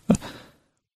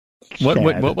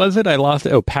 What was it? I lost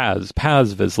it. Oh, Paz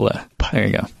Vizsla. There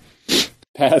you go.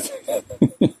 Paz.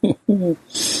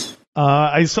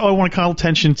 I want to call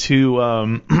attention to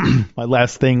my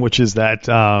last thing, which is that.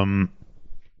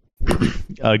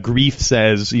 Greef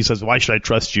says, why should I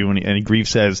trust you? And Greef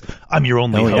says, I'm your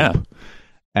only hope. Yeah.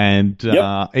 And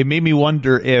it made me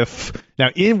wonder if now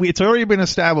it's already been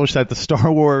established that the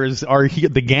Star Wars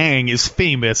the gang is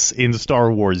famous in the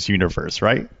Star Wars universe,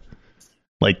 right?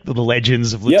 Like the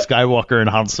legends of Luke Skywalker and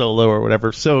Han Solo or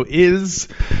whatever. So is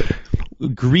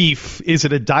Greef, is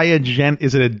it a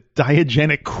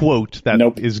diegetic quote that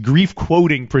is Greef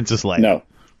quoting Princess Leia? No.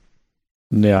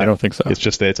 No, I don't think so. It's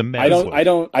just it's a mess. I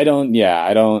don't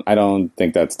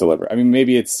think that's deliberate. I mean,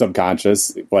 maybe it's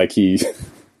subconscious. Like he's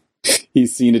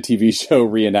seen a TV show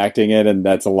reenacting it, and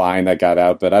that's a line that got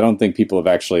out. But I don't think people have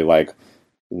actually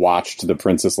watched the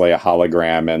Princess Leia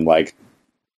hologram and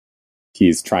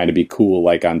he's trying to be cool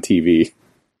on TV.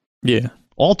 Yeah.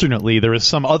 Alternately, there is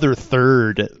some other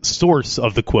third source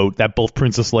of the quote that both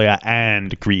Princess Leia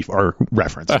and Greef are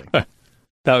referencing.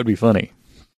 That would be funny.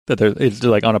 That it's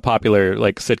on a popular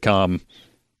sitcom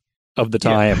of the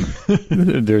time.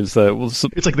 There's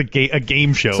it's like a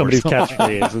game show. Somebody's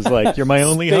catchphrase is "You're my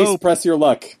only Space, hope." Press your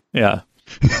luck. Yeah.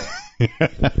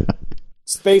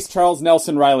 Space Charles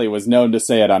Nelson Riley was known to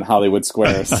say it on Hollywood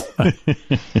Squares.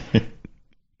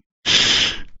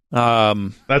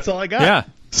 That's all I got. Yeah,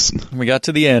 we got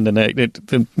to the end, and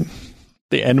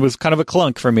the end was kind of a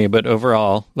clunk for me, but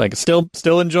overall,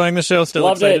 still enjoying the show,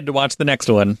 still excited to watch the next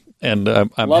one, and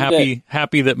I'm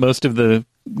happy that most of the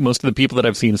people that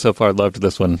I've seen so far loved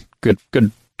this one.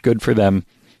 Good for them.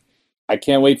 I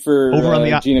can't wait for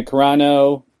Gina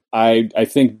Carano. I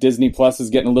think Disney Plus is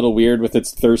getting a little weird with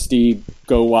its thirsty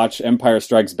go watch Empire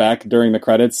Strikes Back during the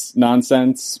credits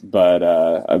nonsense, but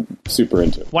I'm super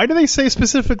into it. Why do they say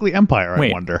specifically Empire,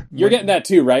 I wonder? You're getting that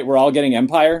too, right? We're all getting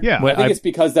Empire? Yeah. I think it's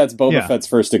because that's Boba Fett's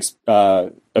first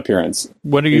appearance.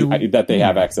 What are you... that they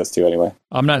have access to anyway.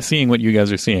 I'm not seeing what you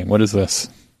guys are seeing. What is this?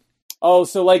 Oh,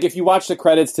 so if you watch the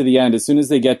credits to the end, as soon as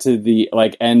they get to the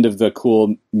end of the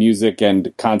cool music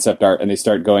and concept art and they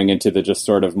start going into the just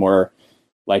sort of more...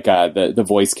 the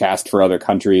voice cast for other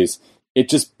countries, it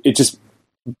just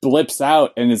blips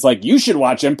out and it's you should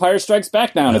watch Empire Strikes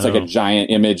Back now, and it's a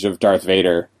giant image of Darth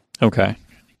Vader. Okay.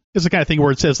 It's the kind of thing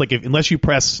where it says unless you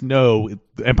press no,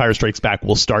 Empire Strikes Back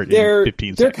will start in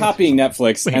 15 seconds. They're copying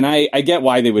Netflix, and I get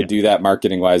why they would do that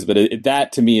marketing wise, but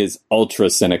that to me is ultra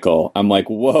cynical. I'm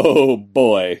whoa,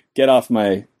 boy, get off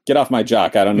my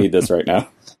jock. I don't need this right now.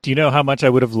 Do you know how much I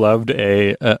would have loved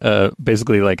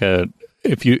basically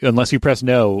unless you press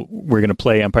no, we're going to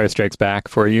play Empire Strikes Back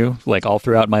for you, all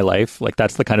throughout my life.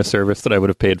 That's the kind of service that I would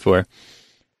have paid for.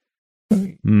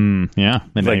 Yeah.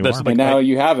 And now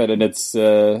you have it, and it's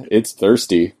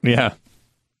thirsty. Yeah.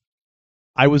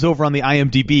 I was over on the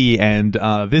IMDb, and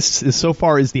this is so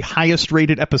far is the highest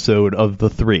rated episode of the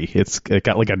 3. It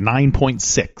got like a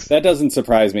 9.6. That doesn't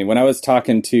surprise me. When I was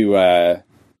talking to,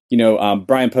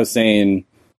 Brian Posehn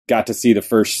got to see the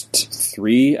first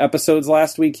 3 episodes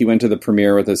last week. He went to the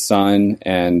premiere with his son,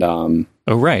 and oh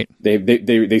right,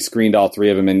 they screened all 3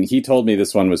 of them, and he told me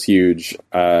this one was huge.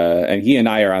 And he and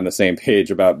I are on the same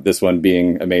page about this one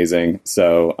being amazing.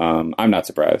 So I'm not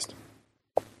surprised.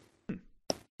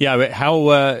 Yeah, but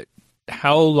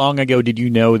how long ago did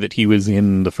you know that he was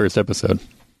in the first episode?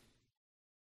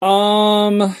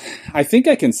 I think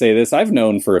I can say this. I've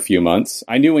known for a few months.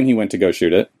 I knew when he went to go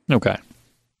shoot it. Okay.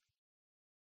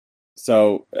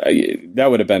 So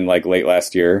that would have been like late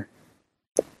last year.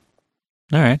 All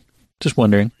right. Just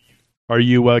wondering. Are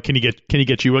you? Can he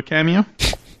get you a cameo?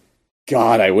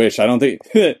 God, I wish. I don't think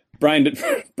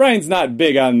Brian's not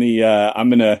big on the.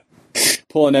 I'm gonna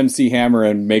pull an MC Hammer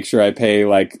and make sure I pay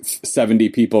like 70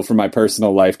 people from my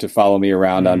personal life to follow me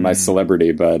around on my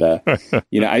celebrity. But I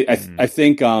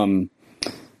think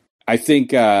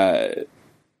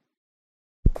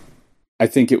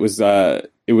it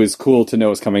was cool to know it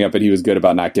was coming up, but he was good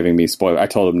about not giving me spoilers. I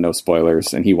told him no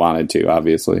spoilers, and he wanted to,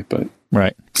 obviously, but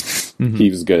right, he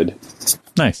was good.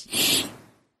 Nice.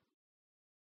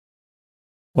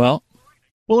 Well,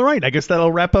 all right. I guess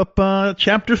that'll wrap up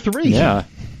chapter 3. Yeah.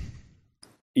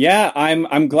 Yeah,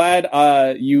 I'm glad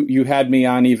you had me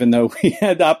on, even though we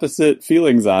had opposite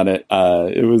feelings on it.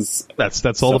 It was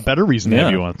that's all the better reason to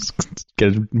have you on.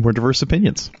 Get more diverse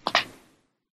opinions.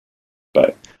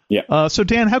 But yeah. So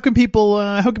Dan, how can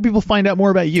people find out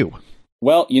more about you?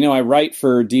 Well, I write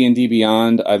for D&D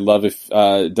Beyond. I'd love if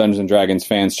Dungeons and Dragons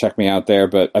fans check me out there.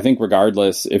 But I think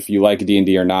regardless if you like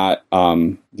D&D or not,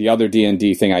 the other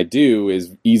D&D thing I do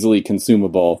is easily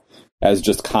consumable as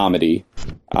just comedy.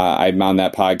 I'm on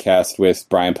that podcast with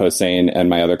Brian Posehn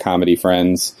and my other comedy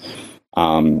friends,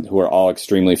 who are all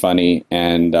extremely funny.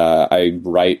 And I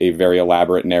write a very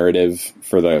elaborate narrative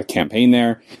for the campaign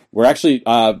there. We're actually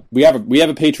we have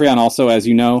a Patreon also, as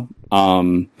you know,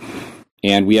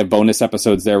 and we have bonus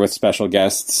episodes there with special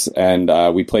guests,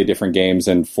 and we play different games.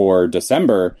 And for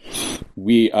December,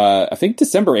 I think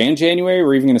December and January,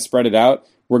 we're even going to spread it out.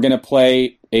 We're going to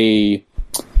play a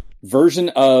version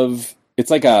of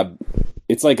it's like a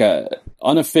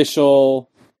unofficial,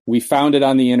 we found it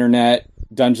on the internet,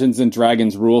 Dungeons and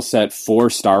Dragons rule set for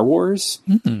Star Wars.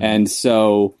 Mm-hmm. And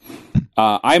so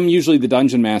I'm usually the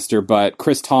dungeon master, but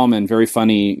Chris Tallman, very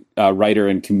funny writer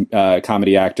and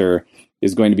comedy actor,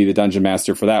 is going to be the dungeon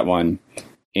master for that one.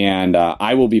 And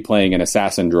I will be playing an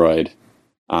assassin droid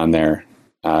on there.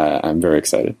 I'm very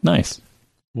excited. Nice.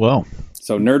 Well,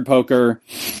 so Nerd Poker.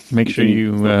 Make sure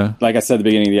you... like I said at the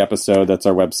beginning of the episode, that's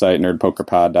our website,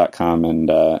 nerdpokerpod.com,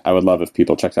 and I would love if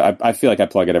people check that. I feel like I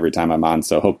plug it every time I'm on,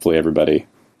 so hopefully everybody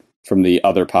from the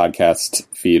other podcast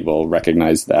feed will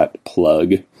recognize that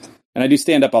plug. And I do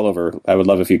stand up all over. I would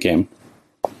love if you came.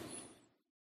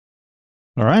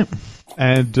 All right.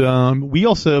 And we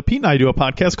also, Pete and I do a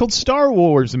podcast called Star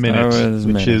Wars Minute,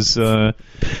 which is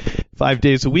 5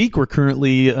 days a week. We're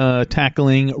currently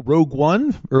tackling Rogue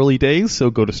One, early days, so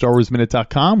go to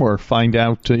StarWarsMinute.com or find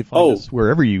us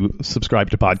wherever you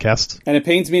subscribe to podcasts. And it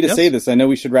pains me to say this. I know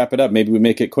we should wrap it up. Maybe we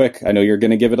make it quick. I know you're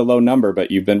going to give it a low number,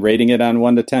 but you've been rating it on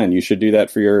 1 to 10. You should do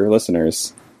that for your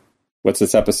listeners. What's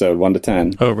this episode, 1 to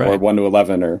 10? Oh, right. Or 1 to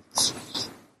 11, or...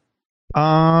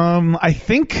 I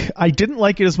think I didn't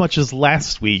like it as much as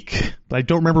last week, but I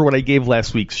don't remember what I gave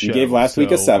last week's show. You gave last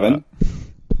week a 7.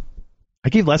 I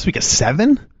gave last week a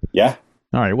 7? Yeah.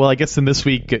 All right. Well, I guess in this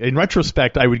week, in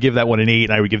retrospect, I would give that one an 8,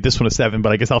 and I would give this one a 7,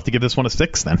 but I guess I'll have to give this one a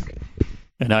 6 then.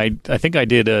 And I think I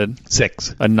did a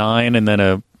 6, a 9, and then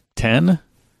a 10.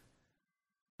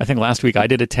 I think last week I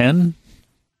did a 10.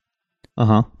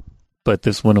 Uh-huh. But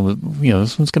this one was,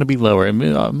 this one's going to be lower. I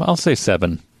mean, I'll say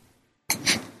 7.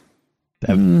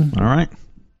 All right.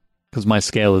 Because my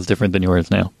scale is different than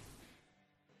yours now.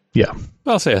 Yeah.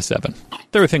 I'll say a 7.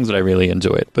 There are things that I really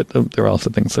enjoy, but there are also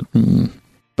things that...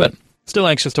 But still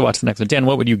anxious to watch the next one. Dan,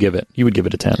 what would you give it? You would give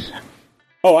it a 10.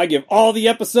 Oh, I give all the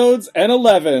episodes an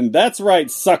 11. That's right,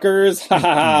 suckers. Ha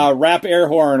ha ha. Rap air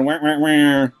horn. Wah,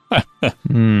 wah,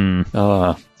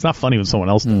 wah. It's not funny when someone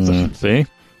else does it. See?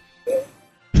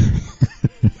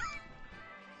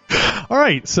 All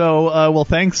right, so,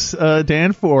 thanks,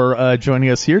 Dan, for joining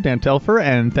us here, Dan Telfer,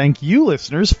 and thank you,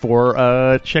 listeners,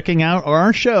 for checking out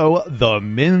our show, The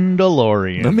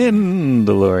Mindalorian. The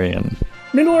Mindalorian.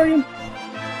 Mindalorian.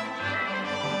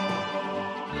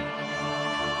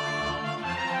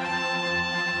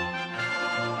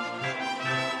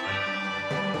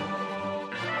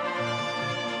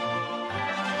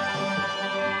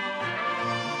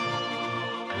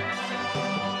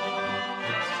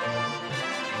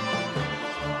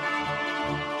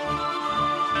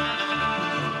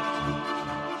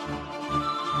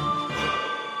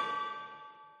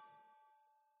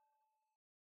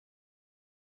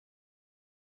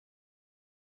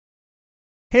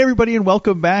 Hey, everybody, and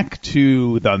welcome back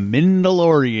to The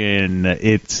Mandalorian.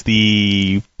 It's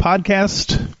the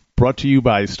podcast brought to you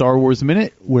by Star Wars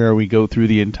Minute, where we go through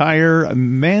the entire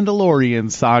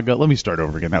Mandalorian saga. Let me start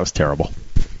over again. That was terrible.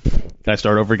 Can I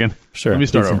start over again? Sure. Let me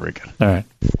start over again. All right.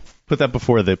 Put that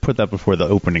before the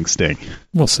opening sting.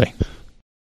 We'll see.